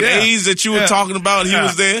dude with AIDS that you were talking about, he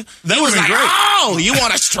was there. That was like, great. Oh, you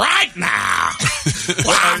want to strike now?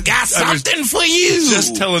 Well, I've got something for you.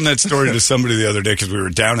 Just telling that story to somebody the other day because we were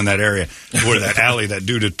down in that area where that alley, that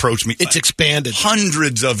dude approached me. It's expanded.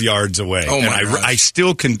 Hundreds of yards away. Oh, my gosh. I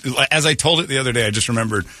still can, as I told it the other day, I just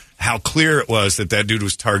remembered how clear it was that dude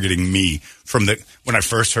was targeting me from when I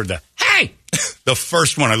first heard the, hey! The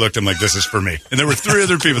first one I looked at him like, this is for me. And there were 3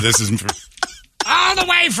 other people, this isn't for me. All the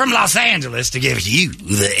way from Los Angeles to give you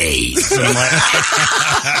the AIDS. I'm like,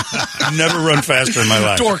 I've never run faster in my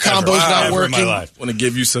life. Door combo's not working. He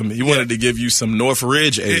wanted to give you some North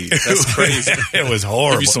Ridge AIDS. That's crazy. It was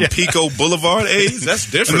horrible. Give you some Pico Boulevard AIDS. That's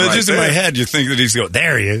different. And then just in my head, you think that he's going,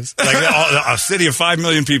 there he is. Like a city of 5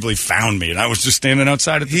 million people, he found me, and I was just standing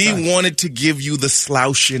outside at the time. He wanted to give you the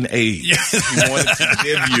slouching AIDS. He wanted to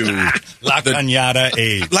give you La Cañada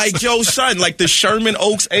AIDS. Like, yo, son, like the Sherman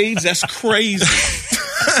Oaks AIDS. That's crazy.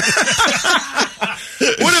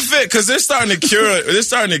 What if it? Because they're starting to cure it. They're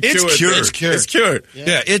starting to cure it. It's cured.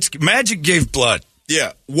 Yeah, Magic gave blood.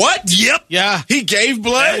 Yeah. What? Yep. Yeah. He gave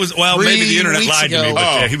blood? Maybe the internet lied to me,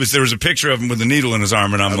 but there was a picture of him with a needle in his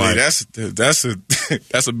arm, and I'm like, that's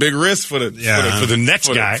a big risk for the next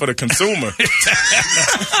guy. For the consumer.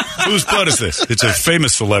 Whose blood is this? It's a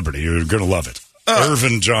famous celebrity. You're going to love it.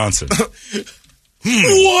 Irvin Johnson.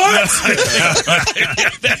 What?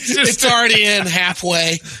 It's already in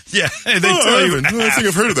halfway. Yeah, they tell you. I don't think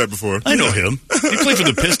I've heard of that before. I know him. He played for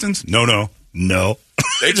the Pistons. No.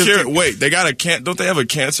 They cure. Wait, they got don't they have a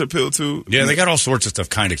cancer pill too? Yeah, they got all sorts of stuff.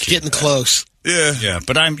 Kind of getting close. Yeah,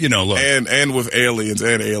 but I'm, look, and with aliens.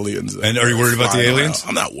 And are you worried about the aliens?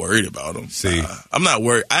 I'm not worried about them. See, I'm not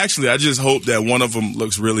worried. Actually, I just hope that one of them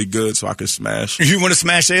looks really good so I can smash. You want to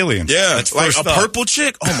smash aliens? Yeah, that's like a purple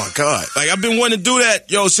chick. Oh my god! Like I've been wanting to do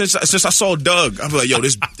that, yo, since I saw Doug. I'm like, yo,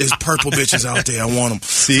 there's purple bitches out there. I want them.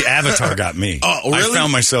 See, Avatar got me. Oh, really? I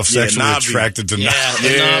found myself sexually attracted to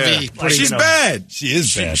Navi. Yeah. She's bad. She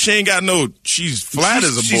is bad. She ain't got no. She's flat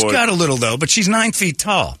as a board. She's got a little though, but she's 9 feet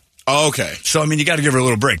tall. Oh, okay. So, I mean, you got to give her a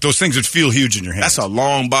little break. Those things would feel huge in your hands. That's a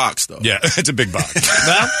long box, though. Yeah, it's a big box.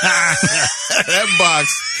 That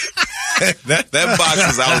box, that box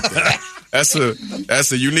is out there. That's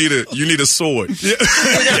a you need a sword. Yeah,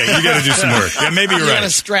 you got to do some work. Yeah, maybe you're right. Got to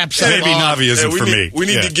strap something Maybe Navi isn't for me. We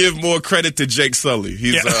need to give more credit to Jake Sully.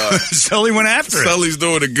 He's Sully went after it. Sully's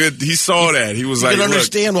doing a good. He saw that. He was like, "You can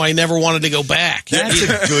understand why he never wanted to go back." That's a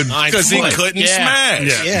good because he couldn't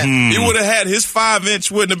smash. Yeah. He would have had his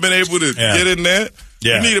 5-inch wouldn't have been able to get in there.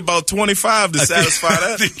 Yeah. You need about 25 to satisfy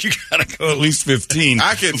that. I think you got to go at least 15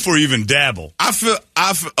 before you even dabble. I feel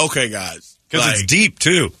okay, guys, because it's deep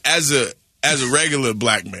too. As a regular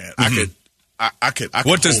black man, I could.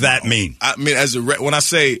 What does that mean? I mean, when I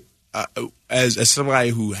say as somebody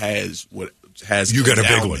who has you got a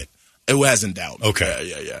big one. It wasn't doubt.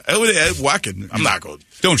 Okay. Yeah. I'm not going to.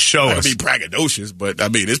 Don't show us. Be braggadocious, but I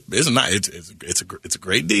mean, it's a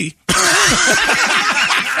great D.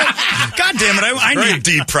 God damn it! I need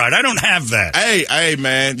D pride. I don't have that. Hey,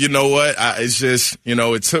 man. You know what? It's just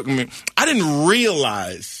it took me. I didn't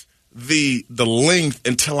realize the length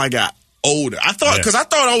until I got older. I thought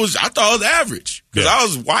I was average because I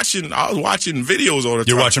was watching videos all the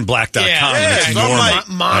time. You're watching Black.com. Yeah, so I'm like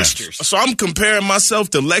monsters. So I'm comparing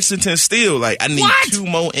myself to Lexington Steel. Like I need 2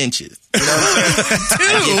 more inches. You know what I'm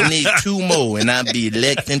saying? I just need 2 more, and I'll be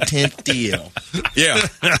Lexington Steel. Yeah.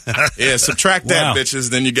 Subtract that, bitches,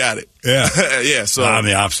 then you got it. Yeah, yeah. So I'm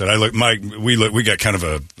the opposite. We got kind of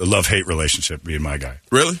a love-hate relationship. Me and my guy.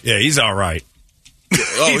 Really? Yeah, he's all right.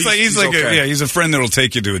 He's okay. He's a friend that'll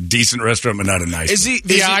take you to a decent restaurant, but not a nice. Is he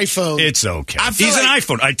the iPhone? It's okay. He's an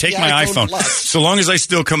iPhone. I take my iPhone. So long as I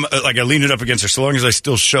still come, I lean it up against her. So long as I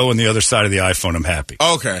still show on the other side of the iPhone, I'm happy.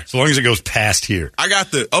 Okay. So long as it goes past here. I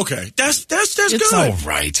got That's good. It's all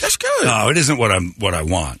right. That's good. No, it isn't what I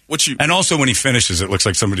want. And also when he finishes, it looks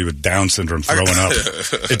like somebody with Down syndrome throwing up.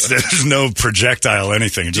 There's no projectile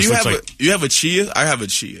anything. It just looks like you have a chia. I have a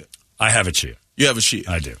chia. I have a chia. You have a chia.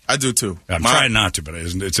 I do. I do too. I'm trying not to, but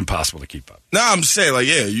it's impossible to keep up. No, I'm saying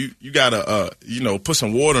you gotta put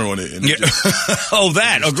some water on it. And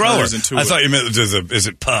a grower. I thought you meant is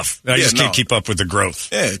it puff? I just can't keep up with the growth.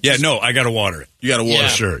 Yeah. No, I gotta water it. You gotta water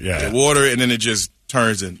it. Sure. Yeah. Water it, and then it just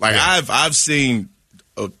turns in. Like I've seen,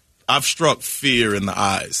 I've struck fear in the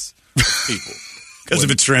eyes of people because of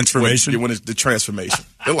its transformation. When it's the transformation,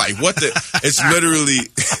 they're like, "What the?" It's literally.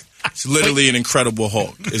 It's literally an Incredible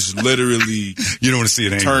Hulk. It's literally... You don't want to see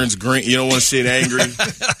it angry. Turns green. You don't want to see it angry.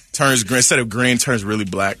 Turns green. Instead of green, turns really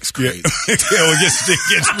black. It's crazy. It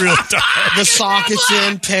gets real dark. The sockets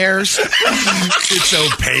in pairs. It's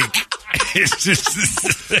opaque. It's just...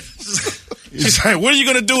 She's like, what are you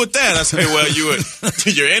going to do with that? I say, well,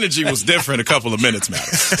 your energy was different a couple of minutes, man.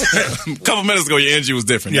 A couple minutes ago, your energy was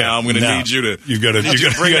different. Now I'm going to need you to... You got to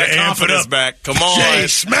bring that confidence back. Come on. Jay,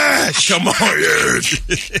 smash! Come on,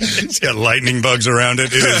 It's got lightning bugs around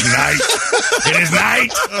it. It is night. It is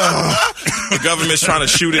night. The government's trying to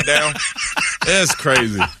shoot it down. It's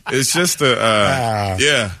crazy. It's just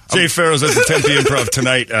Jay Farrow's at the Tempe Improv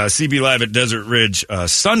tonight. CB Live at Desert Ridge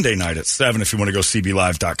Sunday night at 7 if you want to go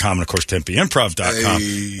cblive.com and, of course, TempeImprov.com.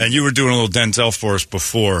 Hey. And you were doing a little Denzel for us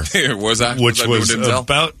before. Was I? Which was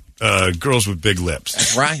about girls with big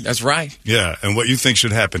lips. That's right. Yeah, and what you think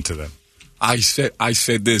should happen to them. I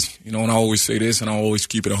said this, and I always say this, and I always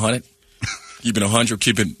keep it 100. Keep it 100,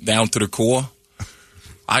 keep it down to the core.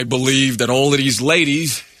 I believe that all of these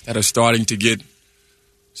ladies that are starting to get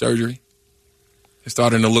surgery, they're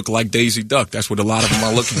starting to look like Daisy Duck. That's what a lot of them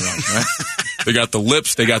are looking like, right? They got the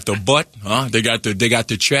lips, they got the butt, huh? They got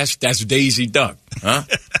the chest. That's Daisy Duck, huh?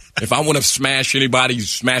 If I want to smash a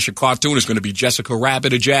cartoon, it's going to be Jessica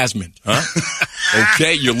Rabbit or Jasmine, huh?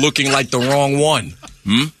 Okay, you're looking like the wrong one.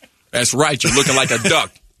 That's right, you're looking like a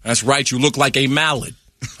duck. That's right, you look like a mallard,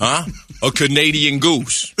 huh? A Canadian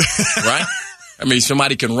goose, right? I mean,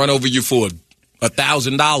 somebody can run over you for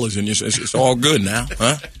 $1,000 and it's all good now,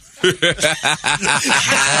 huh? I love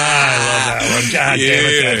that one. God damn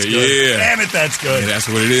it, that's good. Yeah. Damn it, that's good. Yeah, that's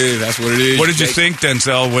what it is. What did you think,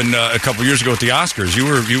 Denzel, when a couple years ago at the Oscars? You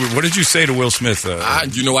were. What did you say to Will Smith? I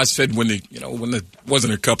said when it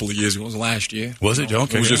wasn't a couple of years, it was last year. Was it?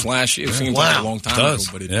 Okay. It was just last year. It seems like a long time ago,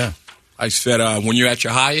 but I said when you're at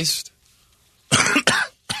your highest,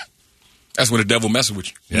 that's when the devil messes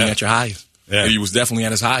with you. When you're at your highest. Yeah. And he was definitely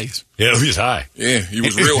at his highest. Yeah, he was high. Yeah, he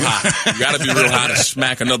was real high. You got to be real high to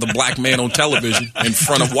smack another black man on television in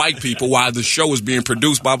front of white people while the show is being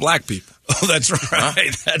produced by black people. Oh, that's right. Huh?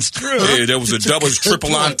 That's true. Yeah, there was a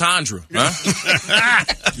triple entendre. Huh?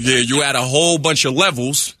 Yeah, you had a whole bunch of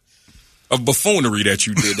levels of buffoonery that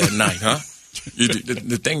you did that night, huh?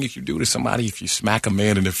 The thing that you do to somebody, if you smack a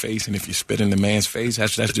man in the face and if you spit in the man's face,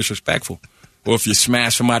 that's disrespectful. Or if you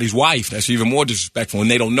smash somebody's wife, that's even more disrespectful,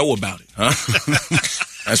 and they don't know about it, huh?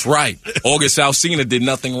 That's right. August Alsina did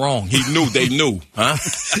nothing wrong. They knew, huh?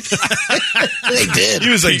 They did.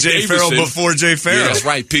 He was like Jay Farrell before Jay Farrell. Yeah, that's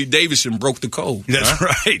right. Pete Davidson broke the code. That's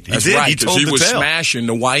right. That's right. He told the was tale. Smashing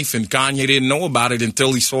the wife, and Kanye didn't know about it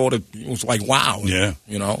until he saw it. It was like, wow. Yeah.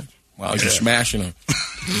 Wow, you're smashing a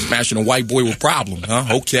white boy with problems,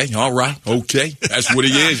 huh? Okay, all right, okay. That's what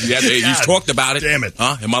he is. He's talked about it. Damn it.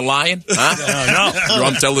 Huh? Am I lying? Huh? No.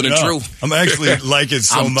 I'm telling the truth. I'm actually like it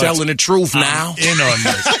so much. I'm telling the truth now. I'm in on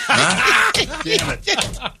this. Huh? Damn it.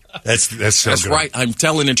 That's so That's good. right. I'm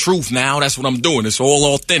telling the truth now. That's what I'm doing. It's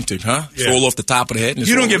all authentic, huh? It's all off the top of the head. And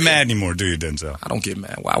You don't get real. mad anymore, do you, Denzel? I don't get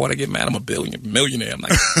mad. Why would I get mad? I'm a millionaire. I'm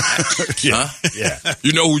like, Yeah. huh? Yeah.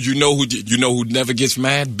 You know who never gets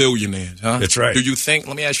mad? Billionaires, huh? That's right. Do you think?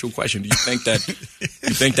 Let me ask you a question. Do you think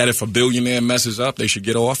that if a billionaire messes up, they should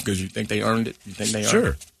get off because you think they earned it? You think they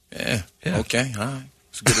earned it? Yeah. Okay. All right.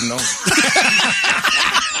 It's good to know.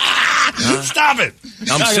 Stop it!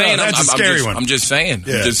 I'm saying that's a scary one. I'm just saying.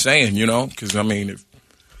 Yeah. I'm just saying. Because I mean,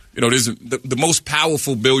 there's the most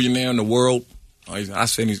powerful billionaire in the world. I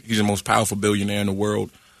say he's the most powerful billionaire in the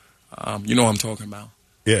world. You know what I'm talking about?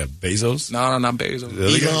 Yeah, Bezos. No, not Bezos.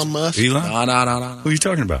 Elon Musk. No. Who are you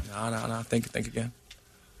talking about? No. Think again.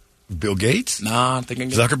 Bill Gates? Nah, think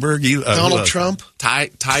again. Zuckerberg? Donald Trump?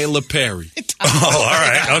 Tyler Perry. Oh, all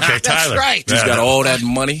right. Okay, Tyler. That's right. He's got all that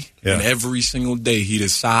money, Yeah. and every single day he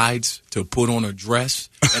decides to put on a dress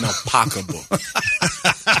and a pocketbook.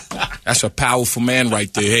 That's a powerful man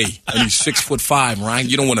right there. Hey, and he's 6'5", right?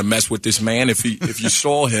 You don't want to mess with this man. If you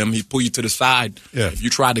saw him, he'd pull you to the side. Yeah. If you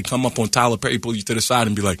tried to come up on Tyler Perry, he'd pull you to the side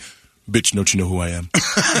and be like, "Bitch, don't you know who I am?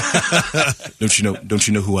 Don't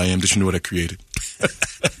you know who I am? Don't you know what I created?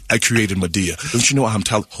 I created Medea. Don't you know I'm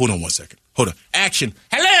Tyler? Hold on 1 second. Hold on. Action.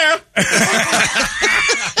 Hello.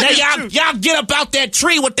 Now y'all get up out that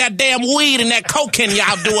tree with that damn weed and that cocaine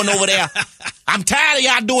y'all doing over there. I'm tired of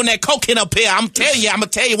y'all doing that cocaine up here. I'm gonna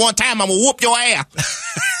tell you one time, I'm gonna whoop your ass.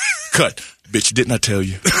 Cut. Bitch, didn't I tell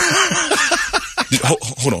you?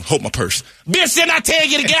 Hold on, hold my purse. Bitch, didn't I tell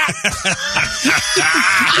you to get out?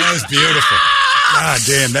 That was beautiful. God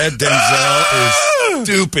damn, that Denzel is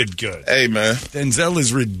stupid good. Hey, man. Denzel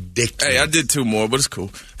is ridiculous. Hey, I did 2 more, but it's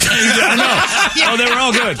cool. I know. Oh, they were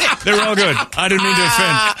all good. They were all good. I didn't mean to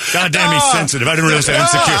offend. God damn, he's sensitive. I didn't realize that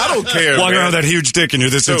insecure. I don't care, Walking man. around with that huge dick and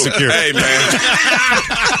you're this insecure. Hey, man.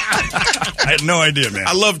 I had no idea, man.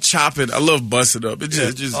 I love chopping. I love busting up.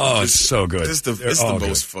 It's so good. It's the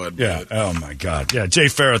most fun. Yeah. Man. Oh, my God. Yeah. Jay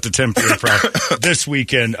Farrow at the 10 Period Prop this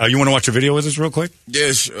weekend. You want to watch a video with us real quick?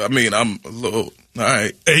 Yes. I mean, I'm a little... All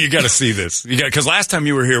right. Hey, you got to see this. Because last time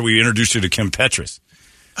you were here, we introduced you to Kim Petras.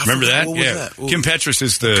 Remember that? What was that? Kim Petras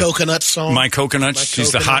is the Coconut song. My Coconuts.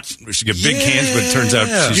 She's the hot. She got big cans, but it turns out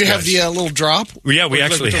she's you have the little drop. Well, yeah, we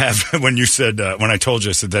actually have. When you said when I told you,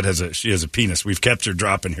 I said she has a penis. We've kept her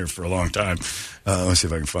drop in here for a long time. Let me see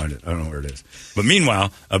if I can find it. I don't know where it is. But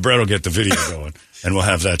meanwhile, Brett will get the video going, and we'll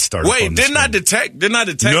have that started. Wait, didn't I detect?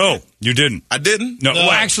 No, you didn't. I didn't. No. Well,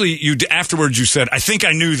 actually, afterwards you said, "I think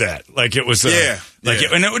I knew that." Like it was. And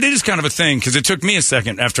it is kind of a thing because it took me a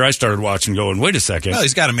second after I started watching, going, "Wait a second." Well,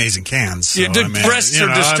 he's got amazing cans. So, Yeah, breasts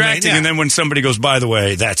are distracting, and then when somebody goes, "By the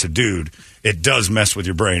way, that's a dude," it does mess with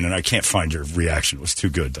your brain, and I can't find your reaction. It was too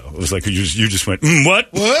good, though. It was like you just went, what?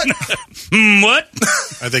 What? What?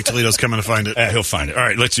 I think Toledo's coming to find it. He'll find it. All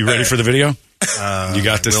right, you ready for the video? You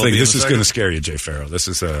got this thing. This is going to scare you, Jay Farrow. This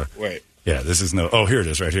is Wait. Yeah, this is no. Oh, here it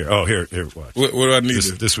is, right here. Oh, here. Watch. What do I need?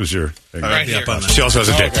 This was your. Right here. She also has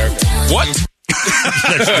a dick. What?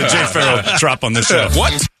 That's the Jay Farrow drop on this show.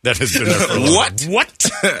 What? That has been there for a long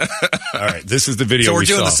What? All right, this is the video. So we're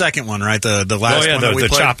doing saw. the second one, right? The last one that we the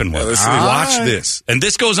played? chopping one. let's see. Watch this, and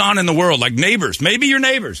this goes on in the world, like neighbors. Maybe your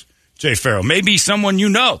neighbors, Jay Farrow. Maybe someone you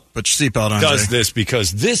know. Put your seatbelt on. Does Jay. this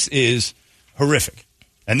because this is horrific,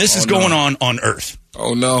 and this is going on Earth.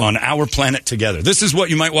 Oh no! On our planet together. This is what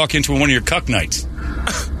you might walk into on one of your cuck nights.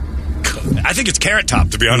 I think it's Carrot Top,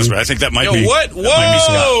 to be honest with you. I think that might be. What? That might be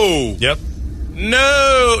Scott. Whoa! Yep.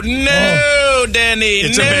 No, Danny.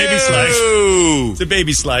 It's a baby slice. It's a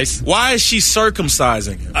baby slice. Why is she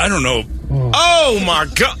circumcising him? I don't know. Oh my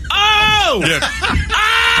God! Oh! Yeah.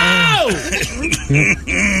 Oh!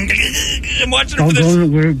 I'm watching her for this.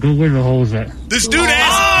 Go where the hole's at. This dude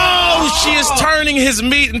asked. Oh, she is turning his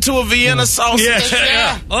meat into a Vienna sausage.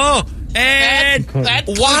 Yeah. Oh, and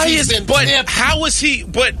Why is? But how is he?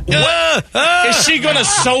 But is she gonna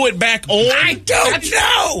sew it back on? I don't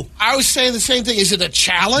know. I was saying the same thing. Is it a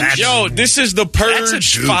challenge? Yo, this is the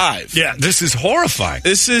Purge 5. Yeah, this is horrifying.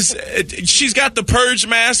 This is. She's got the Purge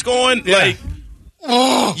mask on. Yeah. Like,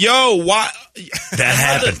 yo, why? That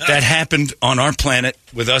happened. That happened on our planet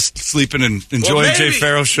with us sleeping and enjoying Jay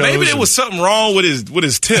Farrow shows. Maybe there was something wrong with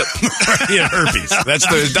his tip. He had herpes. That's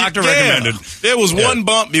the doctor recommended. There was one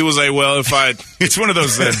bump. He was like, "Well, if I." It's one of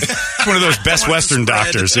those. It's one of those Best Western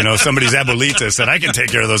doctors. You know, somebody's abuelita said, "I can take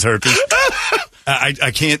care of those herpes."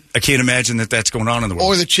 I can't imagine that's going on in the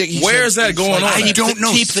world. Or the chick. Where is that going on? I don't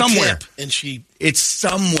know. Somewhere. And she. It's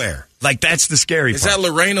somewhere. Like, that's the scary part. Is that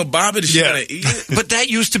Lorena Bobbitt? Is she going to eat it? But that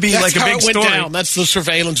used to be That's like a how big it went story. down. That's the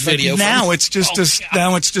surveillance video. Now it's just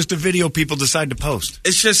a video people decide to post.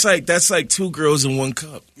 It's just like, that's like 2 girls in 1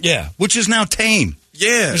 cup. Yeah, which is now tame.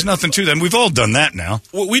 Yeah. There's nothing to that. We've all done that now.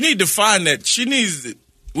 Well, we need to find that she needs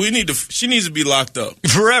to be locked up.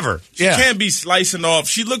 Forever. She can't be slicing off.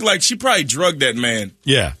 She looked like she probably drugged that man.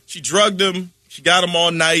 Yeah. She drugged him. She got him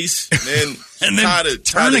all nice. And then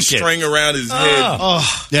tied a string around his head.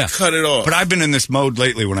 Yeah. Cut it off. But I've been in this mode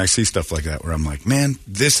lately when I see stuff like that where I'm like, man,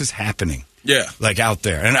 this is happening. Yeah. Like out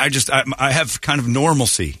there. And I have kind of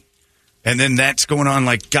normalcy. And then that's going on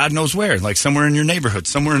like God knows where. Like somewhere in your neighborhood.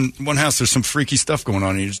 Somewhere in one house there's some freaky stuff going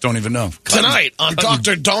on and you just don't even know. Tonight on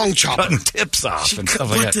Dr. Dong Chopper. Cutting tips off She and cut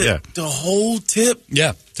stuff like that. the whole tip.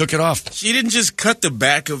 Yeah. Took it off. She didn't just cut the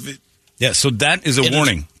back of it. Yeah. So that is a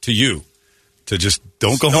warning to you. To just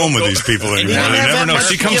don't go home with these people anymore. You never know.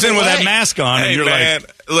 She comes in with that mask on, and you're like,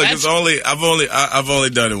 "Look, I've only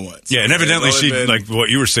done it once." Yeah, and evidently she, like what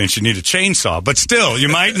you were saying, she needed a chainsaw. But still, you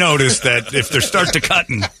might notice that if they start to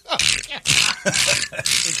cutting, they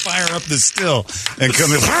fire up the still and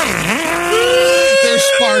come in. There's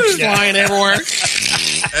sparks flying everywhere.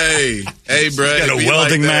 Hey, bro, got a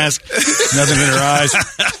welding mask, nothing in her eyes.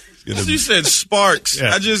 She said sparks.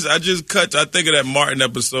 Yeah. I just cut. I think of that Martin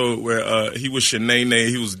episode where he was Shanae.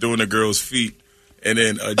 He was doing the girl's feet, and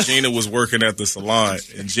then Gina was working at the salon,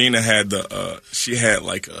 and Gina had she had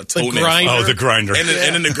like a toenail. The grinder. And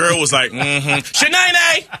then the girl was like,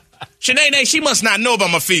 Shanae, she must not know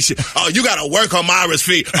about my feet. You got to work on Myra's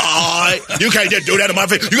feet. You can't just do that on my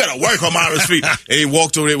feet. You got to work on Myra's feet. And he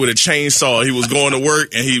walked over there with a chainsaw. He was going to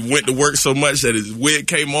work, and he went to work so much that his wig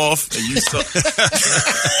came off. And you saw.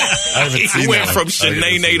 He went from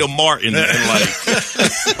Shanae to Martin in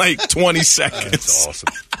like 20 seconds. That's awesome.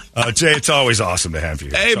 Jay, it's always awesome to have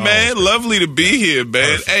you. Hey, man, lovely to be here, man.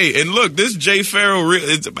 Perfect. Hey, and look, this Jay Farrow,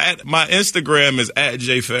 my Instagram is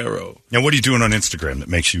 @JayFarrow. Now, what are you doing on Instagram that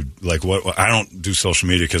makes you, like, what? I don't do social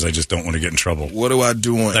media because I just don't want to get in trouble. What do I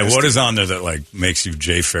do on Instagram? What is on there that, like, makes you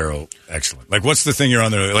Jay Farrow excellent? Like, what's the thing you're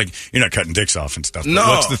on there? Like, you're not cutting dicks off and stuff. No.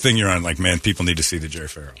 What's the thing you're on? Like, man, people need to see the Jay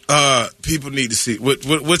Farrow. People need to see.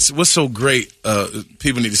 What's so great?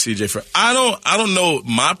 People need to see Jay Farrow. I don't know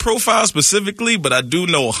my profile specifically, but I do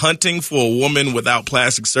know hunting for a woman without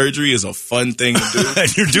plastic surgery is a fun thing to do.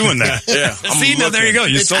 And you're doing that. Yeah. See, now there you go.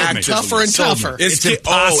 You sold me. Tougher and tougher. It's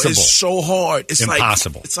impossible. It's so hard. It's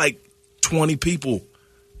impossible. It's like 20 people.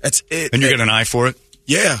 That's it. And you get an eye for it?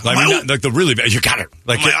 Yeah. Like the really bad. You got it.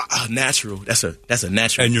 Like natural. That's a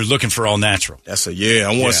natural. And you're looking for all natural. I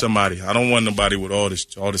want somebody. I don't want nobody with all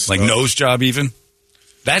this like stuff. nose job even?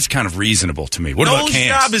 That's kind of reasonable to me. What about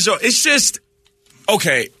cans? Nose job it's just,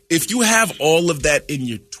 okay, if you have all of that in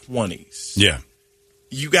your 20s. Yeah.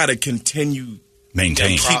 You got to continue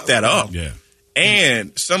maintain, keep that up. Yeah.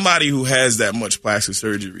 And somebody who has that much plastic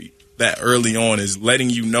surgery that early on is letting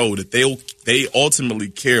you know that they ultimately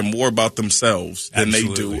care more about themselves than they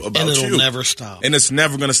do about you. And it'll never stop. And it's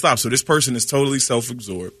never going to stop. So this person is totally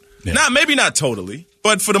self-absorbed. Yeah. Maybe not totally,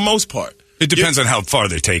 but for the most part. It depends on how far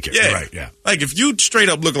they take it. Yeah. Right, yeah. Like if you straight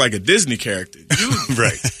up look like a Disney character,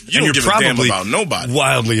 right. You don't give a damn about nobody.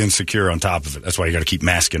 Wildly insecure on top of it. That's why you got to keep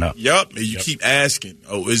masking up. Yup. And you keep asking,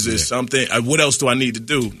 is this something? What else do I need to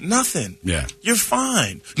do? Nothing. Yeah. You're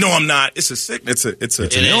fine. No, I'm not. It's a sickness. It's an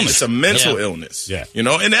illness. It's a mental illness. Yeah. You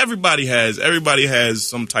know, and everybody has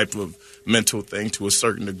some type of mental thing to a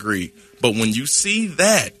certain degree. But when you see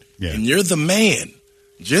that and you're the man,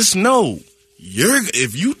 just know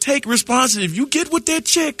if you take responsibility, if you get with that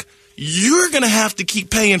chick, you're going to have to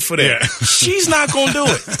keep paying for that. Yeah. She's not going to do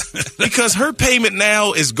it because her payment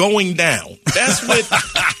now is going down. That's with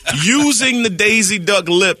using the Daisy Duck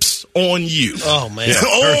lips on you. Oh, man. Yeah.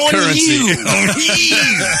 On you.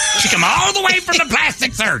 She come all the way from the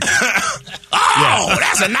plastic surgery.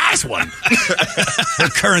 That's a nice one. Her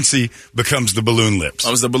currency becomes the balloon lips.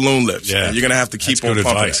 That was the balloon lips. Yeah. And you're going to have to keep on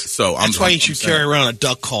pumping that. So that's why you should carry around a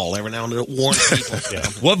duck call every now and then to warn people.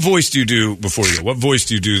 What voice do you do before you go? What voice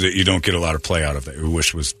do you do that you don't get a lot of play out of that you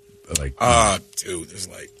wish was like? Dude, there's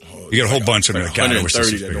like you got a whole bunch of them. Like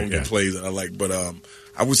 130 that don't get plays that I like, but I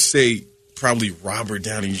would say probably Robert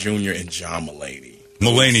Downey Jr. and John Mulaney.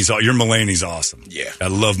 Your Mulaney's awesome. Yeah. I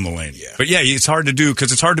love Mulaney. Yeah. But it's hard to do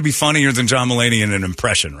because it's hard to be funnier than John Mulaney in an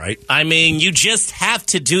impression, right? I mean, you just have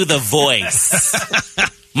to do the voice.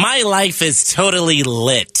 My life is totally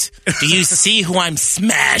lit. Do you see who I'm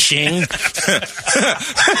smashing?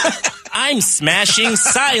 I'm smashing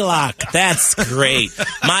Psylocke. That's great.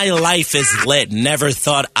 My life is lit. Never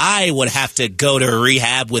thought I would have to go to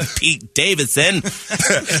rehab with Pete Davidson.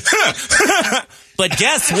 But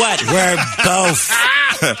guess what? We're both.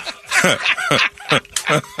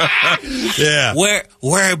 Yeah.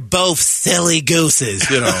 We're both silly gooses.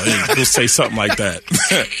 You know, he'll say something like that.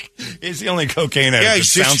 He's the only cocaine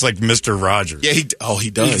addict that sounds like Mr. Rogers. Yeah, he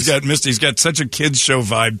does. He's got such a kid's show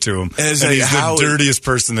vibe to him. And he's the dirtiest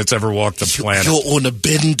person that's ever walked the planet. You're on a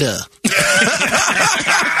bender.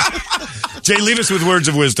 Jay, leave us with words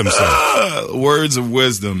of wisdom, sir. Words of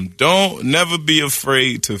wisdom. Never be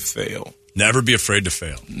afraid to fail. Never be afraid to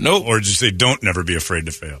fail. Nope. Or did you say don't never be afraid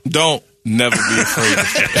to fail? Don't never be afraid to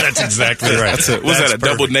fail. That's exactly right. Was that a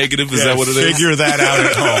double negative? Is that what it is? Figure that out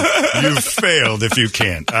at home. You've failed if you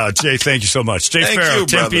can't. Jay, thank you so much. Jay Farrow,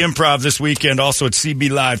 Tempe Improv this weekend, also at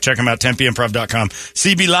CB Live. Check him out, TempeImprov.com,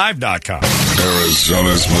 CBLive.com.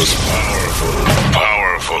 Arizona's most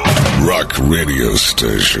powerful rock radio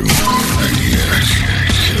station. 98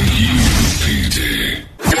 KUPD.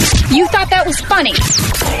 You thought that was funny.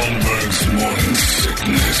 Holmbergs morning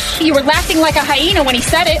sickness. You were laughing like a hyena when he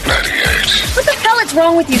said it. 98 What the hell is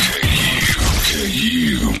wrong with you?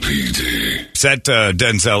 KUPD. That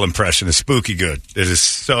Denzel impression is spooky good. It is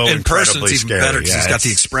so in person, incredibly it's even scary. better because he's got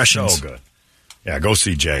the expressions. So good. Yeah, go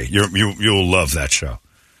see Jay. You'll love that show.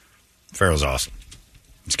 Farrow's awesome.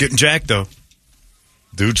 It's getting jacked though.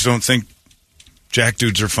 Dudes don't think jack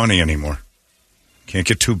dudes are funny anymore. Can't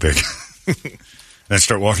get too big. Then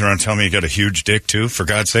start walking around telling me you got a huge dick, too? For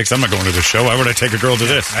God's sakes, I'm not going to the show. Why would I take a girl to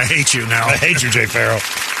this? I hate you now. I hate you, Jay Farrow.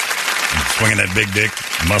 Swinging that big dick,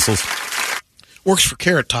 muscles. Works for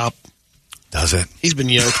Carrot Top. Does it? He's been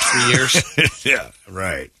yoked for years. Yeah,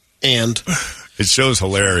 right. And his show's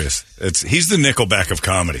hilarious. He's the Nickelback of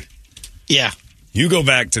comedy. Yeah. You go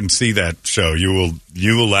back and see that show, you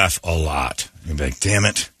will laugh a lot. You'll be like, damn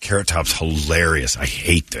it, Carrot Top's hilarious. I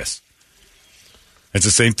hate this. It's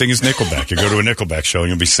the same thing as Nickelback. You go to a Nickelback show and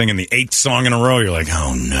you'll be singing the 8th song in a row. You're like,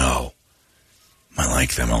 oh no, I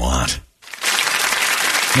like them a lot.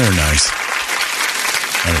 They're nice.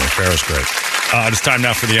 Anyway, Farrow's great. It's time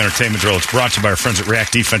now for the entertainment drill. It's brought to you by our friends at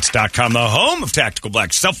ReactDefense.com, the home of Tactical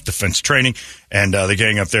Black self-defense training. And the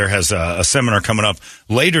gang up there has a seminar coming up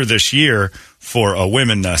later this year for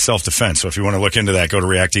women self-defense. So if you want to look into that, go to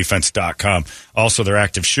ReactDefense.com. Also, their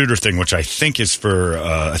active shooter thing, which I think is for,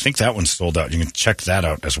 I think that one's sold out. You can check that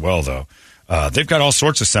out as well, though. They've got all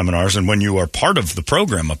sorts of seminars, and when you are part of the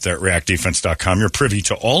program up there at ReactDefense.com, you're privy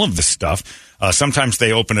to all of this stuff. Sometimes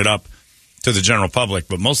they open it up to the general public,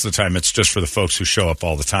 but most of the time it's just for the folks who show up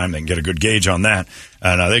all the time. They can get a good gauge on that,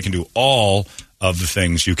 and they can do all of the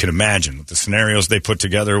things you can imagine with the scenarios they put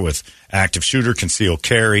together with active shooter, concealed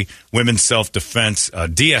carry, women's self-defense,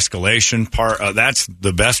 de-escalation part. That's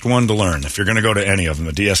the best one to learn. If you're going to go to any of them,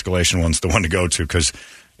 the de-escalation one's the one to go to because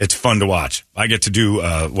it's fun to watch. I get to do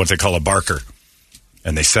what they call a barker,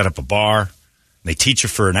 and they set up a bar. They teach you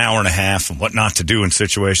for an hour and a half on what not to do in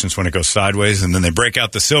situations when it goes sideways, and then they break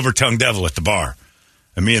out the silver-tongued devil at the bar.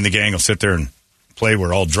 And me and the gang will sit there and play.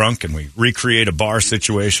 We're all drunk, and we recreate a bar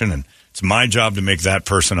situation, and it's my job to make that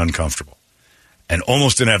person uncomfortable. And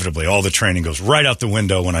almost inevitably, all the training goes right out the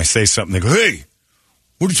window when I say something. They go, hey,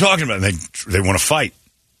 what are you talking about? And they want to fight.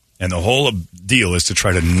 And the whole deal is to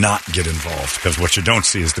try to not get involved, because what you don't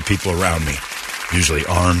see is the people around me, usually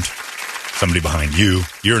armed, somebody behind you.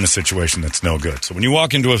 You're in a situation that's no good. So when you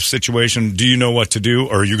walk into a situation, do you know what to do,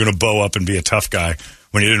 or are you going to bow up and be a tough guy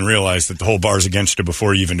when you didn't realize that the whole bar's against you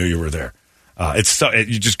before you even knew you were there?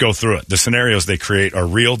 You just go through it. The scenarios they create are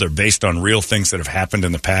real. They're based on real things that have happened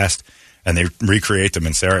in the past, and they recreate them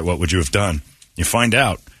and say, all right, what would you have done? You find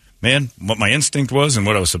out, man, what my instinct was and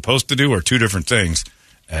what I was supposed to do are two different things,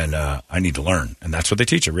 and I need to learn. And that's what they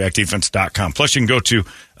teach at ReactDefense.com. Plus, you can go to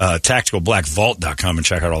TacticalBlackVault.com and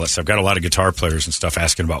check out all that stuff. Got a lot of guitar players and stuff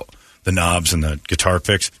asking about the knobs and the guitar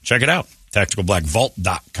picks. Check it out.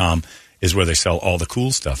 TacticalBlackVault.com is where they sell all the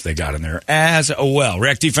cool stuff they got in there as well.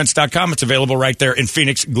 ReactDefense.com. It's available right there in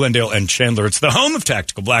Phoenix, Glendale, and Chandler. It's the home of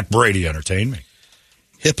Tactical Black. Brady, entertain me.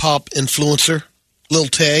 Hip-hop influencer, Lil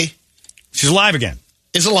Tay. She's alive again.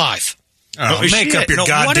 Is alive. Oh, make up your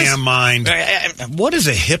goddamn mind. What is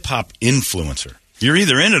a hip-hop influencer? You're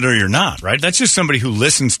either in it or you're not, right? That's just somebody who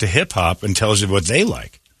listens to hip-hop and tells you what they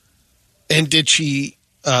like. And did she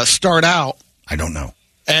start out? I don't know.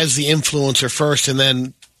 As the influencer first and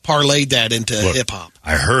then parlayed that into hip-hop?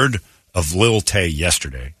 I heard of Lil Tay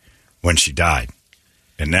yesterday when she died.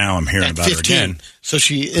 And now I'm hearing about 15. Her again. So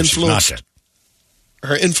she influenced.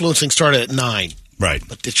 Her influencing started at 9. Right.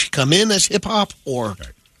 But did she come in as hip-hop or...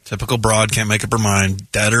 Right. Typical broad, can't make up her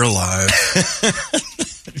mind, dead or alive.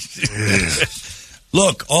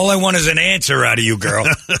 Look, all I want is an answer out of you, girl.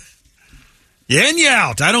 You in, you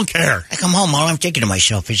out. I don't care. I come home, all I'm thinking to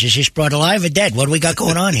myself is this broad alive or dead? What do we got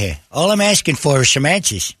going on here? All I'm asking for is some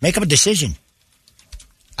answers. Make up a decision.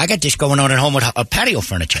 I got this going on at home with patio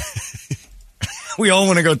furniture. We all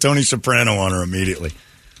want to go Tony Soprano on her immediately.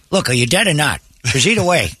 Look, are you dead or not? Because either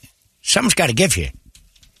way, something's got to give here.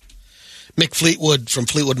 Mick Fleetwood from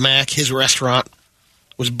Fleetwood Mac, his restaurant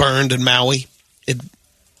was burned in Maui. It'd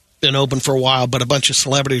been open for a while, but a bunch of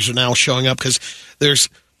celebrities are now showing up because there's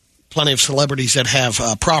plenty of celebrities that have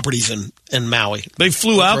properties in Maui. They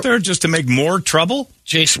flew out there just to make more trouble?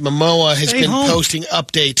 Jason Momoa has been posting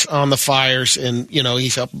updates on the fires, and,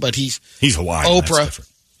 he's up, but he's Hawaiian. Oprah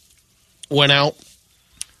went out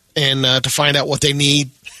and to find out what they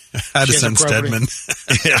need. Addison Stedman.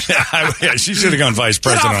 Yeah, she should have gone vice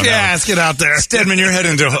president. Get off your ass. Get out there. Stedman, you're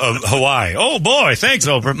heading to Hawaii. Oh, boy. Thanks,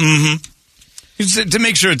 Oprah. Mm-hmm. To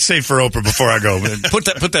make sure it's safe for Oprah before I go. Put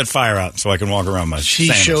that fire out so I can walk around my She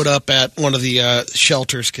sandals. showed up at one of the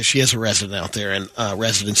shelters because she has a resident out there in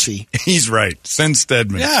residency. He's right. Send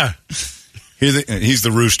Stedman. Yeah. He's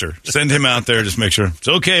the rooster. Send him out there. Just make sure. It's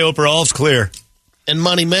okay, Oprah. All's clear. And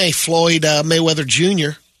Money May, Floyd Mayweather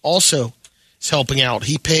Jr. also is helping out.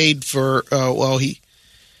 He paid for,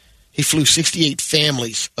 he flew 68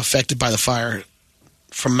 families affected by the fire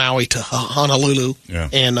from Maui to Honolulu,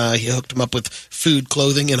 and he hooked them up with food,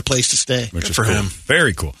 clothing, and a place to stay. Which is for him.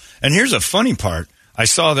 Very cool. And here's a funny part. I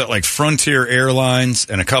saw that like Frontier Airlines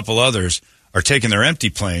and a couple others are taking their empty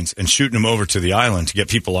planes and shooting them over to the island to get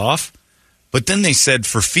people off. But then they said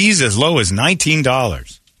for fees as low as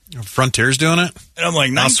 $19. Frontier's doing it? And I'm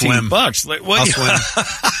like, $19 bucks. Like, what?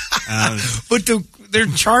 I'll swim. But they're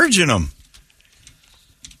charging them.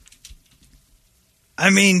 I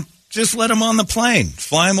mean, just let them on the plane.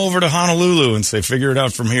 Fly them over to Honolulu and say, figure it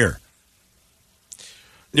out from here.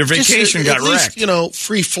 Your vacation got wrecked.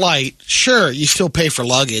 Free flight. Sure, you still pay for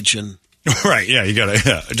luggage. And right, yeah, you got to.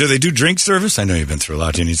 Yeah. Do they do drink service? I know you've been through a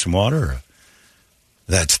lot. Do you need some water?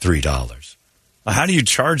 That's $3. How do you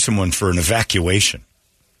charge someone for an evacuation?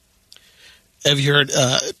 Have you heard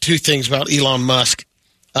two things about Elon Musk?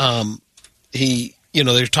 They're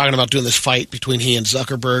talking about doing this fight between he and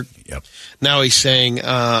Zuckerberg. Yep. Now he's saying,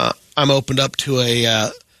 I'm opened up to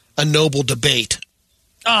a noble debate.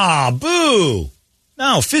 Ah, boo.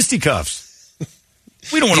 No, fisticuffs.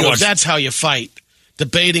 We don't want to watch. That's how you fight.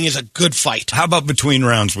 Debating is a good fight. How about between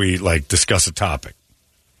rounds we discuss a topic?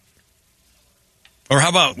 Or how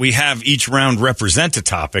about we have each round represent a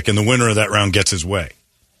topic and the winner of that round gets his way?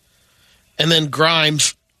 And then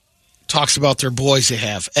Grimes talks about their boys they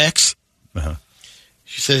have. X. Uh-huh.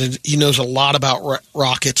 She said he knows a lot about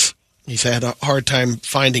rockets. He's had a hard time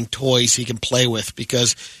finding toys he can play with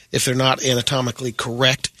because if they're not anatomically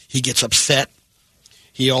correct, he gets upset.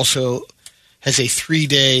 He also has a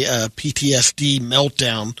 3-day PTSD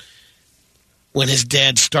meltdown when his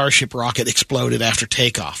dad's Starship rocket exploded after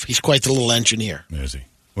takeoff. He's quite the little engineer. Is he?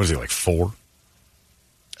 What is he, like 4?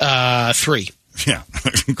 3. Yeah,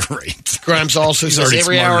 great. Grimes also says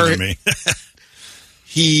every hour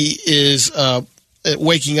he is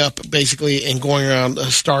waking up basically and going around a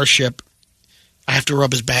Starship. I have to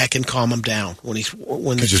rub his back and calm him down when he's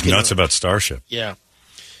just nuts about Starship. Yeah.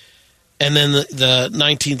 And then the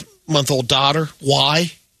 19-month-old daughter.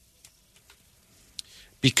 Why?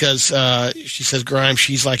 Because she says Grimes,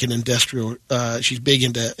 she's like an industrial. She's big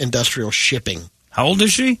into industrial shipping. How old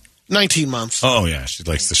is she? 19 months. Oh yeah, she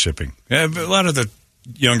likes the shipping. Yeah, but a lot of the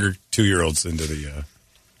younger 2-year-olds into the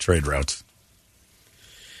trade routes.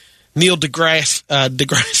 Neil deGrasse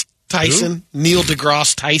Tyson. Who? Neil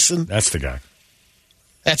deGrasse Tyson. That's the guy.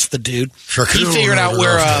 That's the dude. He figured out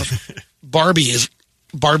where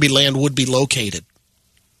Barbie Land would be located.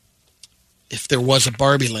 If there was a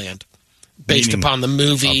Barbie Land. Based upon the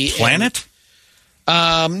movie. A planet?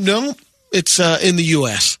 No, it's in the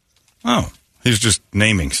U.S. Oh, he's just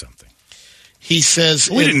naming something. He says...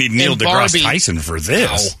 We didn't need Neil deGrasse Tyson for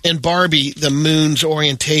this. In Barbie, the moon's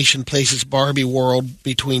orientation places Barbie world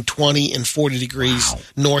between 20 and 40 degrees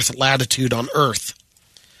north latitude on Earth.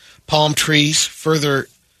 Palm trees further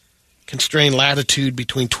constrain latitude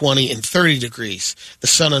between 20 and 30 degrees. The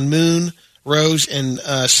sun and moon rose and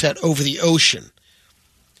set over the ocean.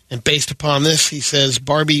 And based upon this, he says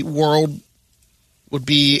Barbie world would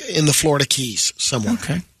be in the Florida Keys somewhere.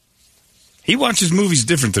 Okay. He watches movies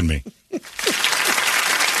different than me.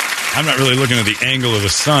 I'm not really looking at the angle of the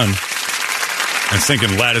sun and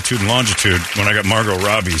thinking latitude and longitude when I got Margot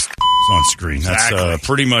Robbie's on screen. Exactly. That's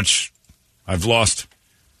pretty much, I've lost.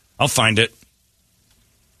 I'll find it.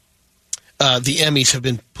 The Emmys have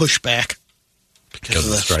been pushed back because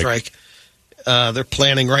of the strike. They're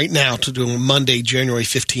planning right now to do Monday, January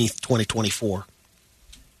 15th, 2024.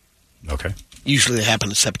 Okay. Usually they happen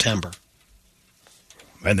in September.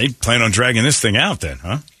 And they plan on dragging this thing out then,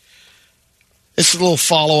 huh? It's a little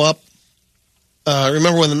follow-up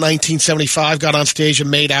Remember when the 1975 got on stage and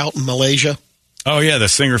made out in Malaysia? Oh, yeah, the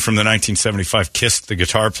singer from the 1975 kissed the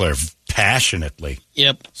guitar player passionately.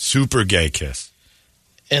 Yep. Super gay kiss.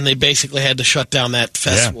 And they basically had to shut down that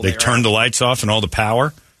festival. Yeah, they turned the lights off and all the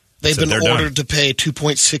power. They've been ordered to pay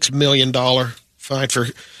 $2.6 million fine for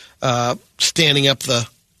standing up to the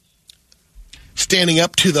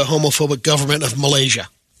homophobic government of Malaysia.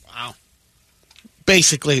 Wow.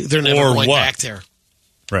 Basically, they're never going back there.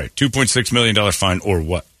 Right. $2.6 million fine or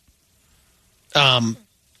what?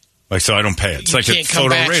 Like, so I don't pay it. It's like a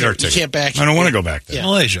photo radar ticket. You can't back I don't want to go back there. Yeah.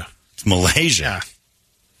 Malaysia. It's Malaysia. Yeah.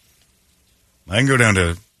 I can go down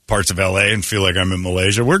to parts of L.A. and feel like I'm in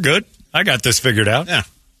Malaysia. We're good. I got this figured out. Yeah.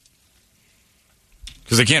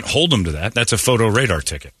 Because they can't hold them to that. That's a photo radar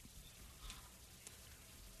ticket.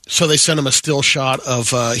 So they sent him a still shot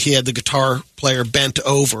of he had the guitar player bent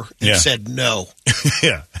over and said no.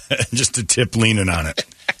 Yeah. Just a tip leaning on it.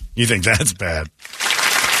 You think that's bad?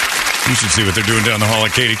 You should see what they're doing down the hall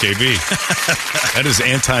at KDKB. That is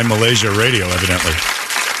anti-Malaysia radio, evidently.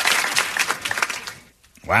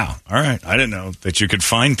 Wow. All right. I didn't know that you could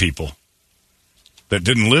find people that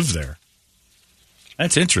didn't live there.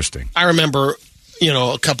 That's interesting. I remember,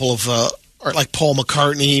 a couple of, like Paul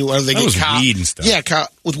McCartney, where they get caught. Weed and stuff. Yeah,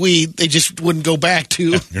 with weed, they just wouldn't go back to.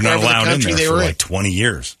 Yeah, you're not allowed the in there they for were like 20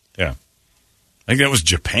 years. Yeah. I think that was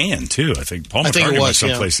Japan, too. I think Paul I think McCartney it was, went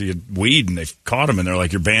someplace he had weed, and they caught him, and they're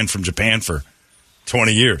like, you're banned from Japan for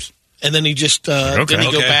 20 years. And then he just didn't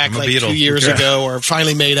go back like 2 years ago, or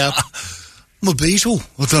finally made up. I'm a Beatle.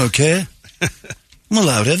 I don't care. I'm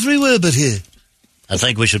allowed everywhere but here. I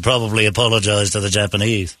think we should probably apologize to the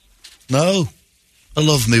Japanese. No. I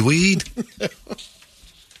love me weed.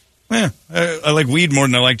 Yeah. I like weed more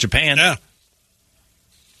than I like Japan. Yeah.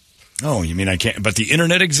 Oh, you mean I can't? But the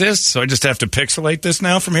internet exists, so I just have to pixelate this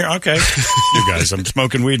now from here? Okay. You guys, I'm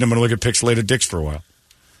smoking weed and I'm going to look at pixelated dicks for a while.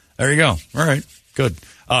 There you go. All right. Good.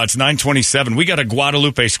 It's 9:27. We got a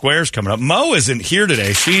Guadalupe Squares coming up. Mo isn't here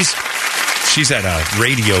today. She's at a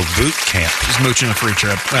radio boot camp. She's mooching a free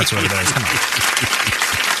trip. That's what it is. Come on.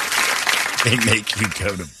 They make you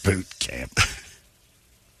go to boot camp.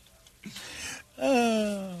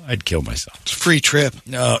 I'd kill myself. It's a free trip.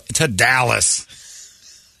 No, it's to Dallas.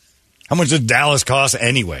 How much does Dallas cost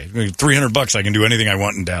anyway? $300. I can do anything I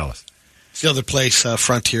want in Dallas. It's the other place,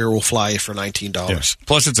 Frontier, will fly you for $19. Yes.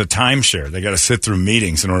 Plus, it's a timeshare. They got to sit through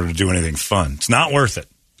meetings in order to do anything fun. It's not worth it.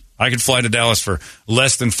 I could fly to Dallas for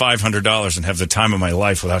less than $500 and have the time of my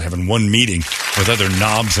life without having one meeting with other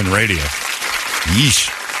knobs and radio. Yeesh.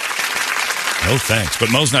 No thanks.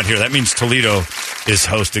 But Mo's not here. That means Toledo is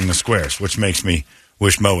hosting the Squares, which makes me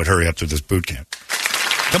wish Mo would hurry up to this boot camp.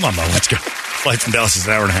 Come on, Mo. Let's go. Flight from Dallas is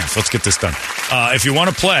an hour and a half. Let's get this done. If you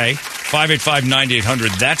want to play,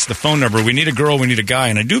 585-9800, that's the phone number. We need a girl, we need a guy,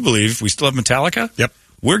 and I do believe we still have Metallica. Yep.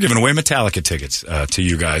 We're giving away Metallica tickets to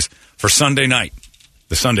you guys for Sunday night.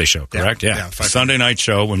 The Sunday show, correct? Yeah. The Sunday night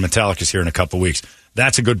show when Metallica's here in a couple weeks.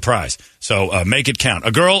 That's a good prize. So make it count.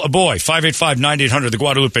 A girl, a boy, 585-9800. The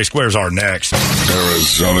Guadalupe Squares are next.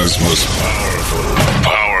 Arizona's most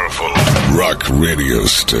powerful rock radio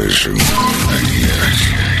station.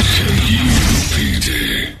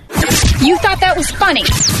 KUPD. You thought that was funny.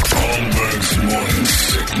 Holmbergs morning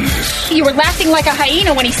sickness. You were laughing like a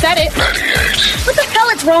hyena when he said it. 98. What the hell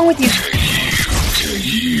is wrong with you?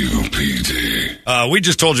 KUPD. We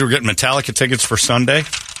just told you we're getting Metallica tickets for Sunday.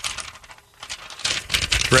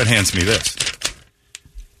 Brett hands me this.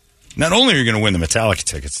 Not only are you going to win the Metallica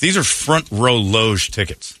tickets, these are front row loge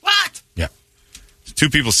tickets. What? Yeah. Two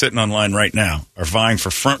people sitting online right now are vying for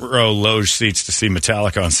front row loge seats to see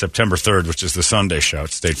Metallica on September 3rd, which is the Sunday show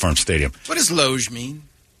at State Farm Stadium. What does loge mean?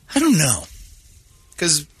 I don't know.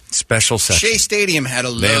 Because special section. Shea Stadium had a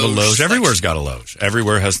loge. They have a loge. Section. Everywhere's got a loge.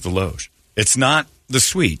 Everywhere has the loge. It's not the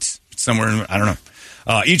suites. It's somewhere in, I don't know.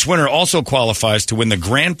 Each winner also qualifies to win the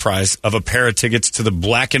grand prize of a pair of tickets to the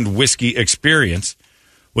Blackened Whiskey Experience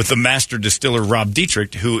with the master distiller Rob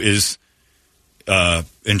Dietrich, who is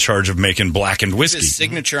in charge of making blackened whiskey. His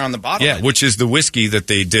signature on the bottle. Yeah, which is the whiskey that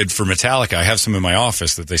they did for Metallica. I have some in my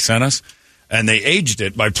office that they sent us, and they aged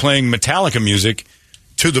it by playing Metallica music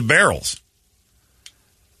to the barrels.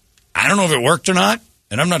 I don't know if it worked or not,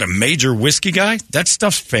 and I'm not a major whiskey guy. That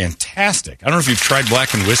stuff's fantastic. I don't know if you've tried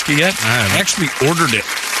blackened whiskey yet. I actually ordered it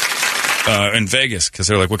in Vegas because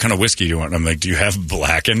they're like, what kind of whiskey do you want? And I'm like, do you have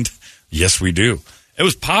blackened? Yes, we do. It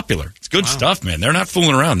was popular. It's good stuff, man. They're not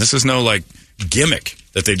fooling around. This is no, like, gimmick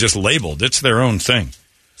that they just labeled. It's their own thing.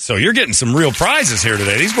 So you're getting some real prizes here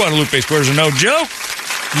today. These Guadalupe Squares are no joke.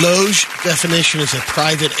 Loge definition is a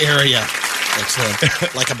private area.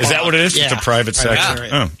 It's like a bar. Is that what it is? Yeah. It's a private section.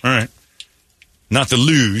 area. Oh, all right. Not the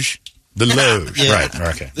luge. The Loge. Yeah. Right.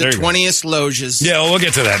 Okay. The 20th Loges. Yeah, well, we'll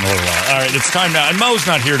get to that in a little while. All right, it's time now. And Mo's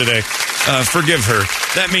not here today. Forgive her.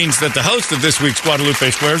 That means that the host of this week's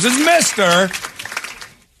Guadalupe Squares is Mr.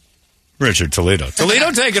 Richard Toledo.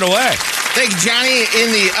 Toledo, take it away. Thank you, Johnny.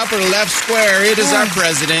 In the upper left square, it is our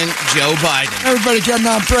president, Joe Biden. Everybody getting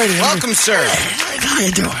on Brady. Welcome, sir. How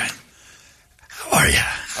you doing? How are you?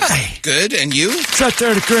 Hi. Good, and you? Sat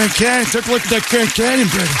there at the Grand Canyon. Took a look at that Grand Canyon,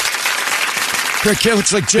 Brady. Grand Canyon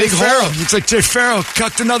looks like Jay Farrell. Looks like Jay Farrell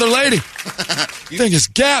cucked another lady. Thing is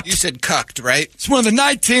gapped. You said cucked, right? It's one of the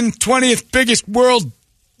 19th, 20th biggest world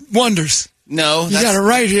wonders. No. You got it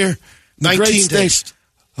right here. The great state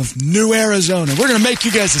of New Arizona. We're going to make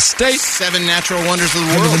you guys a state. 7 natural wonders of the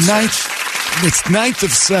world. The ninth. It's 9th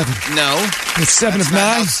of 7. No. It's 7 That's of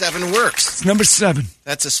not 9. how 7 works. It's number 7.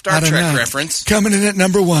 That's a Star Trek reference. Coming in at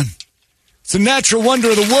number 1. It's a natural wonder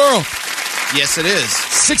of the world. Yes, it is.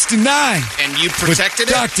 69. And you protected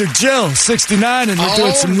it? Dr. Jill, 69, and we're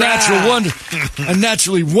doing some natural wonder. I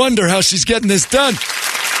naturally wonder how she's getting this done.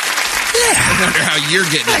 I wonder how you're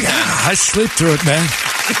getting it done. I sleep through it, man.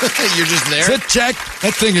 You're just there? That's it, Jack.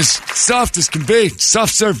 That thing is soft as can be.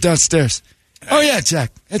 Soft serve downstairs. Oh, yeah,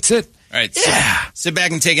 Jack. That's it. All right, sit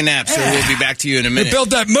back and take a nap, so we'll be back to you in a minute. We build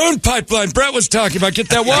that moon pipeline Brett was talking about. Get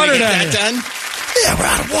that water down Get that done? Yeah, we're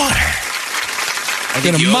out of water.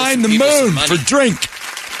 Going to mine the moon for drink.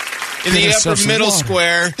 In the upper middle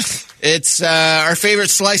square, it's our favorite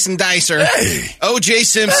slice and dicer, O.J.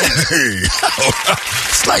 Simpson. Hey,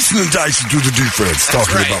 slicing and dicing through the defense,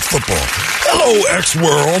 talking about football. Hello,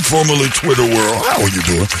 X-World, formerly Twitter World. How are you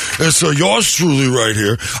doing? It's yours truly right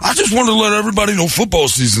here. I just wanted to let everybody know football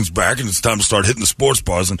season's back, and it's time to start hitting the sports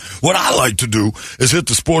bars. And what I like to do is hit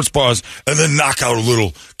the sports bars and then knock out a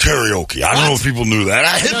little karaoke. I don't know if people knew that.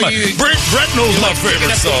 Brett knows my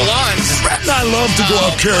favorite song. Brett and I love to go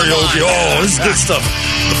out karaoke. Oh, this is good stuff.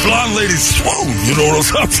 The blonde lady's swoon. You know what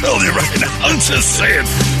I'm telling you right now. I'm just saying.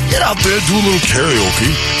 Get out there, do a little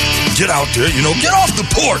karaoke. Get out there, get off the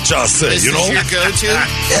porch, I say, This is your go-to?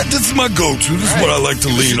 Yeah, this is my go-to. This is what I like to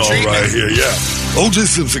lean on right here, yeah. O.J.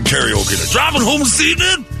 Simpson karaoke. Now, driving home this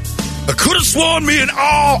evening, I could have sworn me and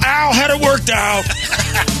Al had it worked out.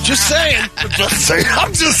 Just saying.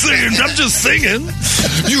 I'm just singing.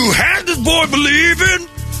 You had this boy believing.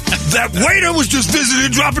 That waiter was just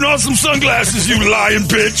visiting, dropping off some sunglasses, you lying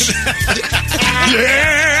bitch.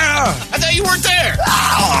 Yeah. I thought you weren't there.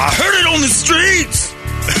 I heard it on the streets.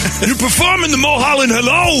 You performing the Mulholland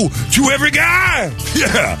Hello to every guy.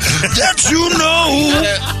 Yeah. That you know.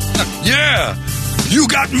 Yeah. You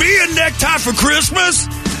got me a necktie for Christmas?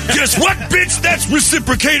 Guess what, bitch? That's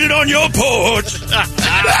reciprocated on your porch.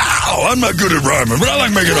 Wow, I'm not good at rhyming, but I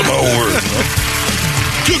like making up my own words.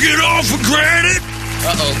 Took it all for granted.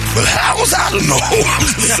 Uh-oh. But how was I to know? I'm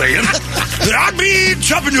just saying. That I'd be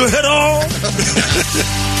chopping your head off.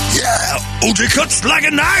 Yeah. OJ cuts like a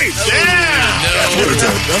knife. Yeah.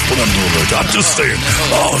 That's what I'm doing right now. I'm just saying.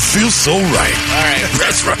 Oh, it feels so right. All right.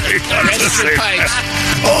 That's right. I'm just saying.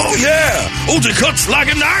 Oh, yeah. OJ cuts like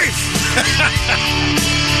a knife.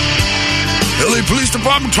 LA Police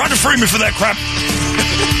Department tried to frame me for that crap.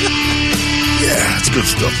 Yeah, it's good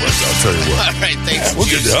stuff right there, I'll tell you what. All right, thanks, we'll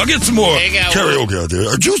get there. I'll get some more karaoke with out there.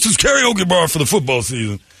 Juice's karaoke bar for the football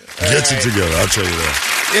season. Gets it together, I'll tell you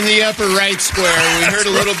that. In the upper right square, we heard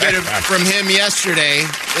a little bit from him yesterday.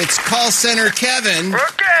 It's call center Kevin.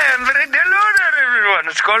 Okay, hello there, everyone.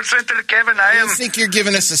 It's call center Kevin. I think you're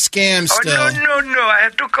giving us a scam still. Oh, no. I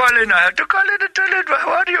had to call in. And tell it.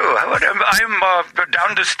 How are you? I am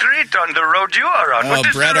down the street on the road you are on. Oh,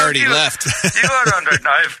 Brett already left. You are on right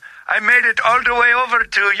now. I made it all the way over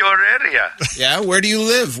to your area. Yeah? Where do you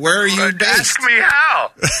live? Where are you based? Ask me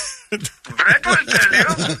how. Brett will tell you.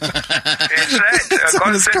 It's right.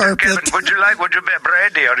 Call center Kevin. Would you be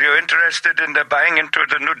Brady? Are you interested in buying into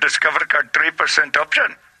the new Discover Card 3%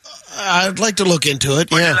 option? I'd like to look into it,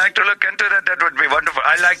 Would you like to look into that? That would be wonderful.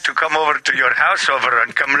 I like to come over to your house over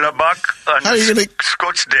on Kamlabak on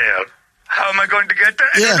Scottsdale. How am I going to get there?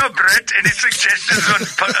 I don't know, Brett. Any suggestions on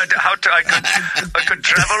how I could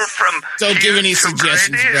travel from Don't give any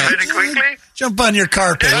suggestions, Brett. very quickly? Jump on your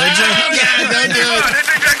carpet, would you? Don't do it.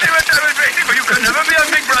 That's exactly what I was waiting for. You can never be a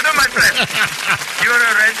big brother, my friend. You're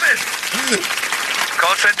a racist.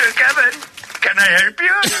 Call center Kevin. Can I help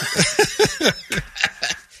you?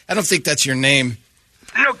 I don't think that's your name.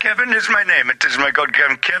 No, Kevin is my name. It is my God,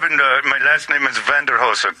 Kevin. My last name is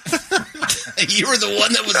Vanderhoosen. You were the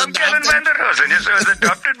one that was adopted? Kevin Vanderhoosen. Yes, I was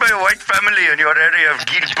adopted by a white family in your area of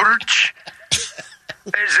Gilbert.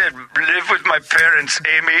 I live with my parents,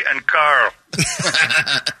 Amy and Carl.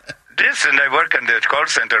 And I work in the call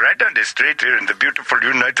center right down the street here in the beautiful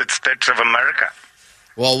United States of America.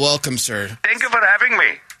 Well, welcome, sir. Thank you for having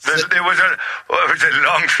me. There was a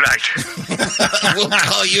long flight. We'll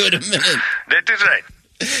call you in a minute. That is right.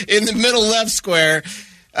 In the middle left square,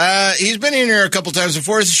 he's been in here a couple times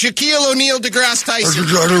before. It's Shaquille O'Neal DeGrasse Tyson. That's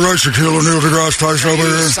exactly right, Shaquille O'Neal DeGrasse Tyson over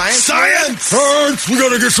here. Science! We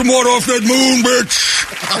gotta get some water off that moon, bitch.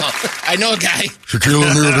 I know a guy. Shaquille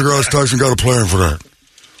O'Neal DeGrasse Tyson got a plan for that.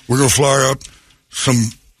 We're gonna fly up some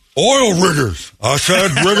oil riggers. I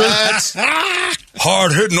said riggers.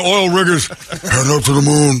 Hard-hitting oil riggers heading up to the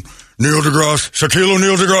moon. Shaquille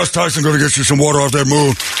O'Neal DeGrasse Tyson gonna get you some water off that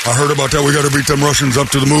moon. I heard about that. We gotta beat them Russians up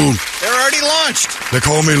to the moon. They're already launched. They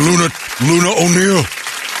call me Luna O'Neal.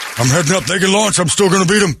 I'm heading up. They can launch. I'm still gonna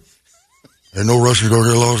beat them. Ain't no Russians gonna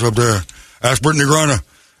get lost up there. Ask Brittany Griner.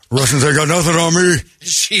 Russians ain't got nothing on me.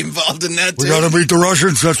 Is she involved in that, too? We gotta beat the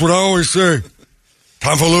Russians. That's what I always say.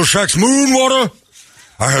 Time for a little Shaq's moon water.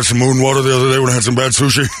 I had some moon water the other day when I had some bad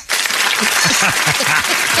sushi.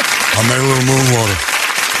 I made a little moon water.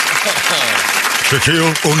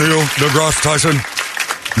 Shaquille O'Neal DeGrasse Tyson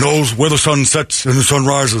knows where the sun sets and the sun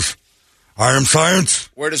rises. I am science.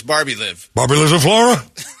 Where does Barbie live? Barbie lives in Florida.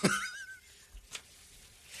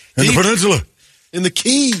 In the peninsula. In the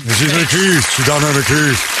Keys. She's in the Keys. She's down in the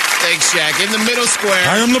Keys. Thanks, Shaq. In the middle square.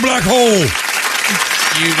 I am the black hole.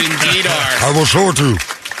 You indeed are. I will show it to you.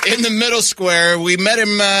 In the middle square, we met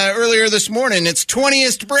him earlier this morning. It's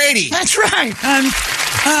 20th Brady. That's right. I'm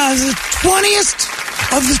the 20th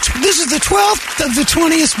of this is the 12th of the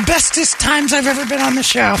 20th bestest times I've ever been on the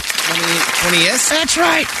show. 20th? That's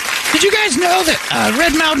right. Did you guys know that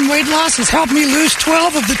Red Mountain weight loss has helped me lose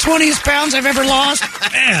 12 of the 20th pounds I've ever lost?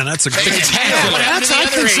 Man, that's a big I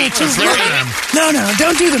think so too. No,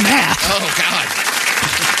 don't do the math. Oh, God.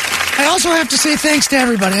 I also have to say thanks to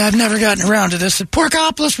everybody. I've never gotten around to this. That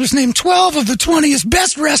Porkopolis was named 12 of the 20th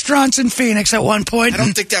best restaurants in Phoenix at one point. I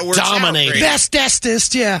don't think that works out.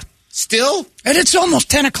 Bestest, yeah. Still? And it's almost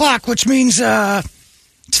 10 o'clock, which means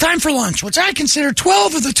it's time for lunch, which I consider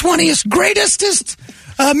 12 of the 20th greatest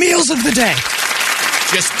meals of the day.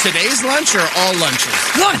 Just today's lunch or all lunches?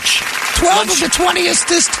 Lunch. 12 of the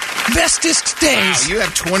 20th bestest days. Wow, you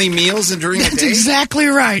have 20 meals during a day? That's exactly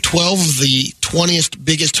right. 12 of the 20th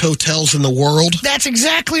biggest hotels in the world. That's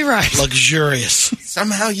exactly right. Luxurious.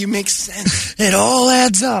 Somehow you make sense. It all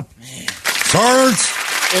adds up. Sarge!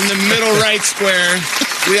 In the middle right square,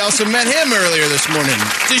 we also met him earlier this morning.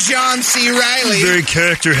 DeJohn C. Riley. Very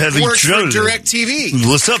character-heavy works for trailer. DirecTV.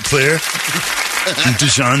 What's up, player? I'm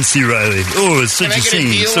DeJohn C. Riley. Oh, it's such Can I a get shame.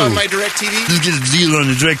 a deal on my DirecTV? You get a deal on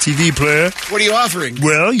the DirecTV, player. What are you offering?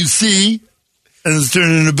 Well, you see, and it's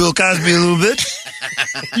turning into Bill Cosby a little bit.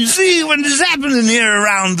 You see, what is happening here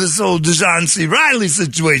around this old DeJohn C. Riley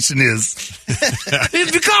situation is,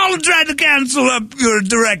 if you call and try to cancel up your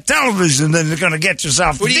direct television, then you're going to get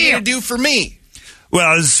yourself What a are you deal. going to do for me?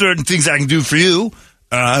 Well, there's certain things I can do for you.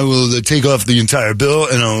 I will take off the entire bill,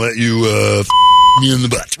 and I'll let you me in the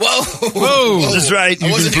butt. Whoa. That's right.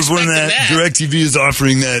 You can perform that. DirecTV is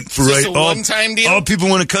offering that for Is this right. a one-time deal? All people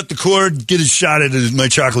want to cut the cord, get a shot at my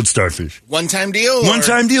chocolate starfish. One-time deal?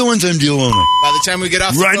 One-time deal only. By the time we get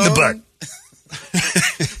off right the in the phone? butt.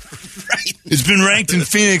 It's been ranked in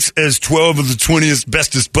Phoenix as 12 of the 20th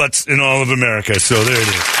bestest butts in all of America. So there it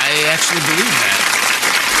is. I actually believe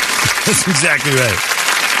that. That's exactly right.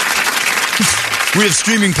 We have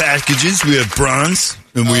streaming packages. We have bronze,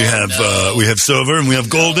 and we have silver, and we have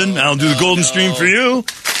golden. I'll do the golden stream for you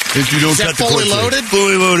if you don't cut the cord. Fully loaded?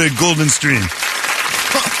 Fully loaded golden stream.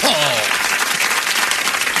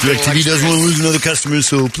 DirecTV doesn't want to lose another customer,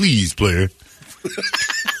 so please, player.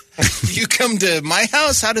 You come to my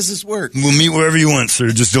house? How does this work? We'll meet wherever you want, sir.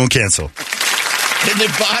 Just don't cancel. In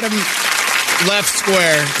the bottom left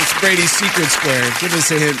square, it's Brady's secret square. Give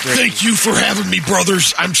us a hint, Brady. Thank you for having me,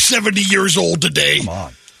 brothers. I'm 70 years old today. Come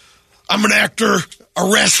on. I'm an actor,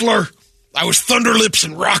 a wrestler. I was Thunder Lips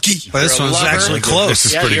in Rocky. Well, this one's actually close. This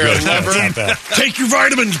is pretty good. That's not bad. Take your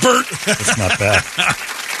vitamins, Bert. That's not bad.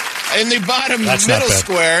 In the bottom middle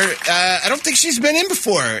square, I don't think she's been in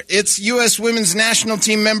before. It's U.S. Women's National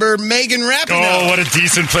Team member Megan Rapinoe. Oh, what a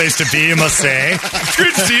decent place to be, I must say.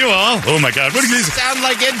 Good to see you all. Oh, my God. What are you sound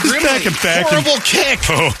like Ed Grimley. Back Horrible kick.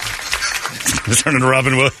 Oh. Turn into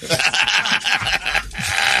Robin Wood.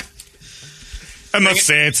 I must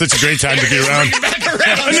say, it's such a great time to be around.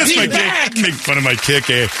 I miss my kick. Make fun of my kick,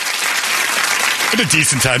 eh? What a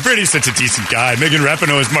decent time. Brady's such a decent guy. Megan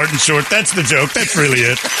Rapinoe is Martin Short. That's the joke. That's really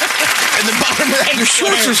it. In the bottom right, your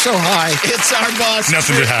shorts are so high. It's our boss.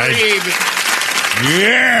 Nothing to hide.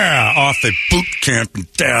 Yeah, off at boot camp in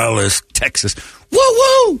Dallas, Texas. Woo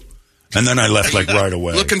woo! And then I left like right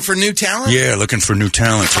away. Looking for new talent? Yeah, looking for new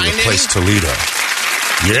talent to replace Toledo.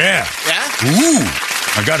 Yeah. Yeah? Ooh.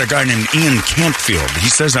 I got a guy named Ian Campfield. He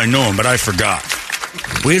says I know him, but I forgot.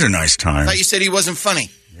 We had a nice I time. thought you said he wasn't funny.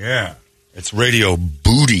 Yeah. It's radio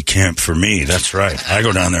booty camp for me. That's right. I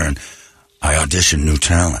go down there and I audition new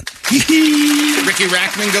talent. Did Ricky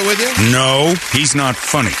Rackman go with you? No, he's not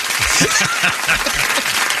funny.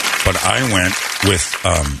 But I went with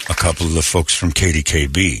a couple of the folks from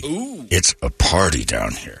KDKB. Ooh. It's a party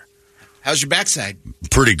down here. How's your backside?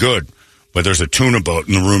 Pretty good. But there's a tuna boat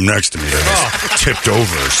in the room next to me that has tipped over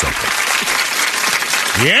or something.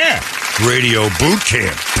 Yeah. Radio boot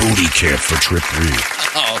camp. Booty camp for Trip Reed.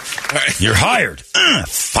 Oh, all right. You're hired.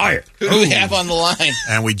 Fired. Who do we have on the line?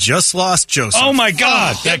 And we just lost Joseph. Oh, my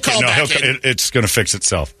God. It's going to fix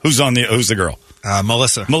itself. Who's the girl?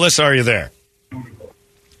 Melissa. Melissa, are you there?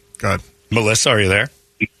 Good. Melissa, are you there?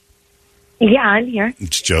 Yeah, I'm here.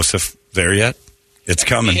 Is Joseph there yet? It's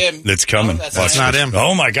coming. It's coming. Oh, that's not him.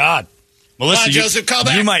 Oh, my God. Melissa, Joseph, call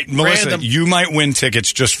back. Melissa, you might win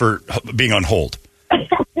tickets just for being on hold.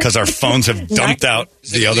 Because our phones have dumped out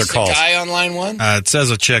the other calls. The guy on line one? It says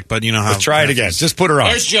a chick, but you know how. Let's try it again. Just put her on.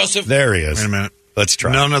 There's Joseph. There he is. Wait a minute. Let's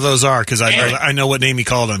try. None of those are, because I know what name he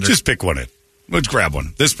called under. Just pick one in. Let's grab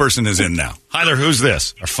one. This person is in now. Hi there, who's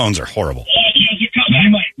this? Our phones are horrible.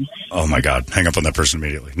 Oh, my God. Hang up on that person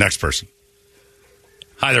immediately. Next person.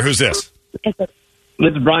 Hi there, who's this?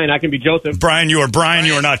 This is Brian. I can be Joseph. Brian, you are Brian.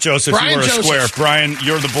 You are not Joseph. Brian you are a Joseph. square. Brian,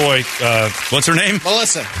 you're the boy. What's her name?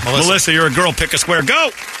 Melissa. Melissa, you're a girl. Pick a square. Go.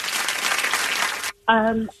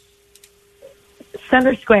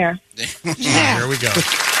 Center Square. Yeah. Here we go. The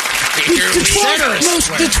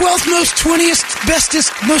 12th most 20th,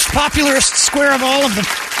 bestest, most popularist square of all of them.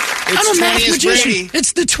 I'm a math magician. Brady.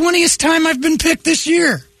 It's the 20th time I've been picked this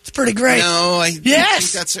year. It's pretty great. No, I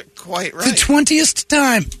Yes. think that's quite right. The 20th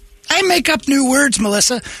time. I make up new words,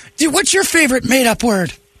 Melissa. What's your favorite made-up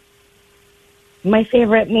word? My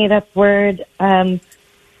favorite made-up word,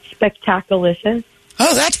 spectaculicious.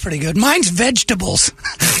 Oh, that's pretty good. Mine's vegetables.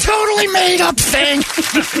 Totally made-up thing.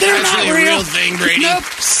 They're not Actually a real thing, Brady. Nope.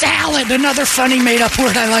 Salad, another funny made-up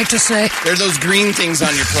word I like to say. They're those green things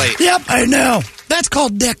on your plate. Yep, I know. That's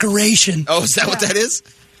called decoration. Oh, is that what that is?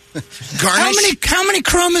 Garnish? How many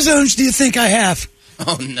chromosomes do you think I have?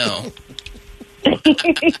 Oh, no.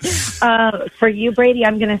 For you, Brady,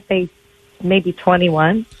 I'm going to say maybe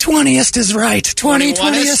 21. 20th is right.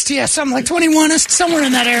 20th, yeah, something like 21st, somewhere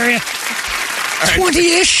in that area. Right.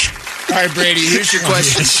 20-ish. All right, Brady, here's your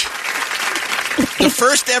question. The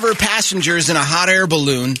first ever passengers in a hot air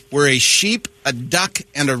balloon were a sheep, a duck,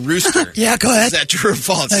 and a rooster. Yeah, go ahead. Is that true or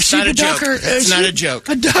false? It's sheep, not a joke. duck, It's not a joke.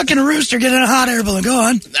 A duck and a rooster get in a hot air balloon. Go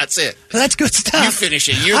on. That's it. That's good stuff. You finish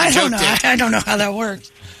it. You're the joke dick. I don't know how that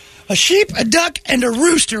works. A sheep, a duck, and a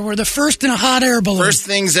rooster were the first in a hot air balloon. First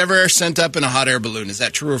things ever sent up in a hot air balloon. Is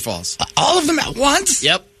that true or false? All of them at once?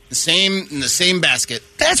 Yep. In the same basket.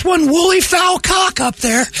 That's one woolly foul cock up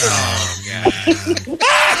there. Oh, God.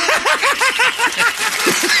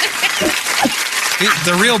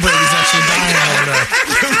 The real Brady's actually dying over there.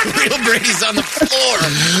 The real Brady's on the floor.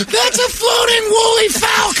 That's a floating woolly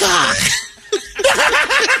foul cock.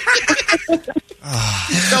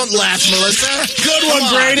 Don't laugh, Melissa. Good one,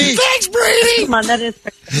 Brady. Thanks, Brady. Come on, that is...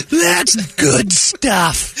 That's good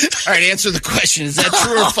stuff. All right, answer the question. Is that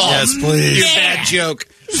true or false? Yes, please. Your bad joke.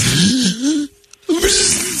 Thing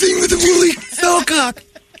with the woolly foul cock.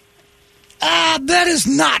 That is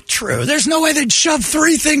not true. There's no way they'd shove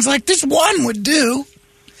three things like this one would do.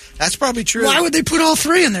 That's probably true. Why would they put all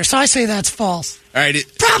three in there? So I say that's false. All right.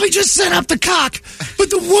 Probably just set up the cock. But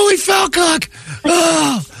the woolly foul cock,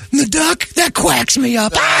 and the duck, that quacks me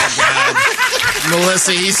up. Oh, God.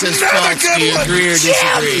 Melissa, he says false. Do you agree or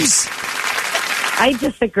disagree? I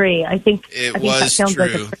disagree. I think was that sounds true.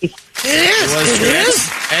 like a pretty... It is.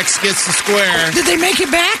 X gets the square. Did they make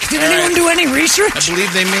it back? Did anyone do any research? I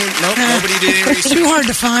believe they made... Nope, nobody did any It's research. too hard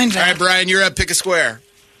to find. All right, Brian, you're up. Pick a square.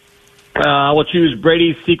 I will choose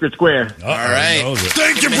Brady's secret square. All right.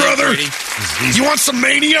 Thank you, brother. You want some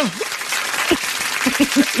mania?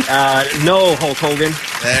 No, Hulk Hogan.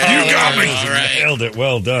 There You got me. All right. Nailed it.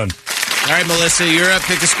 Well done. All right, Melissa, you're up.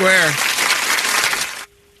 Pick a square.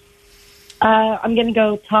 I'm going to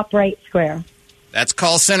go top right square. That's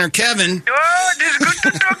call center Kevin. Oh, it is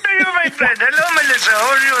good to talk to you, my friend. Hello, Melissa.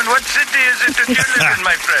 How are you? And what city is it that you live in,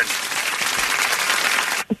 my friend?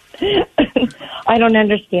 I don't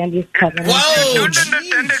understand you, Kevin. You don't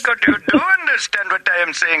understand it, but you do understand what I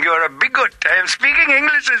am saying. You are a bigot. I am speaking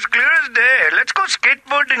English as clear as day. Let's go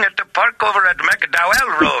skateboarding at the park over at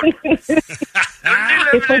McDowell Road.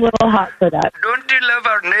 It's a little hot for that. Don't you love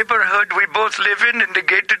our neighborhood we both live in the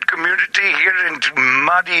gated community here in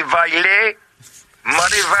Madi Valley?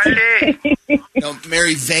 Marivalle. No,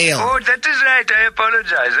 Mary Vale. Oh, that is right. I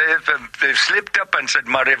apologize. They've slipped up and said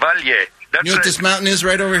Marivalle. That's You know what right. this mountain is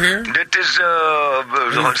right over here? That is, is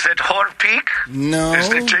that Hor Peak? No. Yes,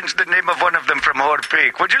 they changed the name of one of them from Hor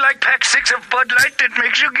Peak. Would you like pack 6 of Bud Light that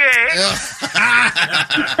makes you gay?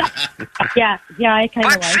 Yeah, I kind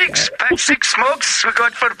of like Pack 6. it. Pack 6 smokes. We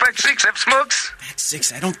got for pack 6 have smokes. Pack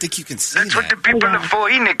 6. I don't think you can see That's what the people of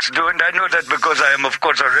Phoenix do, and I know that because I am, of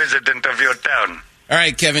course, a resident of your town. All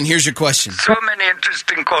right, Kevin, here's your question. So many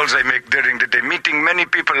interesting calls I make during the day, meeting many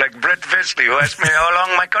people like Brett Vesley, who asked me how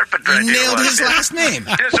long my carpet ride You nailed was. his last name.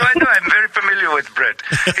 Yes, I know. I'm very familiar with Brett.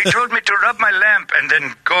 He told me to rub my lamp and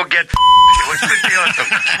then go get It was pretty awesome.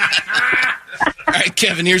 All right,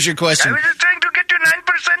 Kevin, here's your question. I was just trying to get you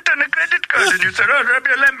 9% on a credit card, and you said, oh, rub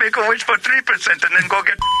your lamp, make a wish for 3%, and then go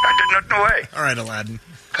get I did not know why. All right, Aladdin.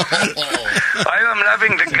 I am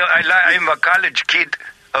loving I am a college kid.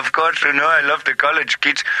 Of course, you know, I love the college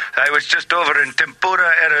kids. I was just over in Tempura,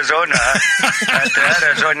 Arizona, at the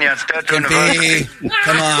Arizona State University.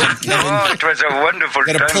 Come on, Kevin. Oh, it was a wonderful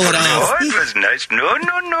Gotta time. pull it off. Oh, it was nice. No.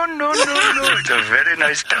 It's a very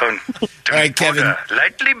nice town. All right, Kevin.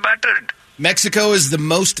 Lightly buttered. Mexico is the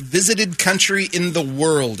most visited country in the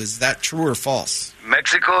world. Is that true or false?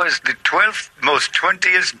 Mexico is the 12th most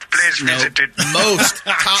 20th place visited. Most.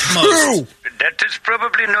 Topmost. That is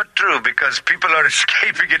probably not true because people are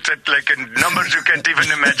escaping it at in numbers you can't even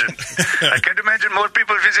imagine. I can't imagine more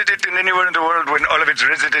people visit it than anywhere in the world when all of its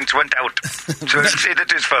residents went out. So I'd say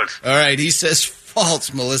that is false. All right, he says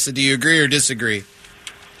false. Melissa, do you agree or disagree?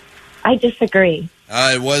 I disagree.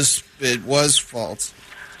 It was false.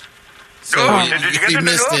 So did you get he it?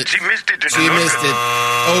 missed No, it. She missed it. She missed it.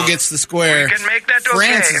 O gets the square. We can make that okay.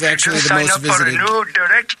 France is if actually you the sign most up for a visited. new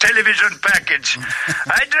direct television package.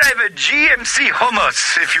 I drive a GMC Homos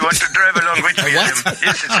if you want to drive along with me. Yes,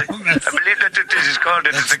 I believe that it is called.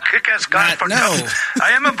 It is a kick-ass car for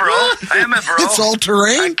I am a bro. It's all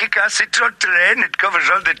terrain? Kick-ass, it's all terrain. It covers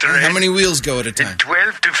all the terrain. How many wheels go at a time?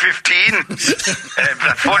 12 to 15.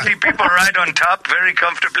 40 people ride on top very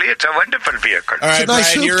comfortably. It's a wonderful vehicle. All right,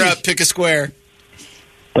 Brian, you're up. Pick a square.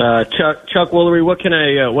 Chuck Woolery,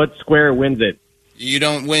 what square wins it? You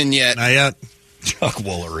don't win yet. Not yet. Chuck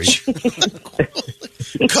Woolery.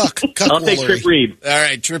 Cuck I'll take Woolery. Trip Reed. All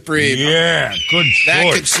right, Trip Reed. Yeah, good That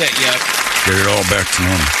choice. could set you up. Get it all back to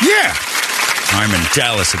normal. Yeah. I'm in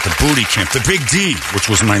Dallas at the booty camp, the Big D, which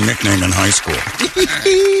was my nickname in high school.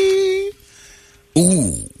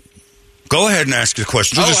 Ooh. Go ahead and ask your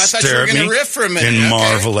question. Oh, I Just thought you stare were at going me to riff for a minute. and Okay.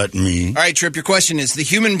 marvel at me. All right, Trip, your question is, the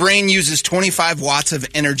human brain uses 25 watts of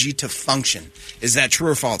energy to function. Is that true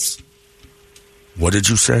or false? What did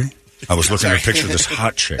you say? I was looking at a picture of this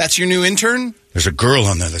hot chick. That's your new intern? There's a girl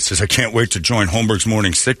on there that says, I can't wait to join Holmberg's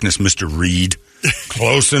Morning Sickness, Mr. Reed.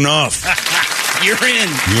 Close enough. You're in.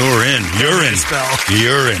 You're in. You're in.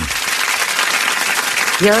 You're in.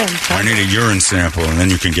 Urine. I need a urine sample, and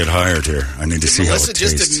then you can get hired here. I need to see Melissa how it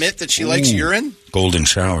tastes. just admit that she likes urine? Golden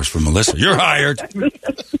showers for Melissa. You're hired.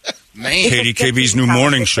 Man. KDKB's new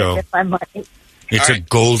morning show. It's a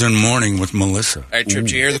golden morning with Melissa. All right, Trip,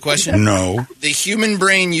 did you hear the question? No. The human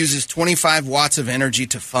brain uses 25 watts of energy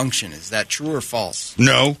to function. Is that true or false?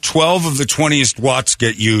 No. 12 of the 20th watts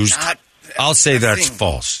get used. I'll say that's thing.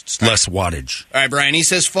 false. It's less wattage. All right, Brian, he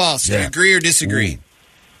says false. Do you Yeah. agree or disagree?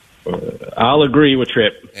 I'll agree with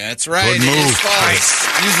Trip. That's right. Good It is move.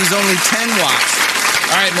 false. Uses only 10 watts.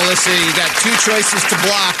 All right, Melissa, you got two choices to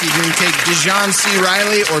block. You can take Dijon C.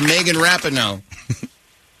 Riley or Megan Rapinoe.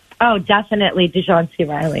 Oh, definitely Dijon C.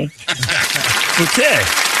 Riley. Okay.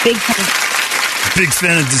 Big time. Big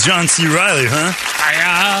fan of Dijon C. Riley, huh?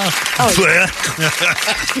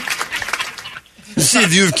 See,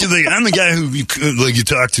 if you I'm the guy who you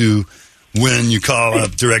talk to when you call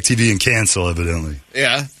up DirecTV and cancel, evidently.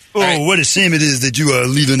 Yeah. Oh, what a shame it is that you are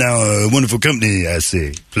leaving our wonderful company, I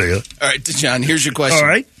say, player. All right, Dijon, here's your question. All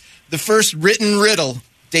right. The first written riddle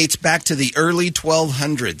dates back to the early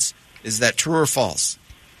 1200s. Is that true or false?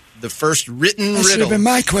 The first written That should riddle. have been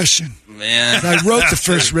my question. Man. I wrote the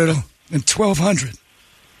first riddle in 1200.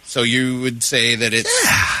 So you would say that it's...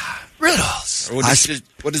 Riddles. Or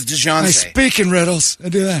what does Dijon I say? speak in riddles. I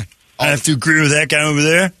do that. I have to agree with that guy over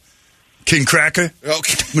there, King Cracker.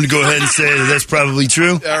 Okay. I'm going to go ahead and say that's probably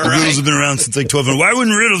true. right. Riddles have been around since like 1200. Why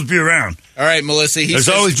wouldn't riddles be around? All right, Melissa. There's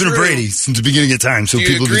always been a Brady since the beginning of time. So Do you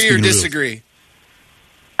people agree or have been speaking disagree?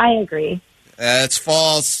 I agree. That's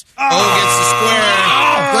false. Gets the square.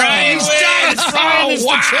 Brian he's wins. done it. Brian is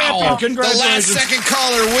the champion. The last Congratulations. second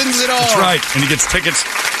caller wins it all. That's right. And he gets tickets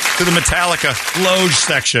to the Metallica Loge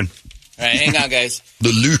section. All right, hang on, guys. The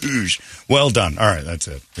luge. Well done. All right, that's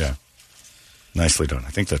it. Yeah. Nicely done. I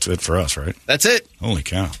think that's it for us, right? That's it. Holy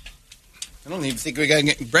cow. I don't even think we got to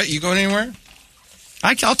get... Brett, you going anywhere?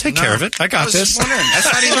 I'll take care of it. I got this.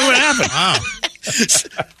 That's not even what happened. Wow.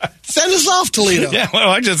 Send us off, Toledo. Yeah, well,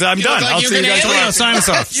 I'm done. I'll see you guys tomorrow. Sign us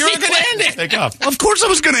off. You were going to end it. Take off. Of course I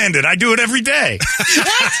was going to end it. I do it every day.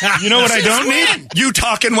 You know what I don't need? You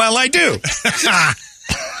talking while I do.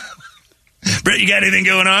 Brett, you got anything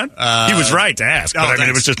going on? He was right to ask, but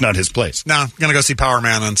it was just not his place. No, I'm going to go see Power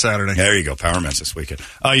Man on Saturday. There you go. Power Man's this weekend.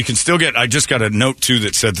 You can still get, I just got a note, too,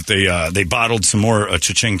 that said that they bottled some more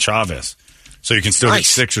Cha-Ching Chavez. So you can still get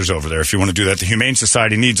Sixers over there if you want to do that. The Humane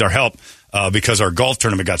Society needs our help because our golf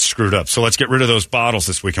tournament got screwed up. So let's get rid of those bottles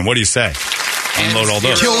this weekend. What do you say? Unload all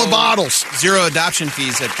those. Kill the bottles. 0 adoption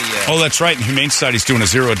fees at the... Oh, that's right. The Humane Society's doing a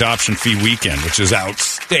 0 adoption fee weekend, which is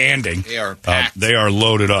outstanding. They are packed. They are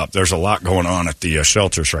loaded up. There's a lot going on at the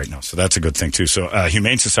shelters right now. So that's a good thing, too. So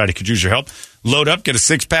Humane Society could use your help. Load up. Get a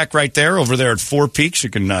 6-pack right there. Over there at Four Peaks,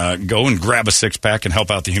 you can go and grab a 6-pack and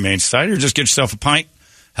help out the Humane Society, or just get yourself a pint.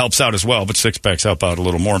 Helps out as well, but 6-packs help out a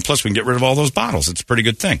little more. And plus, we can get rid of all those bottles. It's a pretty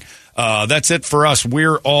good thing. That's it for us.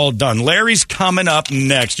 We're all done. Larry's coming up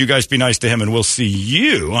next. You guys be nice to him, and we'll see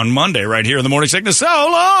you on Monday right here in the Morning Sickness. So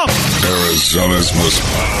long! Arizona's most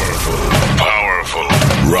powerful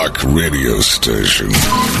rock radio station.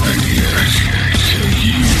 98.